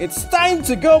 it's time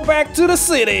to go back to the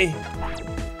city!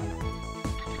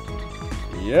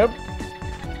 Yep.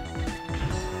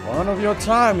 One of your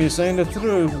time, you're saying the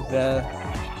truth.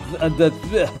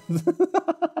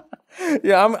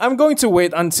 Yeah, I'm going to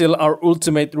wait until our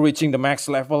ultimate reaching the max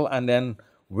level, and then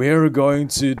we're going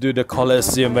to do the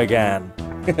Colosseum again.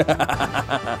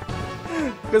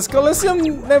 Because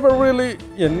Colosseum never really,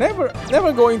 never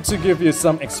going to give you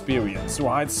some experience,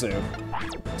 right? So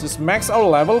just max our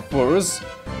level first,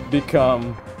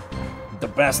 become the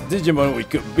best Digimon we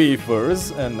could be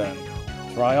first, and then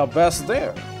try our best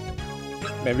there.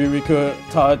 Maybe we could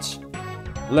touch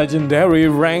Legendary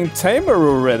ranked Tamer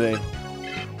already.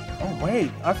 Oh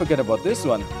wait, I forget about this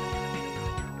one.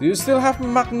 Do you still have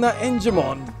Magna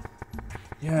Angemon?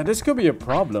 Yeah, this could be a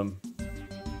problem.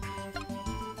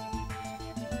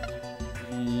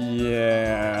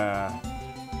 Yeah,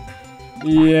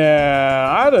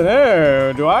 I don't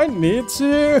know. Do I need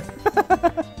to?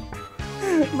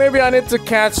 Maybe I need to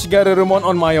catch Goburimon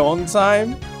on my own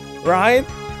time, right?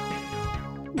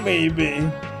 Maybe.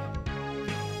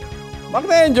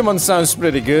 Magna Angemon sounds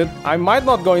pretty good. I might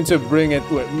not going to bring it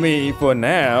with me for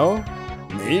now.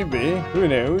 Maybe, who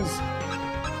knows?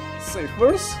 Save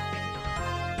first.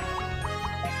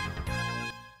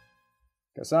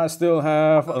 Because I still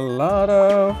have a lot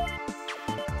of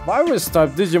virus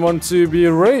type Digimon to be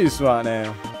raised right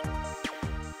now.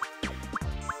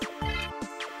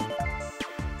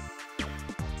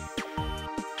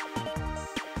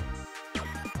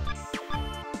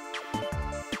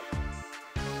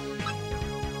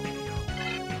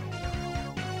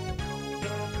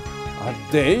 Are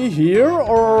they here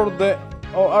or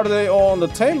are they on the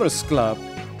Tamers Club?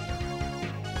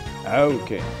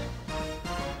 Okay.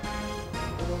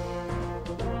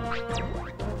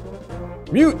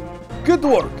 Mute! Good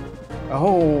work!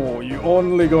 Oh, you're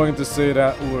only going to say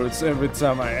that words every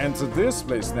time I enter this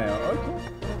place now. Okay.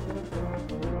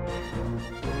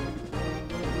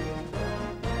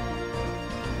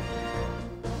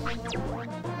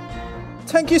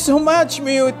 Thank you so much,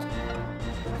 Mute!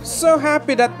 So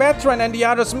happy that Betron and the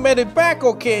others made it back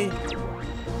okay.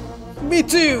 Me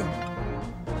too!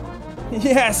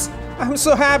 Yes, I'm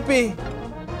so happy!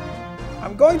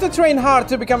 I'm going to train hard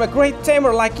to become a great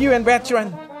tamer like you and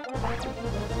Betron.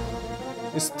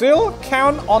 You still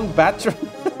count on Betron?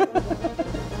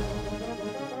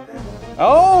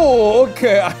 Oh,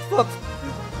 okay, I thought...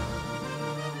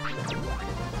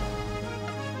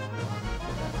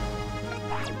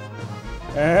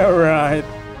 Alright.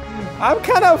 I'm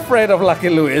kind of afraid of Lucky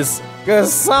Louis,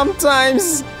 because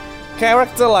sometimes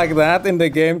character like that in the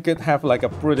game could have like a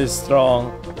pretty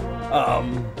strong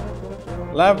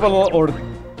level, or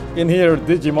in here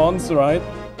Digimons, right?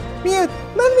 Mute,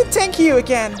 let me thank you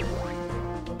again.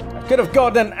 I could have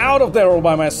gotten out of there all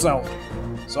by myself,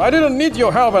 so I didn't need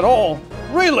your help at all.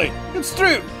 Really, it's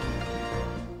true.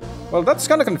 Well, that's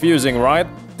kind of confusing, right?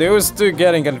 Those two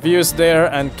getting confused there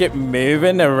and keep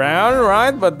moving around,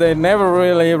 right? But they never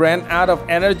really ran out of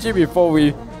energy before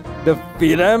we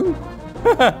defeat them.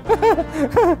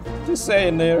 Just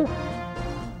saying there.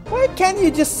 Why can't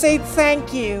you just say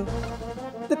thank you?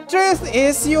 The truth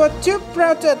is, you are too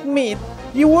proud to admit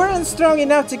you weren't strong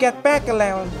enough to get back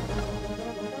alone.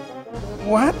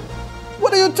 What?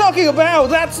 What are you talking about?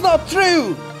 That's not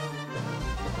true!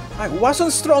 I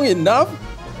wasn't strong enough?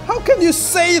 How can you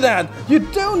say that? You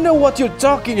don't know what you're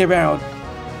talking about.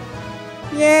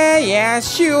 Yeah,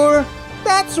 sure.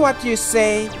 That's what you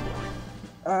say.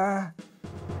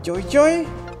 Joy,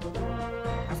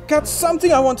 I've got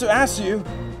something I want to ask you.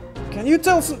 Can you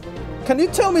tell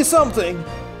me something?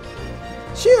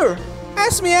 Sure,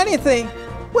 ask me anything.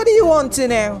 What do you want to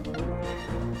know?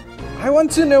 I want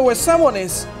to know where someone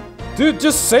is. Dude,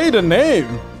 just say the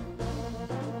name.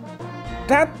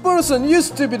 That person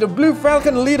used to be the Blue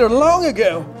Falcon leader long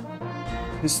ago.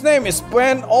 His name is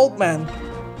Oldman.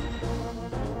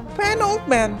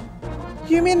 Oldman?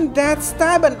 You mean that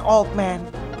stubborn old man?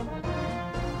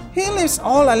 He lives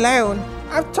all alone.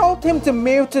 I've told him to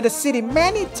move to the city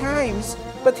many times,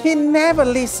 but he never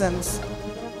listens.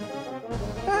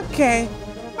 Okay,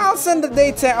 I'll send the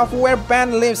data of where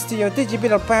Ben lives to your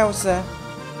Digi-Beetle browser.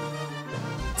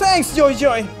 Thanks,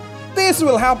 Joy. This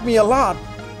will help me a lot.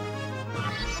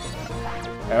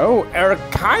 Oh,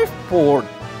 archive port.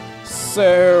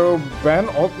 So Ben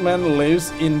Oldman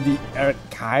lives in the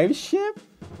archive ship?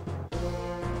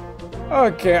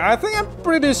 Okay, I think I'm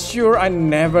pretty sure I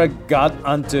never got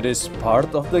onto this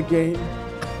part of the game.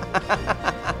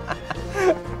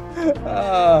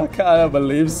 Kinda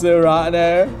believe so right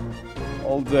now.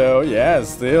 Although, yeah,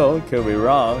 still could be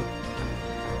wrong.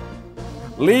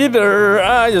 Leader,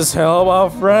 I just help our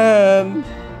friend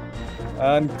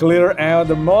and clear out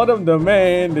the modem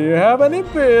domain. Do you have any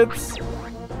bits?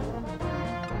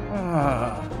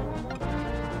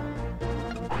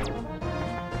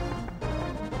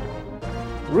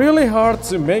 Really hard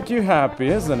to make you happy,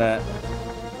 isn't it?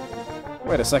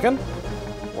 Wait a second.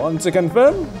 Want to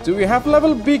confirm? Do we have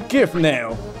level B gift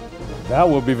now? That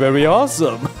would be very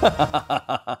awesome.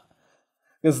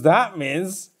 Because that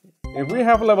means if we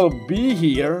have level B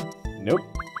here, nope.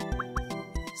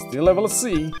 Still level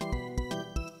C.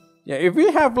 Yeah, if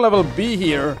we have level B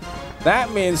here, that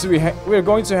means we're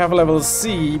going to have level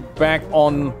C back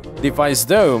on Device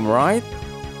Dome, right?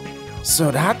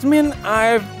 So that means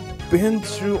I've been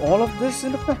through all of this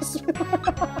in the past.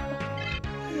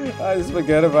 I just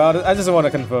forget about it. I just want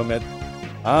to confirm it.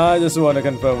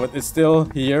 It's still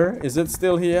here. Is it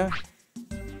still here?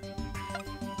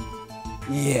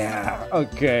 Yeah.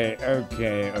 Okay.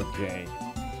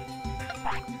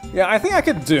 Yeah, I think I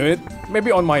could do it.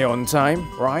 Maybe on my own time,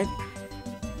 right?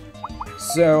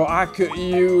 So I could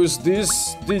use these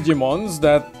Digimons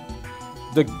that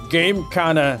the game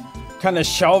kinda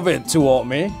shove it toward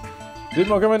me.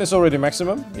 Drimogemon is already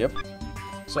maximum. Yep.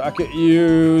 So I could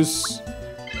use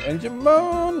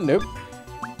Angemon. Nope.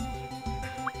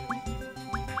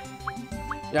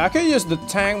 Yeah, I could use the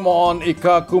Tangmon,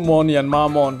 Agumon,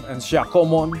 Yanmamon, and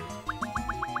Cyclonemon.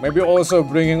 Maybe also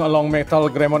bringing along Metal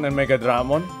Greymon and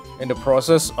Megadramon in the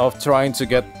process of trying to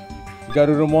get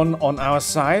Goburimon on our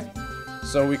side,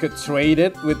 so we could trade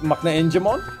it with Magna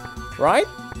Angemon, right?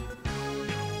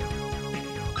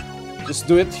 Just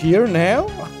do it here now?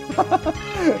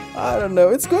 I don't know.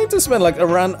 It's going to spend like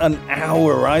around an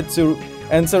hour, right, to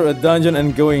enter a dungeon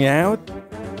and going out.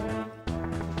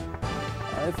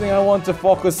 I think I want to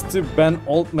focus to Ben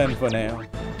Oldman for now.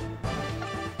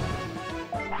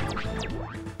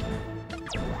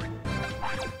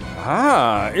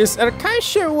 Is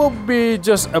Arcacia will be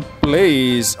just a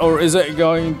place, or is it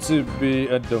going to be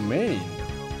a domain?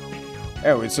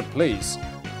 Oh, it's a place.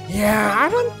 Yeah, I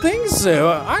don't think so.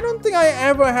 I don't think I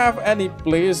ever have any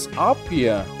place up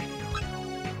here.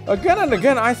 Again and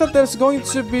again, I thought there's going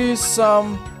to be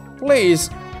some place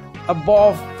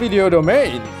above video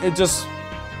domain. It just...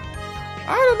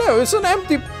 I don't know, it's an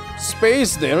empty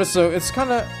space there, so it's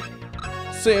kinda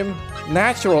seem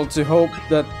natural to hope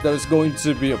that there's going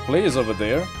to be a place over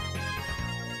there.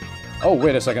 Oh,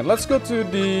 wait a second, let's go to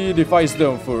the Device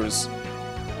Dome first.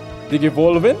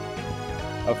 Dig-evolving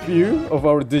a few of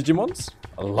our Digimons.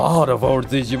 A lot of our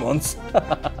Digimons.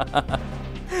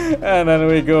 And then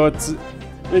we go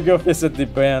visit the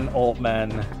Ben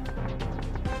Oldman.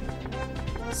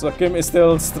 So Kim is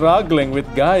still struggling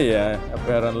with Gaia,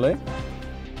 apparently.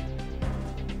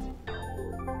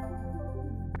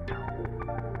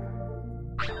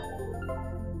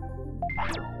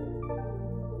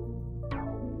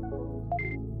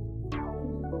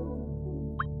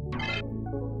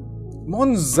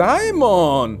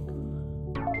 Monzaimon!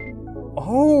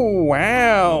 Oh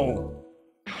wow!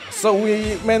 So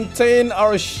we maintain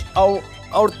our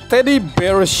teddy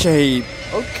bear shape.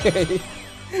 Okay.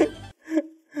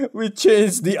 We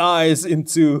changed the eyes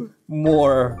into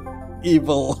more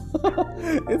evil.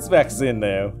 It's vaccine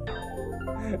now.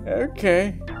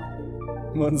 Okay.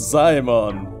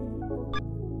 Monzaimon.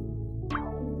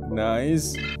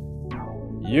 Nice.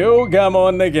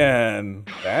 Hyogamon again.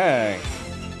 Thanks.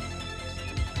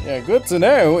 Yeah, good to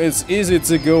know. It's easy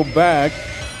to go back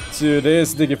to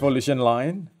this Digivolution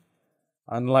line.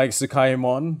 Unlike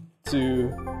Tsukaimon to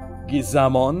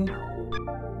Gizamon.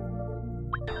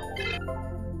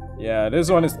 Yeah,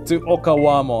 this one is to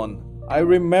Okawamon. I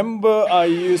remember I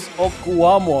used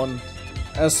Okuwamon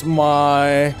as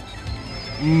my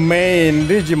main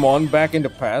Digimon back in the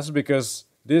past because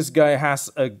this guy has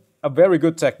a very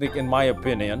good technique in my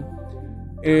opinion.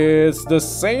 It's the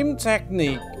same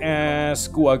technique as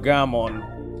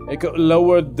Kuwagamon. It could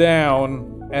lower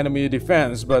down enemy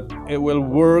defense, but it will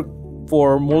work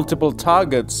for multiple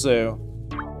targets, so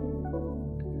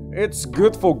it's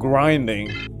good for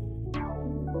grinding.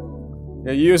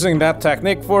 You're using that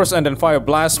technique first and then fire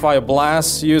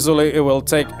blast. Usually it will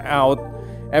take out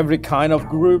every kind of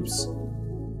groups.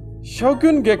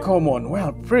 Shogun Gekomon,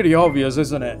 well, pretty obvious,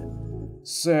 isn't it?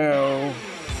 So,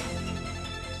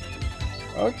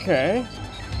 okay.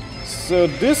 So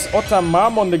this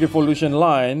Otamamon Digivolution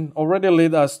line already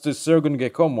lead us to Shogun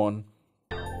Gekomon.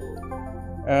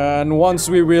 And once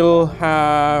we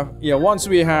have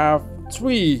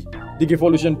 3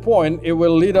 Digivolution point, it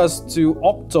will lead us to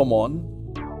Octomon.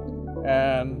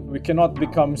 And we cannot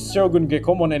become Shogun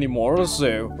Gekomon anymore,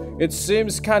 so it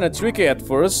seems kinda tricky at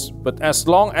first, but as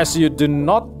long as you do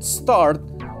not start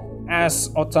as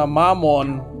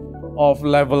Otamamon of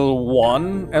level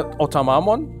 1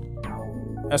 Otamamon,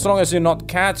 as long as you not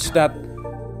catch that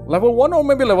level 1 or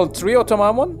maybe level 3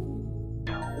 Otamamon,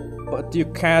 but you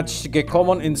catch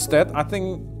Gekomon instead, I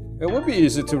think it would be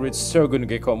easy to reach Shogun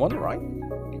Gekomon, right?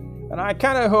 And I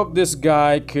kinda hope this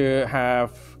guy could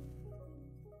have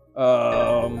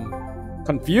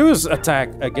confused attack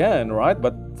again, right?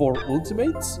 But for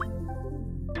ultimates?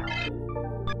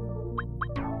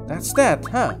 That's that,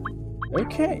 huh?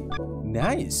 Okay,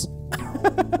 nice.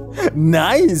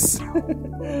 Nice!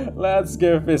 Let's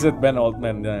go visit Ben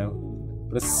Oldman now.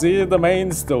 Let's see the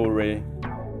main story.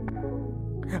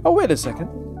 Oh, wait a second.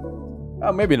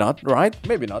 Maybe not, right?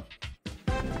 Maybe not.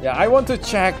 Yeah, I want to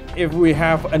check if we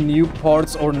have a new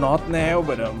parts or not now,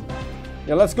 but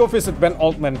yeah, let's go visit Ben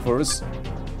Oldman first.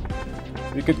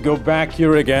 We could go back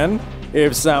here again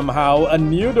if somehow a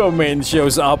new domain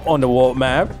shows up on the world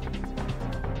map.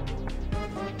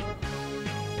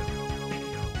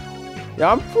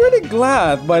 Yeah, I'm pretty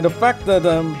glad by the fact that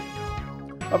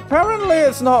apparently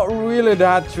it's not really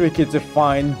that tricky to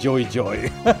find Joy.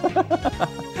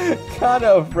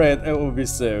 Kinda afraid it will be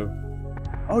so.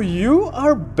 Oh, you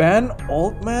are Ben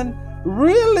Oldman?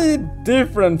 Really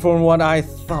different from what I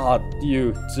thought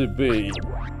you to be.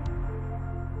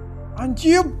 Aren't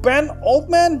you Ben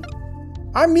Oldman?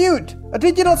 I'm Mute, a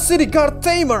digital city guard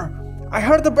tamer. I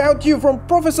heard about you from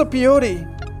Professor Peyote.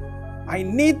 I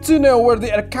need to know where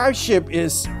the archive ship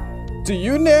is. Do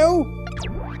you know?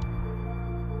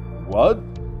 What?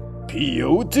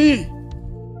 Peyote?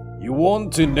 You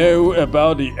want to know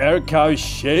about the archive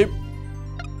ship?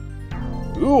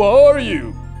 Who are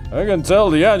you? I can tell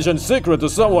the ancient secret to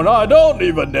someone I don't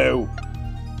even know.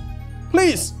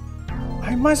 Please,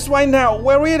 I must find out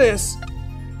where it is.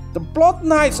 The Blood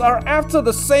Knights are after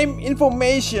the same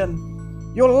information.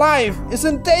 Your life is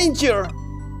in danger.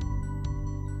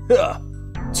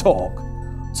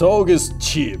 Talk is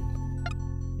cheap.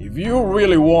 If you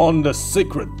really want the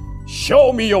secret,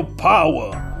 show me your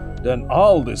power. Then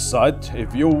I'll decide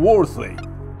if you're worthy.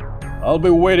 I'll be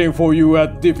waiting for you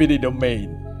at DVD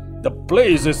domain. The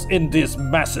place is in this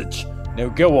message. Now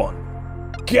go on.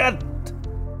 Get!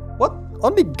 What?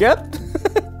 Only get?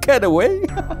 Get away?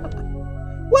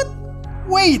 What?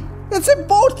 Wait! That's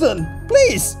important!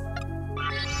 Please!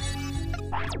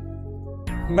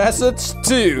 Message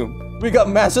 2. We got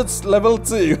message level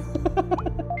 2.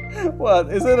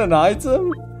 What? Is it an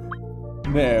item?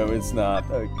 No, it's not.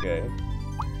 Okay.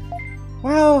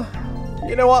 Well,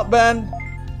 you know what, Ben?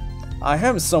 I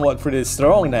am somewhat pretty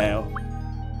strong now.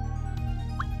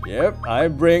 Yep, I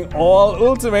bring all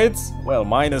ultimates. Well,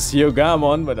 minus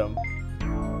Hyogamon, but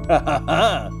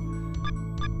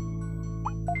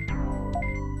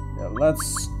yeah,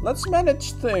 let's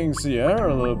manage things here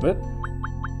a little bit.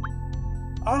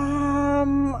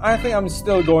 I think I'm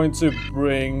still going to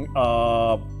bring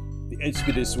the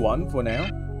HP this one for now.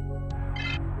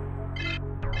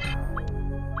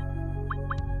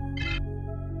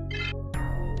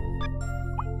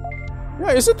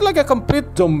 Yeah, is it like a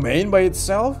complete domain by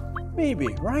itself? Maybe,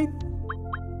 right?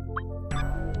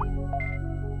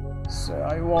 So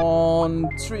I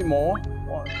want 3 more.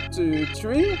 1, 2,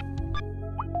 3.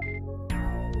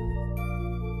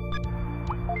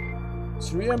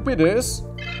 3 MP this.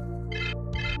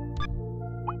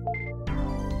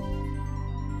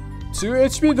 2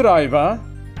 HP driver.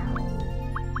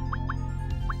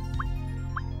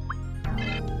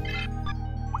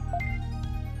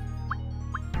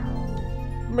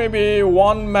 Maybe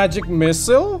one magic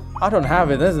missile? I don't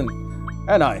have it, isn't?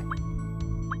 And I?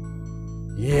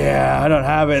 Yeah, I don't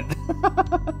have it.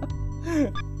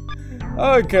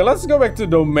 Okay, let's go back to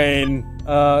domain.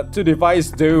 To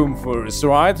device doom first,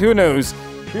 right? Who knows?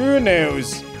 Who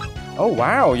knows? Oh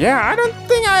wow, yeah, I don't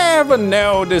think I ever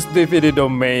know this DVD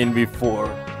domain before.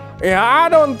 Yeah, I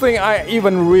don't think I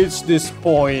even reached this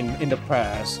point in the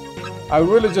past. I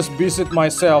really just visit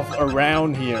myself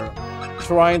around here,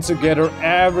 trying to gather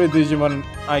every Digimon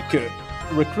I could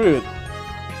recruit.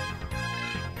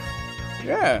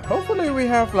 Yeah, hopefully we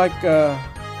have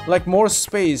like more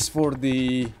space for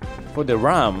the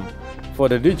RAM, for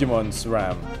the Digimon's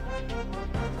RAM.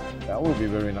 That would be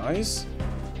very nice.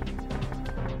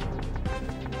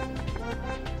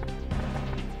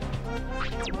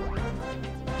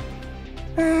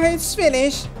 It's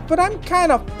finished, but I'm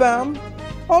kind of bummed.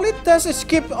 All it does is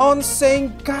keep on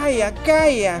saying Gaia,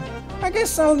 Gaia. I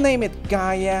guess I'll name it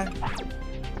Gaia.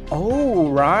 Oh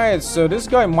right, so this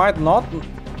guy might not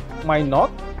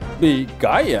be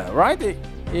Gaia, right?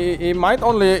 He might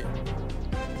only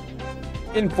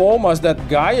inform us that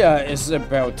Gaia is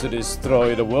about to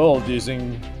destroy the world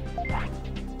using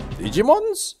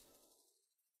Digimons?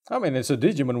 I mean, it's a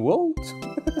Digimon world.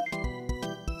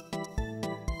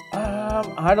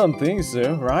 I don't think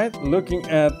so, right? Looking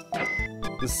at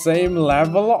the same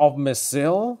level of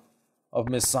missile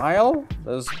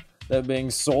that's being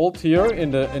sold here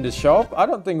in the shop, I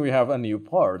don't think we have a new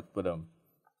part, but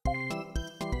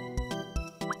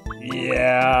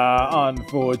yeah,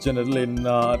 unfortunately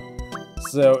not.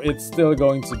 So it's still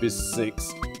going to be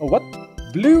 6. Oh, what?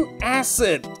 Blue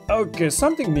acid! Okay,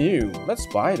 something new. Let's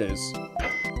buy this.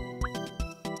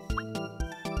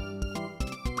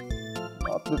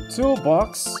 Not the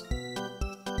toolbox.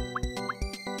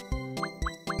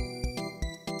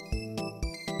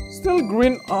 Still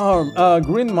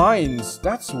green mines.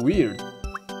 That's weird.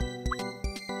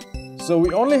 So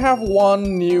we only have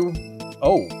one new...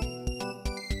 Oh.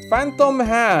 Phantom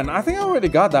Hand. I think I already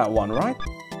got that one, right?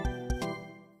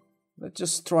 Let's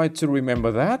just try to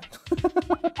remember that.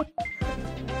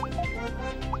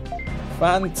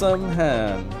 Phantom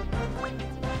Hand.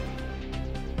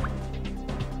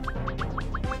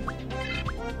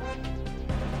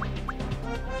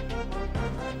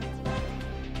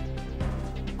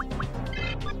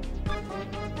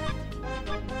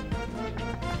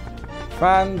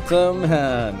 Phantom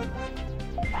Hand.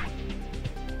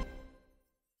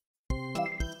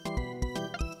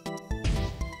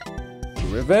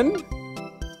 Ribbon,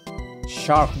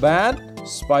 Shark Bat,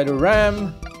 Spider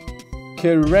Ram,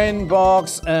 Kirain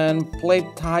Box, and Plate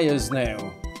Tires now.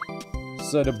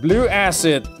 So the blue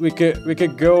acid, we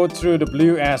could go through the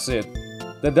blue acid.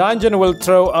 The dungeon will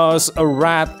throw us a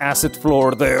rat acid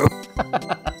floor though.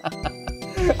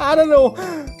 I don't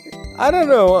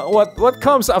know what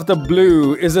comes after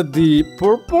blue. Is it the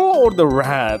purple or the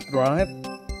rat, right?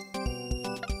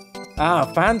 Ah,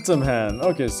 Phantom Hand.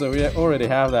 Okay, so we already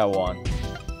have that one.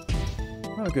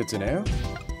 Oh, good to know.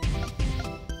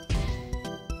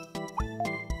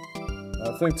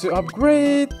 Nothing to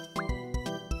upgrade.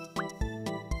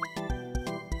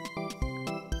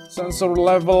 Sensor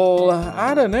level,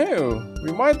 I don't know.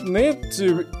 We might need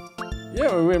to...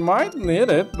 Yeah, we might need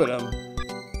it, but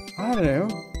I don't know.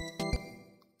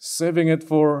 Saving it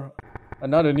for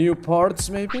another new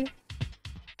parts, maybe?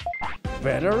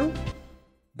 Better?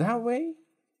 That way?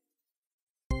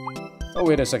 Oh,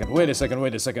 wait a second.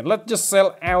 Let's just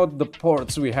sell out the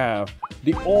parts we have.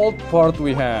 The old part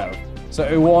we have. So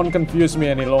it won't confuse me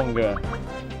any longer.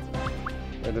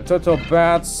 With the total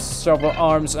bats, shovel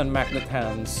arms, and magnet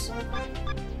hands.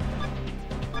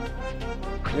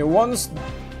 Yeah, once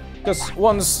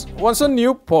a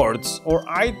new parts or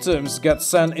items get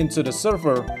sent into the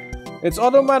server, it's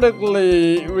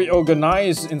automatically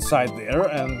reorganized inside there,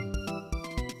 and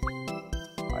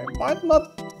I might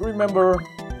not remember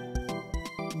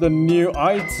the new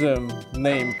item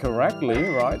name correctly,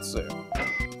 right? So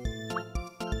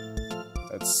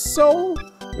that's so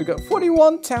we got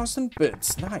 41,000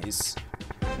 bits. Nice.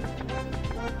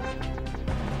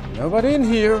 Nobody in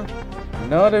here,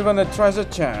 not even a treasure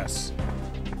chest.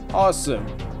 Awesome.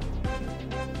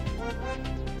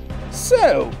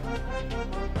 So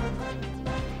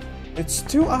it's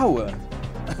 2 hours.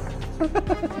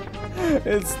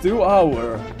 It's 2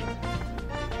 hours.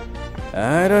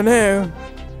 I don't know.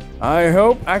 I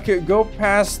hope I could go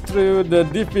past through the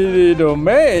DVD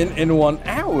domain in 1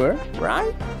 hour,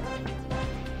 right?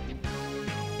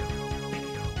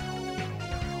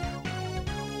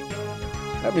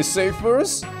 Let me save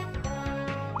first.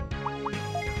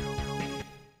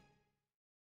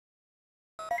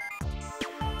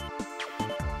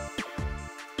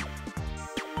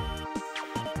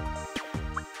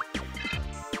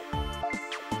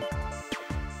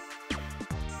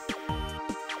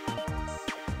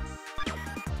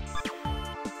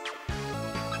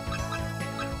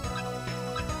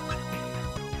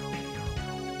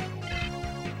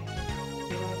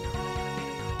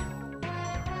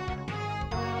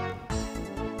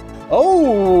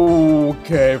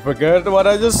 Okay, forget what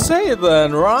I just said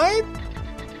then, right?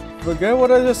 Forget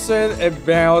what I just said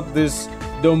about this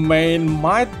domain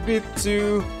might be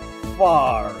too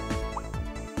far.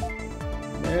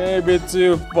 Maybe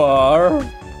too far.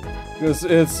 Because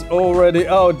it's already...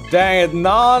 Oh, dang it.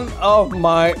 None of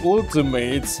my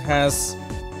ultimates has...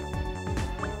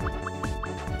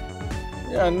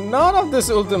 Yeah, none of this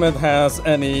ultimate has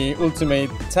any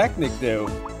ultimate technique though.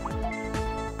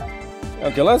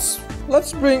 Okay, let's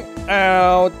bring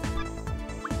out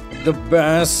the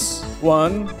best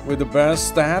one with the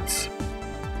best stats.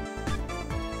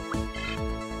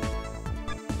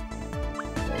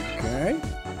 Okay.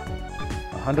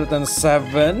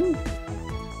 107.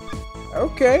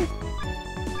 Okay.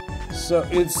 So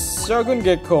it's Shogun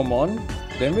Gekomon,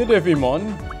 Demi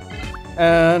Devimon,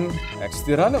 and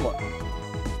D-Tyranomon.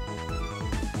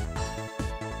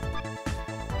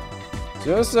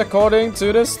 Just according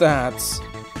to the stats.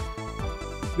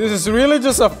 This is really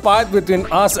just a fight between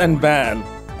us and Ban.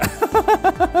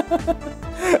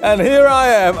 And here I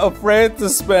am, afraid to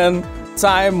spend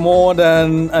time more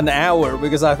than an hour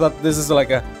because I thought this is like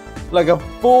a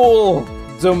full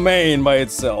domain by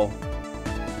itself.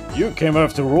 You came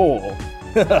after all.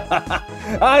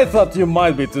 I thought you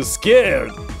might be too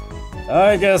scared.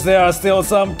 I guess there are still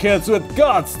some kids with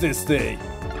guts this day.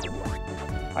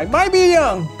 I might be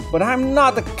young, but I'm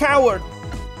not a coward.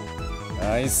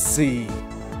 I see.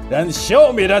 Then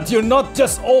show me that you're not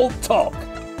just old talk.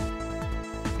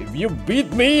 If you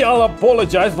beat me, I'll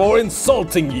apologize for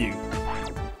insulting you.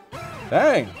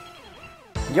 Dang.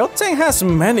 Your thing has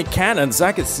many cannons,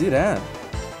 I can see that.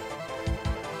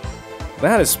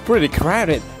 That is pretty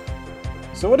crowded.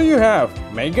 So what do you have?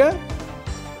 Mega?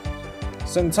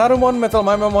 Sentarumon,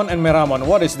 Metalmimamon, and Meramon.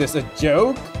 What is this, a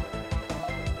joke?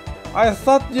 I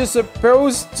thought you're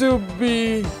supposed to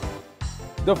be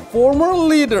the former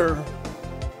leader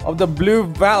of the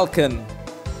Blue Falcon.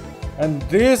 And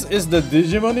this is the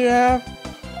Digimon you have?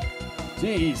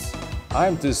 Jeez,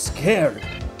 I'm too scared.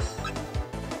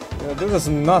 Yeah, this is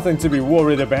nothing to be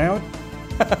worried about.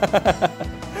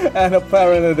 And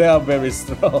apparently they are very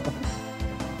strong.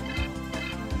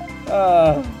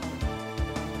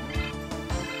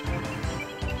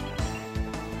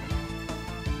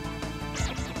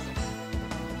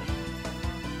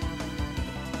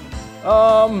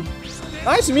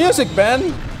 Nice music,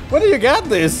 Ben. Where do you get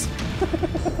this?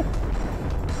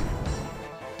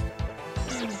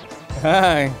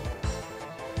 Hi.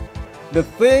 The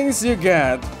things you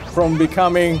get from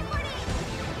becoming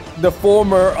the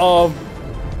former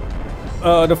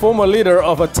leader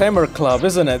of a Tamer club,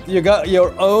 isn't it? You got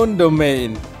your own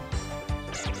domain.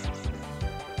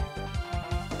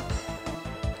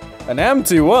 An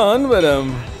empty one, but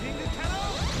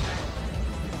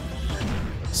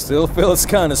still feels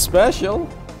kind of special.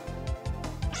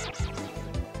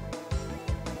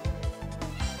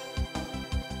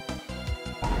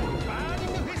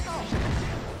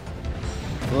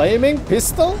 Flaming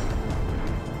pistol?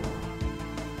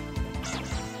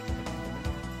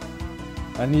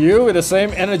 And you with the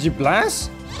same energy blast?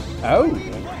 Oh.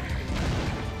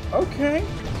 Okay.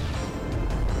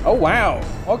 Oh wow.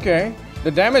 Okay.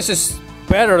 The damage is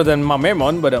better than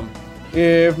Mamemon, but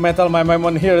if Metal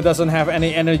Mamemon here doesn't have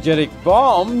any energetic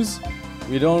bombs,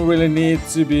 we don't really need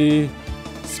to be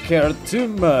scared too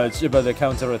much about the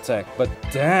counterattack. But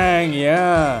dang,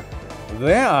 yeah.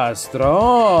 They are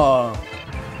strong.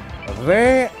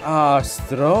 They are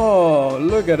strong.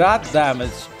 Look at that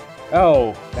damage.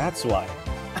 Oh, that's why.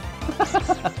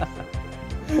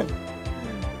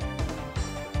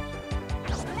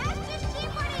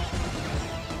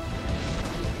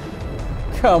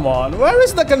 Come on, where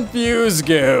is the confused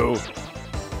go?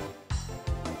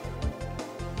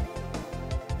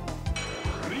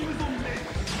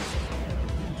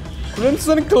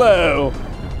 Crimson Claw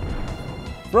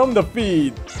from the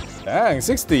feet. Dang,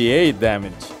 68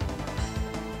 damage.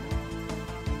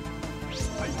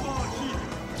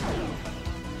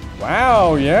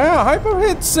 Wow, yeah, Hyper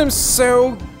Hit seems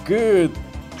so good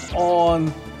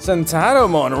on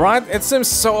Sentarumon, right? It seems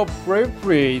so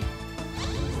appropriate.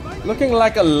 Looking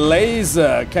like a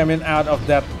laser coming out of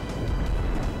that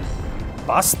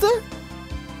buster?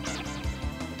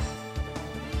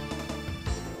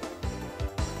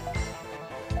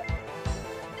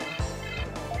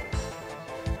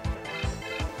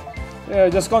 Yeah,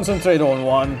 just concentrate on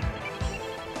one.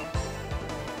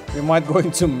 We might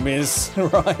going to miss,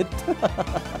 right?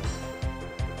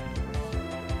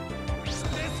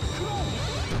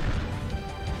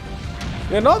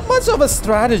 Yeah, not much of a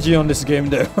strategy on this game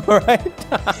though, right?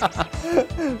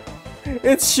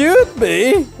 It should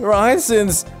be, right?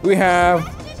 Since we have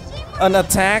an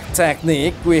attack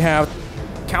technique. We have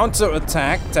counter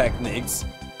attack techniques,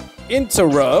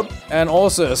 interrupt, and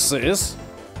also assist.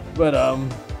 But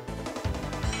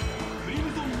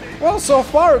well, so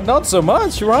far not so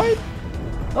much, right?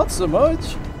 Not so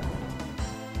much.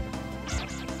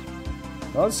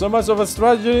 Not so much of a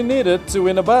strategy needed to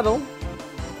win a battle.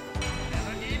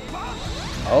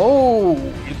 Oh,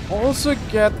 it also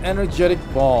get energetic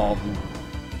bomb.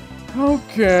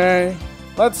 Okay,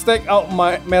 let's take out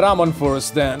my Meramon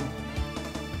first then.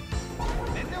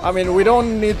 I mean, we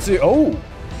don't need to. Oh,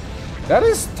 that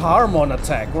is Tarmon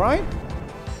attack, right?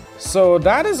 So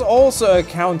that is also a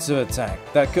counter attack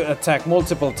that could attack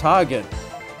multiple targets.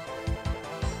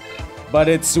 But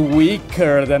it's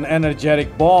weaker than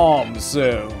energetic bomb,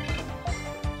 so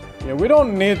yeah, we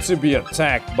don't need to be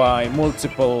attacked by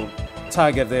multiple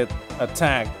targeted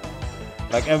attack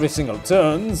like every single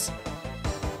turns.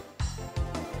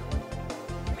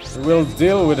 We'll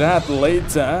deal with that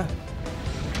later.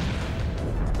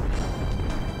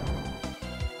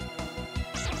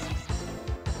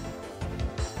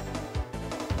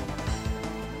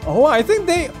 Oh, I think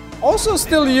they also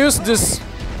still use this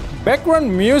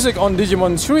background music on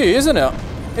Digimon 3, isn't it?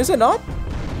 Is it not?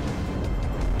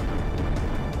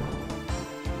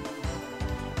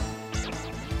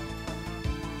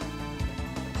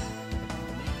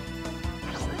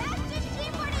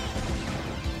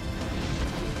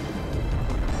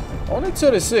 Only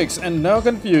 36 and no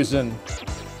confusion.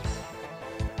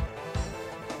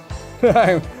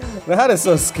 That is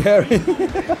so scary.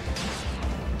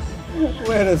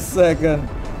 Wait a second.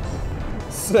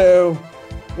 So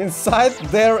inside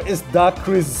there is Dark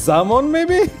Gizamon,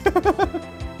 maybe?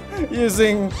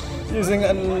 using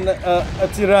a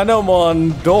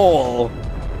Tyranomon doll.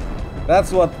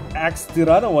 That's what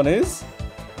X-Tyranomon is?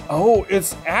 Oh,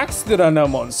 it's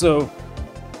X-Tyranomon, so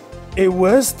it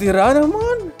was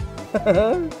Tyranomon?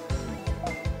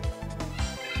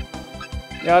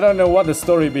 Yeah, I don't know what the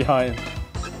story behind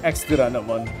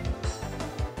X-Tyranomon.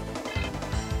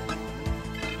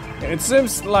 It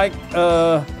seems like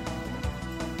a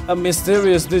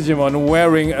mysterious Digimon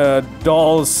wearing a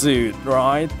doll suit,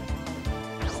 right?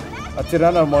 A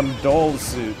Tyrannomon doll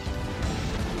suit.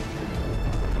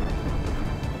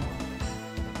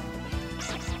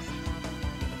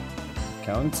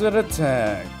 Counter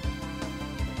attack.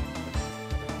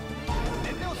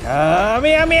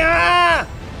 Kamehameha!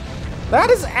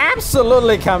 That is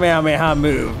absolutely Kamehameha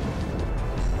move.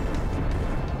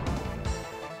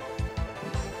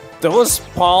 Those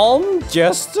palm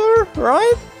gesture,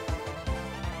 right?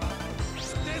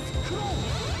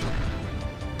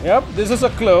 Yep, this is a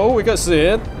claw, we can see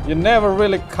it. You never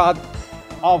really cut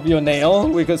off your nail,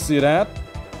 we can see that.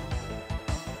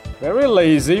 Very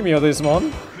lazy,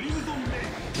 Miyodismon.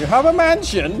 You have a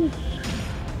mansion.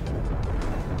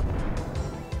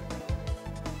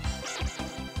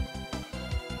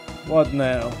 What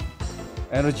now?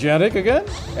 Energetic again?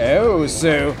 Oh,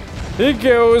 so he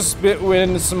goes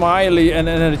between Smiley and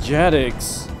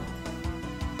Energetics.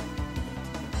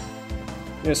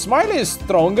 Yeah, Smiley is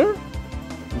stronger?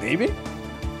 Maybe?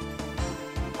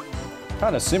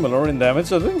 Kinda similar in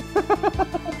damage, I think.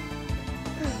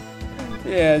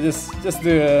 Yeah, just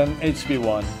do an HP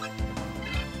 1.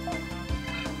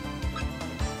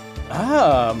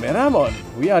 Ah, Meramon,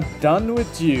 we are done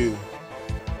with you.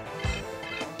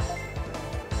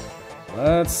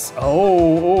 Let's...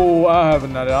 Oh, I have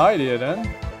another idea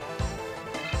then.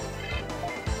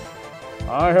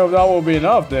 I hope that will be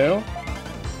enough though.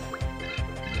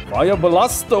 Fire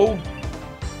Blasto!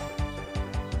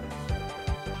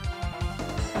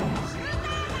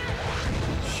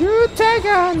 Shoot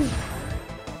Tagon!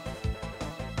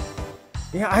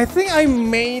 Yeah, I think I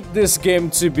made this game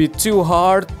to be too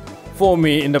hard for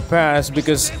me in the past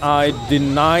because I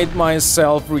denied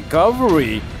myself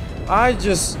recovery. I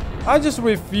just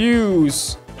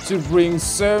refuse to bring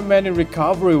so many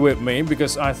recovery with me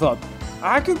because I thought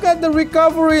I could get the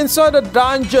recovery inside the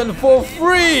dungeon for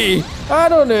free. I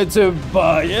don't need to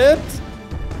buy it.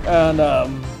 And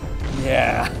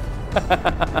yeah.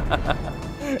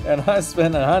 And I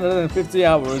spent 150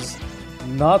 hours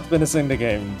not finishing the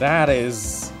game. That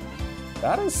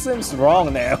seems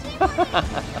wrong now.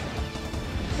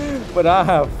 But I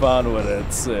have fun with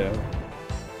it, so.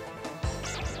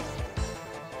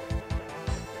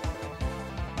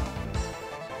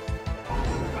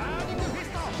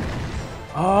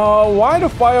 Oh, why the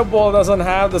fireball doesn't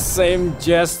have the same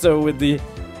gesture with the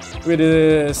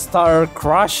Star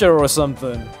Crusher or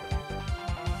something?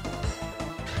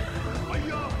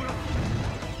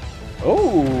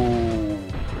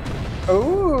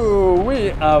 Oh,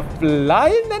 we are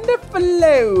flying and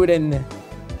floating.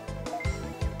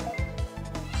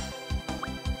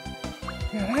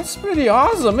 That's pretty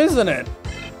awesome, isn't it?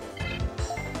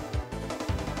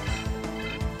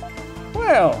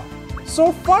 Well,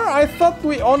 so far I thought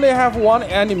we only have one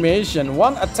animation,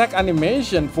 one attack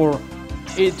animation for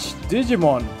each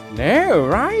Digimon. No,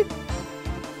 right?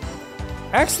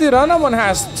 X-Tyranomon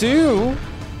has two.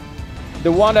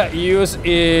 The one that uses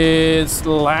its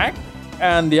leg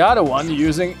and the other one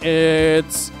using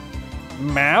its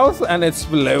mouth and it's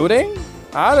floating.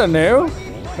 I don't know.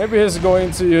 Maybe he's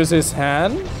going to use his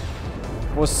hand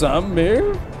for some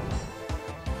move.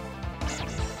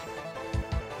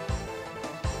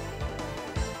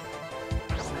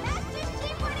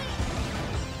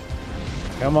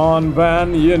 Come on,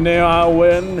 Ben, you know I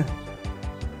win.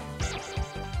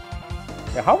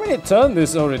 Yeah, how many turns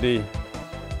this already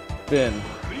been?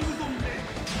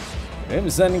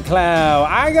 Crimson Claw.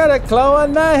 I got a claw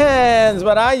on my hands,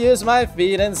 but I use my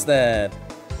feet instead.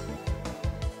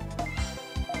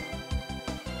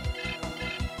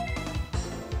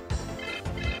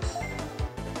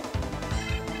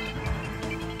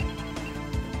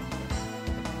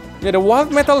 Yeah, the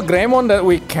wild metal Greymon that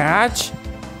we catch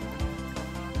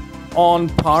on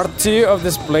part 2 of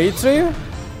this playthrough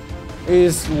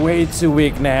is way too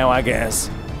weak now, I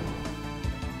guess.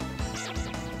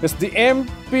 Because the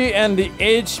MP and the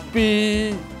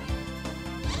HP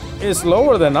is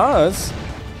lower than us.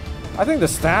 I think the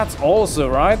stats also,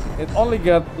 right? It only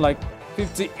got like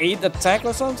 58 attack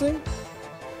or something.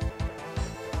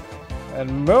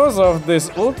 And most of these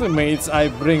ultimates I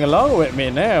bring along with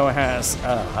me now has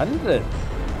 100.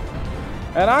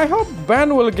 And I hope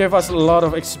Ben will give us a lot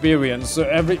of experience, so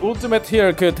every ultimate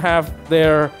here could have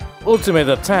their ultimate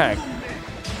attack.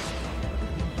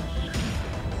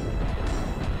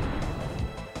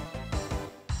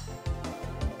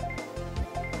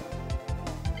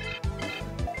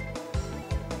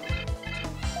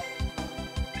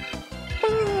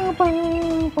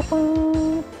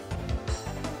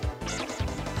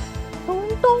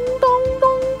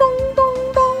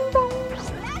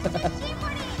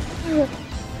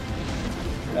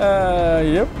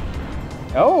 Yep.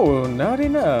 Oh, not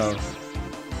enough.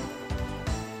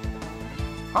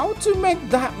 How to make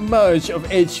that much of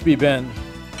HP, Ben?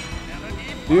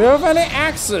 Do you have any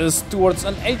access towards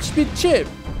an HP chip?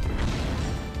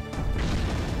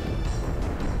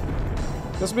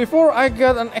 Because before I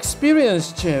got an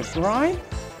experience chip, right?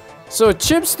 So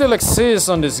chips still exist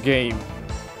on this game.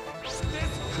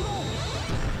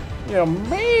 Yeah,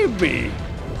 maybe.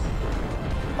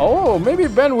 Oh, maybe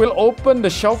Ben will open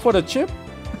the shop for the chip?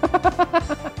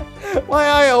 Why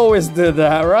I always do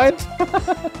that, right?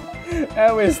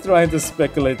 Always trying to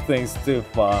speculate things too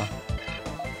far.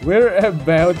 We're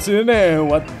about to know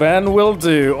what Ben will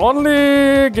do.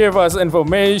 Only give us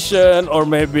information, or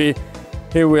maybe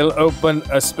he will open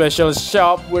a special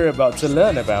shop. We're about to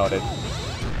learn about it.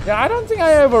 Yeah, I don't think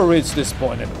I ever reached this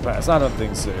point in the past. I don't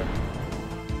think so.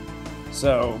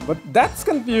 So, but that's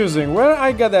confusing. Where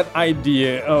I got that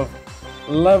idea of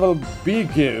level B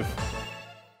gift?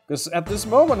 Because at this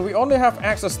moment we only have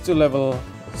access to level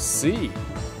C.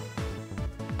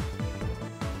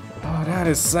 Oh, that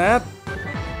is sad.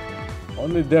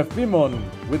 Only Devimon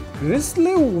with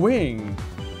Grizzly Wing.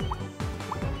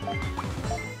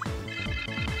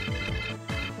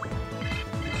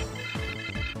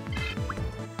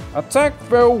 Attack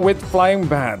foe with flying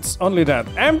bats. Only that.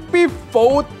 MP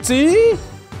 40?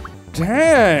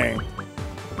 Dang.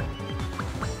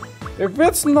 If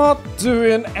it's not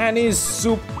doing any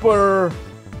super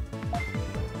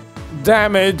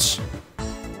damage,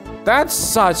 that's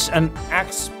such an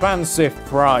expensive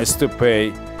price to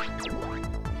pay.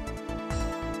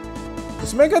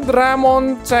 This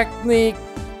Megadramon technique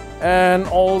and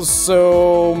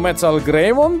also Metal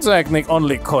Greymon technique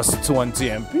only cost 20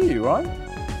 MP, right?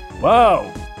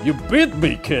 Wow, you beat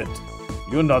me, kid.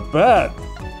 You're not bad.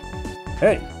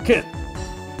 Hey, kid,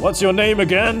 what's your name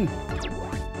again?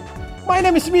 My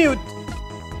name is Mute.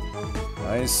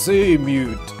 I see,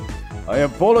 Mute. I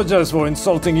apologize for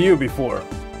insulting you before.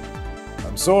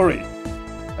 I'm sorry.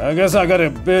 I guess I got a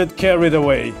bit carried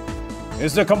away.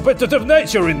 It's the competitive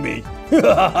nature in me.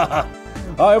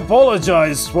 I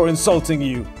apologize for insulting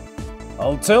you.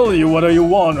 I'll tell you what you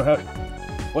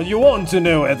want to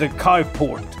know at the Kive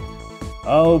port.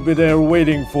 I'll be there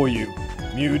waiting for you,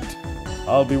 Mute.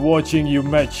 I'll be watching you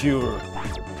mature.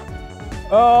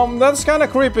 That's kinda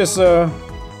creepy, sir.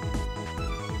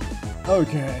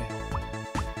 Okay.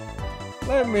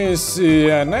 Let me see,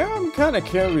 now I'm kinda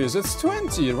curious. It's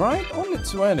 20, right? Only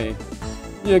 20.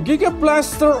 Yeah, Giga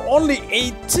Blaster only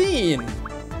 18.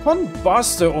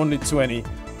 Hornbuster only 20.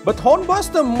 But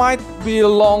Hornbuster might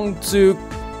belong to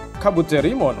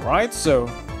Kabuterimon, right? So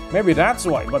Maybe that's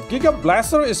why. But Giga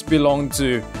Blaster is belong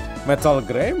to Metal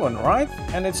Greymon, right?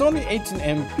 And it's only 18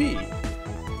 MP.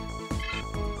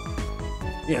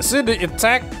 Yeah, see the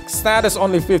attack status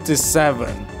only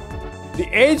 57. The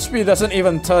HP doesn't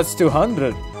even touch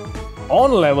 200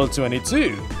 on level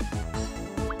 22.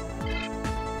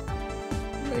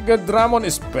 Devidramon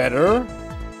is better.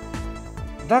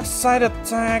 Dark side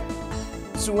attack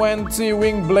 20,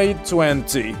 wing blade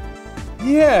 20.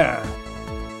 Yeah.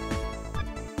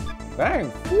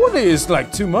 Dang, 40 is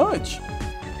like too much.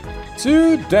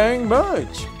 Too dang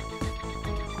much.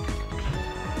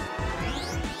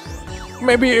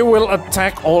 Maybe it will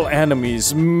attack all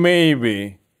enemies,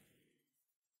 maybe.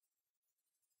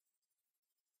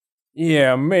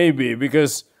 Yeah, maybe,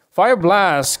 because Fire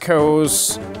Blast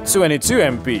costs 22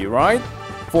 MP, right?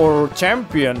 For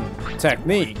champion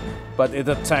technique, but it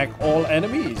attacks all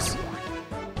enemies.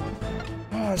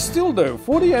 Still though,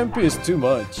 40 MP is too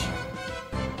much.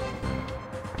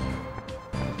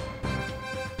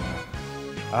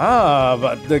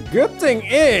 But the good thing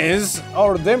is,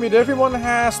 our Devimon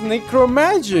has Necro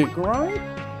Magic, right?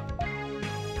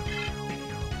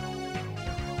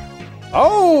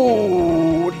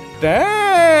 Oh,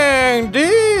 dang,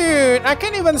 dude! I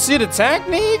can't even see the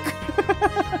technique.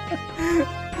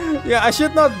 Yeah, I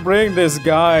should not bring this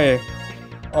guy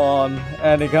on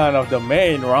any kind of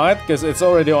domain, right? Because it's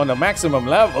already on the maximum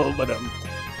level, but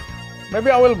maybe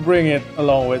I will bring it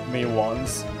along with me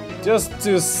once. Just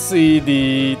to see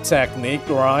the technique,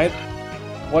 right?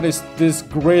 What is this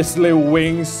Grizzly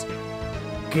Wings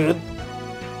good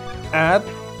at?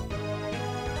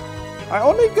 I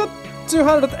only got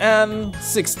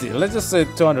 260, let's just say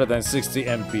 260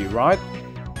 MP, right?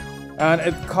 And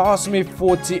it cost me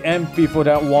 40 MP for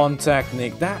that one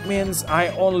technique. That means I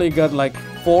only got like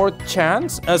 6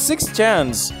 chance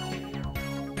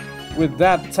with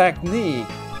that technique.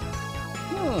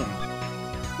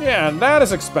 Yeah, that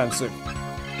is expensive.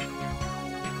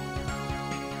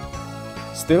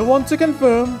 Still want to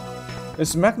confirm,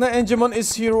 is Magna Angemon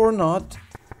is here or not?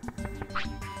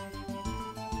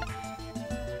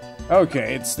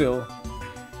 Okay, it's still.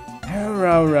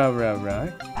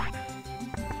 Right.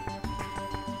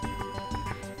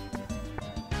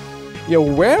 Yeah,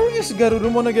 where is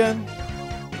Goburimon again?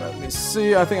 Let me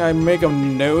see, I think I make a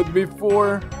note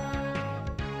before.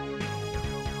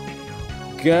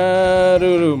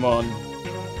 Goburimon.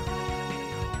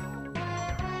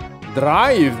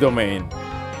 Drive domain.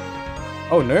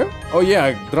 Oh no? Oh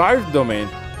yeah, drive domain.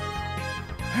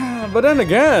 But then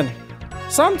again,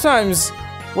 sometimes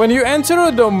when you enter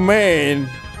a domain,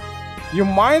 you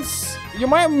might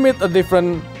meet a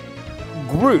different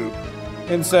group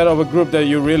instead of a group that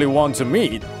you really want to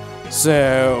meet.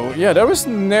 So yeah, there is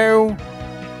no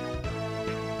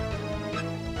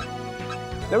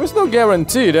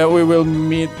guarantee that we will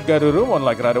meet Goburimon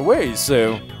like right away,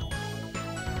 so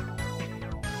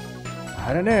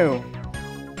I don't know.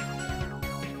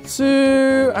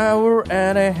 2 hours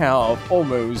and a half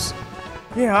almost.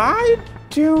 Yeah, I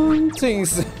don't think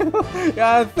so.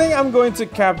 Yeah, I think I'm going to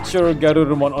capture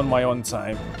Goburimon on my own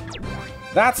time.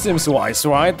 That seems wise,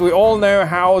 right? We all know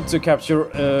how to capture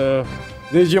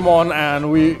Digimon,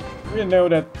 and we know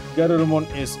that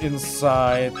Goburimon is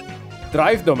inside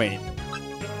drive domain.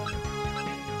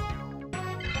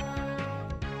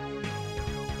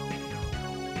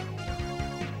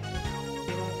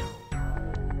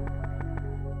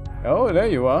 Oh, there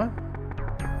you are.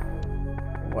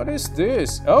 What is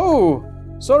this? Oh,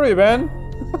 sorry, man.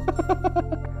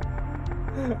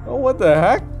 Oh, what the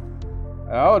heck?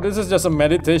 Oh, this is just a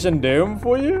meditation dome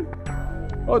for you?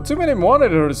 Oh, too many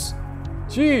monitors.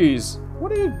 Jeez,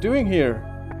 what are you doing here?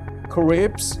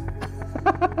 Creeps?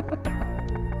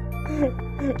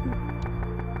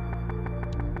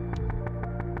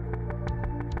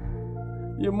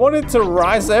 You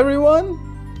monitorize everyone?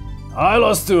 I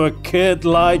lost to a kid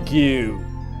like you.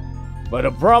 But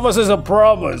a promise is a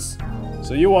promise.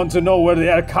 So you want to know where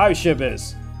the archive ship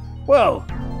is? Well,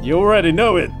 you already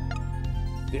know it.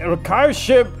 The archive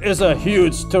ship is a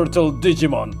huge turtle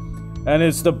Digimon. And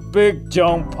it's the big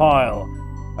junk pile.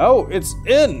 Oh, it's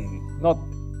in. Not...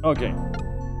 okay.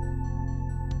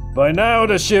 By now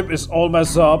the ship is all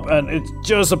messed up and it's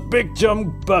just a big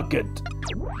junk bucket.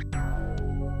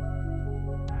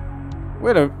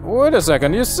 Wait a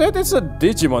second, you said it's a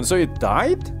Digimon, so it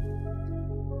died?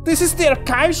 This is the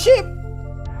archive ship?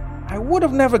 I would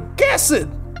have never guessed it!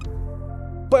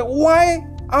 But why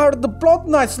are the Blood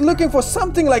Knights looking for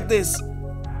something like this?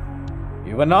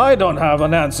 Even I don't have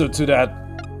an answer to that.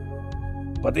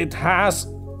 But it has...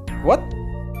 what?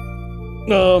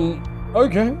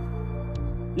 Okay.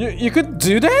 You could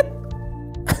do that?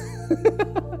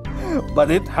 but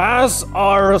it has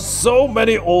are so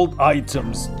many old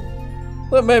items.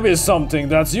 There may be something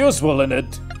that's useful in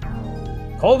it.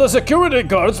 Call the security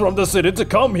guards from the city to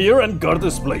come here and guard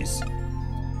this place.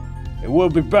 It will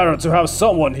be better to have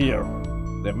someone here.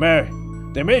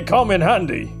 They may come in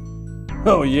handy.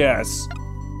 Oh yes.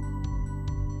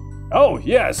 Oh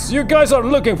yes, you guys are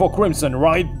looking for Crimson,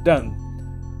 right? Then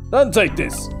take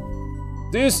this.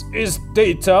 This is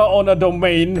data on a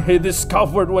domain he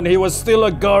discovered when he was still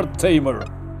a guard tamer.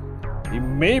 He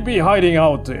may be hiding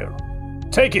out there.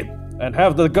 Take it and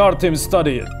have the guard team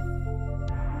study it.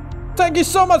 Thank you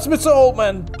so much, Mr.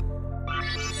 Oldman.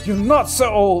 You're not so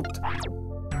old.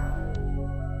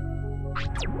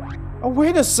 Oh,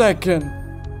 wait a second.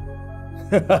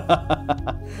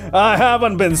 I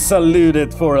haven't been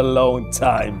saluted for a long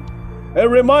time. It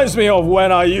reminds me of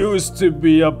when I used to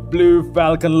be a blue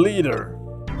Falcon leader.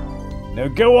 Now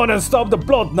go on and stop the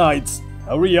Blood Knights.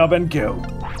 Hurry up and go.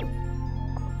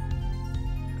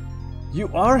 You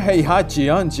are Heihachi,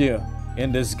 aren't you?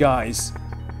 In disguise.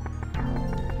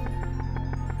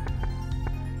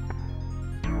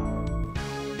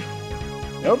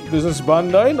 Yep, this is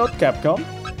Bandai, not Capcom.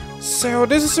 So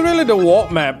this is really the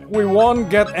warp map. We won't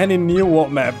get any new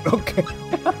warp map. Okay.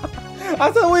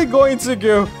 I thought we were going to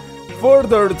go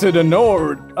further to the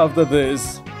north after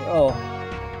this. Oh.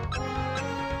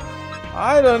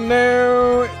 I don't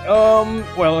know.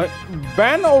 Well,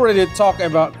 Ben already talked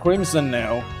about Crimson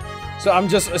now. So I'm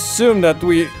just assume that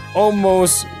we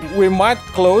might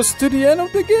close to the end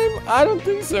of the game. I don't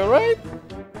think so, right?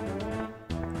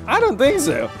 I don't think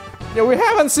so. Yeah, we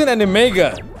haven't seen any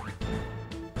Mega.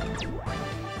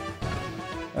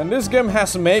 And this game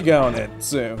has Mega on it,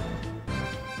 so.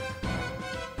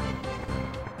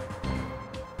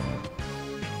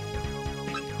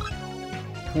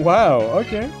 Wow,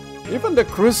 okay. Even the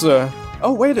cruiser.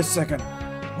 Oh, wait a second.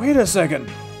 Wait a second.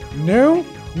 No,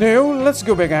 let's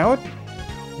go back out.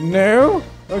 No,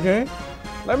 okay.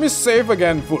 Let me save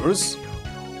again first.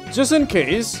 Just in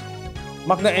case.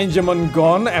 Magna Angemon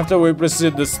gone after we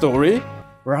proceed the story.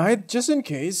 Right? Just in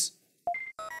case.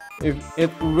 If it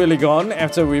really gone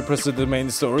after we proceed the main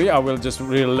story, I will just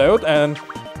reload and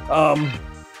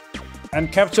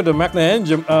capture the Magna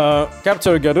Angemon,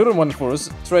 capture Goburimon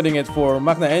first, trading it for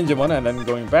Magna Angemon and then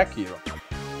going back here.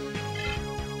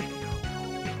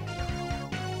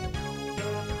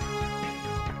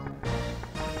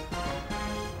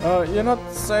 You're not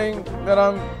saying that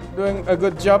I'm doing a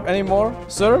good job anymore,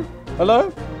 sir?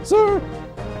 Hello? Sir?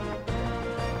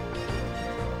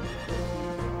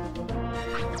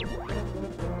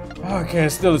 Okay,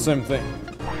 still the same thing.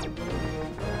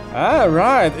 Ah,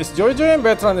 right. Is Jojo and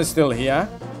Betran is still here?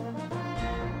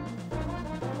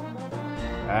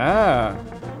 Ah.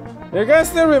 You guys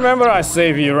still remember I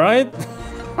saved you, right?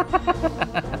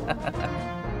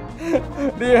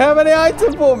 Do you have any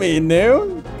item for me?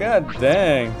 No? God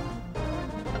dang.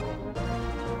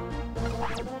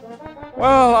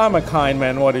 Well, I'm a kind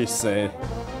man. What do you say?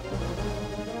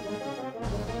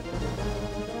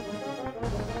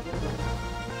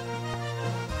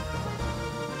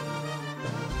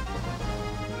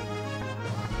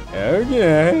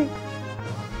 Okay.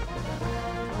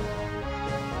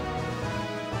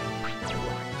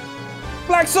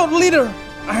 Black Sword Leader!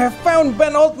 I have found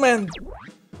Ben Oldman!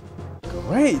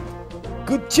 Great!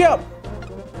 Good job!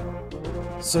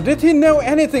 So did he know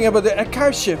anything about the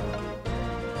archive ship?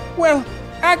 Well,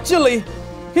 actually,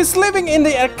 he's living in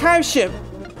the archive ship.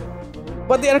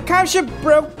 But the archive ship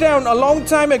broke down a long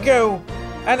time ago,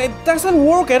 and it doesn't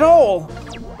work at all.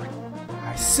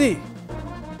 I see.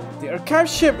 The archive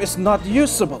ship is not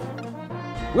usable.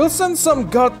 We'll send some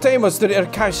god tamers to the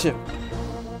archive ship.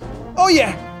 Oh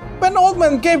yeah, Ben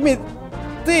Oldman gave me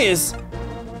this.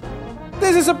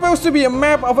 This is supposed to be a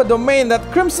map of a domain that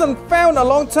Crimson found a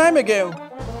long time ago.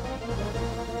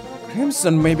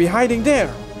 Crimson may be hiding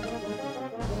there.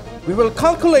 We will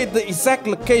calculate the exact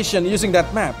location using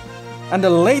that map and the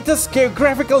latest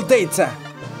geographical data.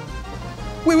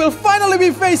 We will finally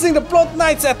be facing the Blood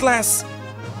Knights at last.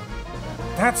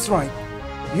 That's right.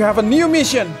 You have a new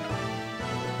mission.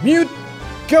 Mute,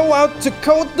 go out to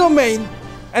Code Domain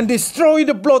and destroy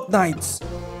the Blood Knights.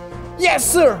 Yes,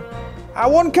 sir. I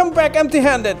won't come back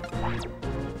empty-handed.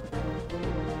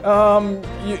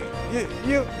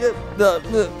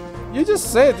 You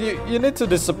just said you need to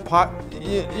disappoint.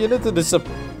 You need to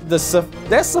disappear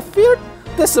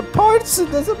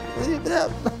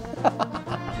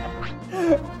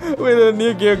with a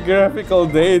new geographical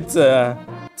data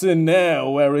to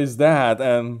know where is that,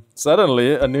 and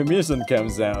suddenly a new mission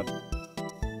comes out.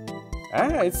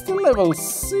 It's still level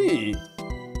C.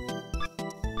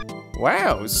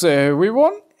 Wow, so we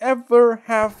won't ever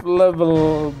have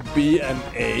level B and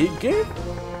A gift?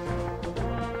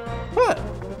 Huh.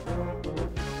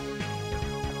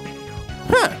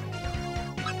 Huh.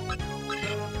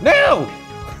 No!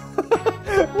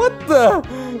 What the?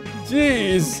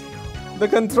 Jeez. The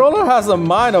controller has a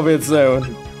mind of its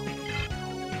own.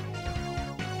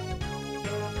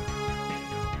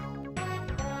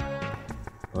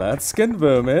 Let's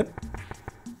confirm it.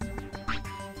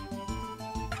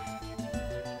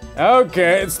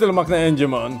 Okay, it's still Magna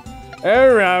Angemon.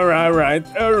 Alright.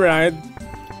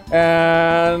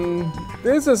 And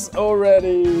this is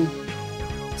already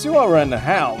 2 hours and a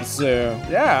half, so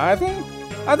yeah, I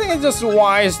think it's just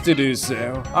wise to do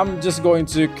so. I'm just going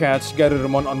to catch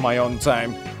Goburimon on my own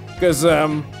time. Because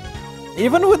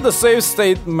even with the save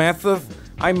state method,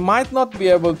 I might not be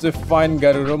able to find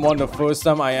Goburimon the first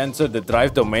time I enter the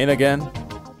drive domain again.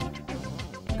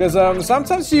 Because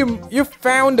sometimes you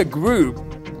found a group,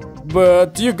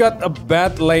 but you got a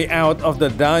bad layout of the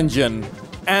dungeon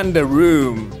and the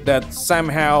room that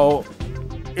somehow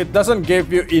it doesn't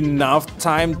give you enough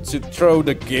time to throw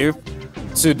the gift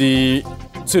to the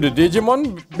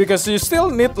Digimon, because you still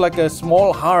need like a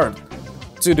small heart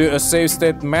to do a save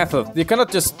state method. You cannot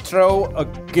just throw a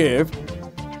gift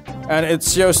and it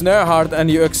shows no heart and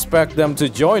you expect them to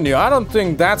join you. I don't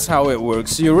think that's how it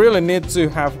works. You really need to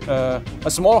have a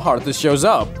small heart that shows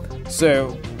up.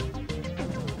 So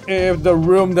if the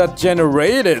room that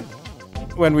generated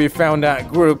when we found that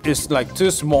group is like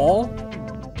too small,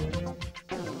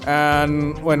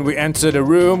 and when we enter the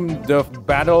room the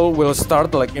battle will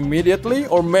start like immediately,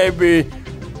 or maybe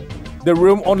the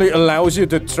room only allows you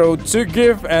to throw 2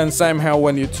 gifts and somehow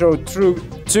when you throw through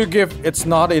 2 gifts it's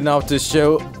not enough to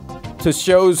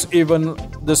shows even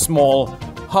the small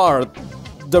heart,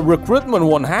 the recruitment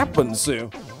won't happen. So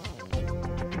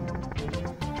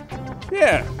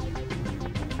yeah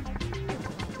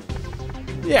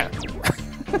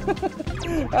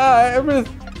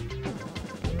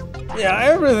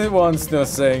everyone's still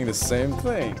saying the same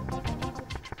thing.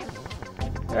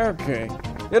 Okay.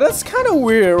 Yeah, that's kind of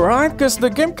weird, right? Because the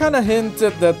game kind of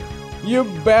hinted that you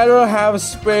better have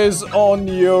space on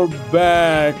your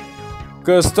back.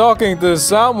 Because talking to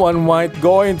someone might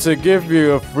going to give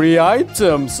you a free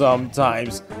item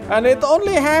sometimes. And it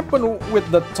only happened with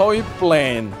the toy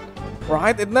plane,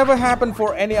 right? It never happened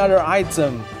for any other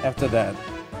item after that.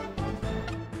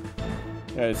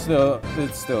 Yeah, it's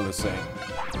still the same.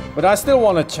 But I still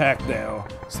want to check though.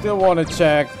 Still want to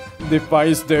check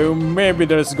device though. Maybe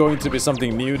there's going to be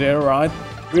something new there, right?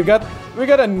 We got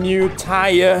a new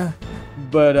tire,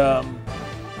 but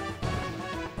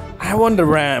I want the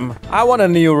RAM. I want a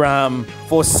new RAM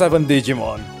for 7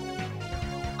 Digimon.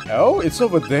 Oh, it's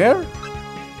over there?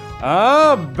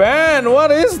 Ah, ban,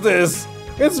 what is this?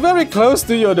 It's very close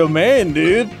to your domain,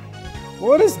 dude.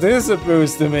 What is this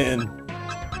supposed to mean?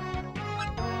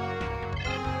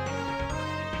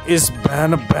 Is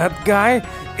Ban a bad guy?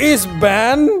 Is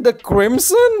Ban the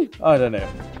Crimson? I don't know.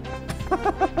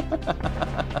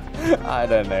 I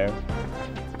don't know.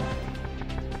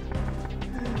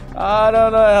 I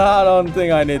don't know. I don't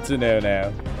think I need to know now.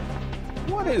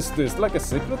 What is this? Like a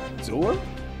secret door?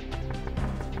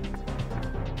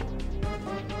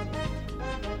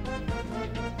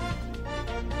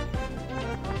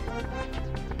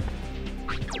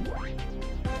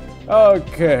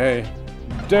 Okay.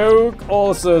 Duke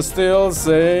also still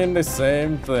saying the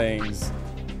same things.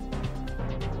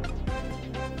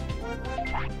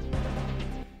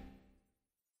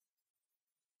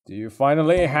 Do you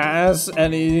finally has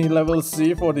any level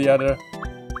C for the other?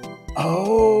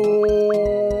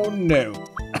 Oh no.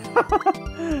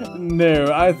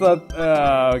 No, I thought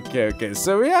okay,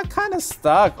 so we are kind of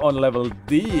stuck on level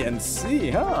D and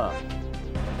C, huh?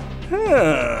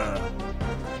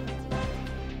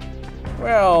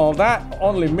 Well, that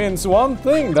only means one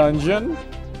thing, dungeon.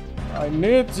 I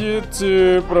need you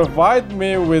to provide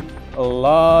me with a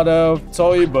lot of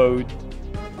toy boat.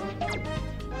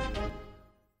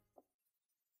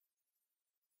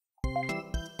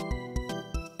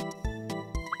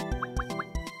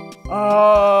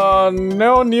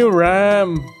 No new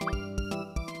RAM.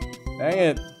 Dang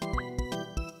it.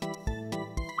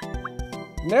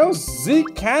 No Z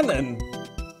cannon.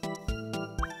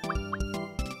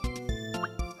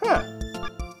 Huh.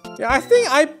 Yeah, I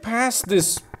think I passed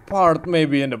this part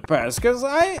maybe in the past, because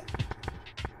I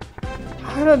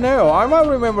don't know. I might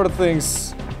remember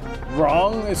things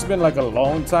wrong. It's been like a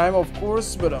long time, of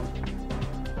course, but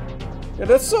yeah,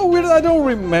 that's so weird. I don't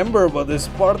remember about this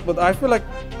part, but I feel like,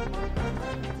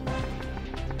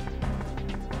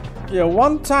 yeah,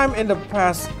 one time in the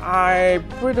past, I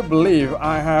pretty believe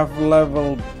I have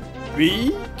level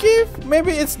B cave?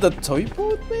 Maybe it's the toy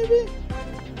boat, maybe?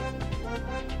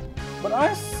 But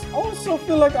I also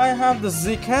feel like I have the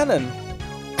Z cannon.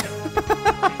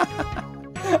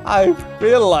 I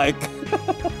feel like.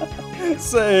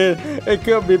 So it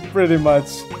could be pretty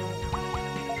much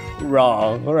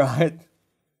wrong, right?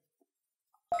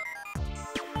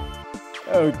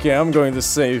 Okay, I'm going to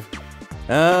save.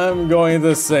 I'm going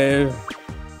to save.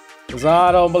 Because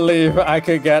I don't believe I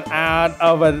could get out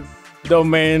of a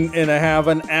domain in a half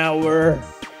an hour.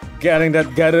 Getting that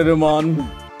Goburimon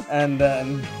and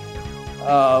then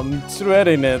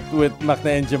threading it with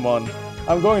Angemon.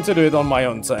 I'm going to do it on my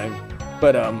own time.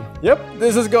 But yep,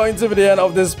 this is going to be the end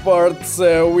of this part.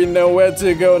 So we know where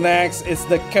to go next. It's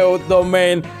the code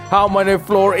domain. How many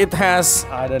floor it has,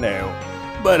 I don't know.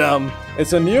 But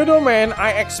it's a new domain.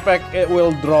 I expect it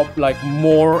will drop like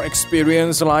more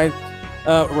experience, like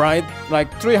right,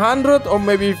 like 300 or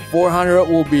maybe 400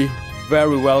 will be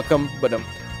very welcome. But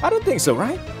I don't think so,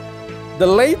 right? The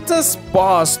latest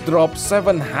boss dropped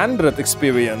 700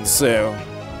 experience. So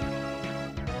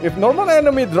if normal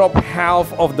enemy drop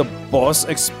half of the boss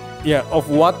of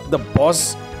what the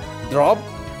boss dropped,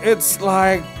 it's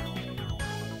like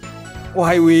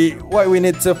why we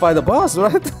need to fight the boss,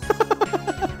 right?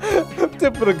 To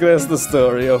progress the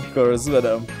story, of course. But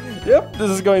yep,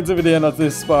 this is going to be the end of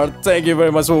this part. Thank you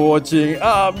very much for watching.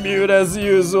 I'm mute as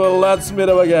usual. Let's meet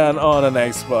up again on the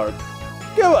next part.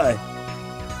 Goodbye.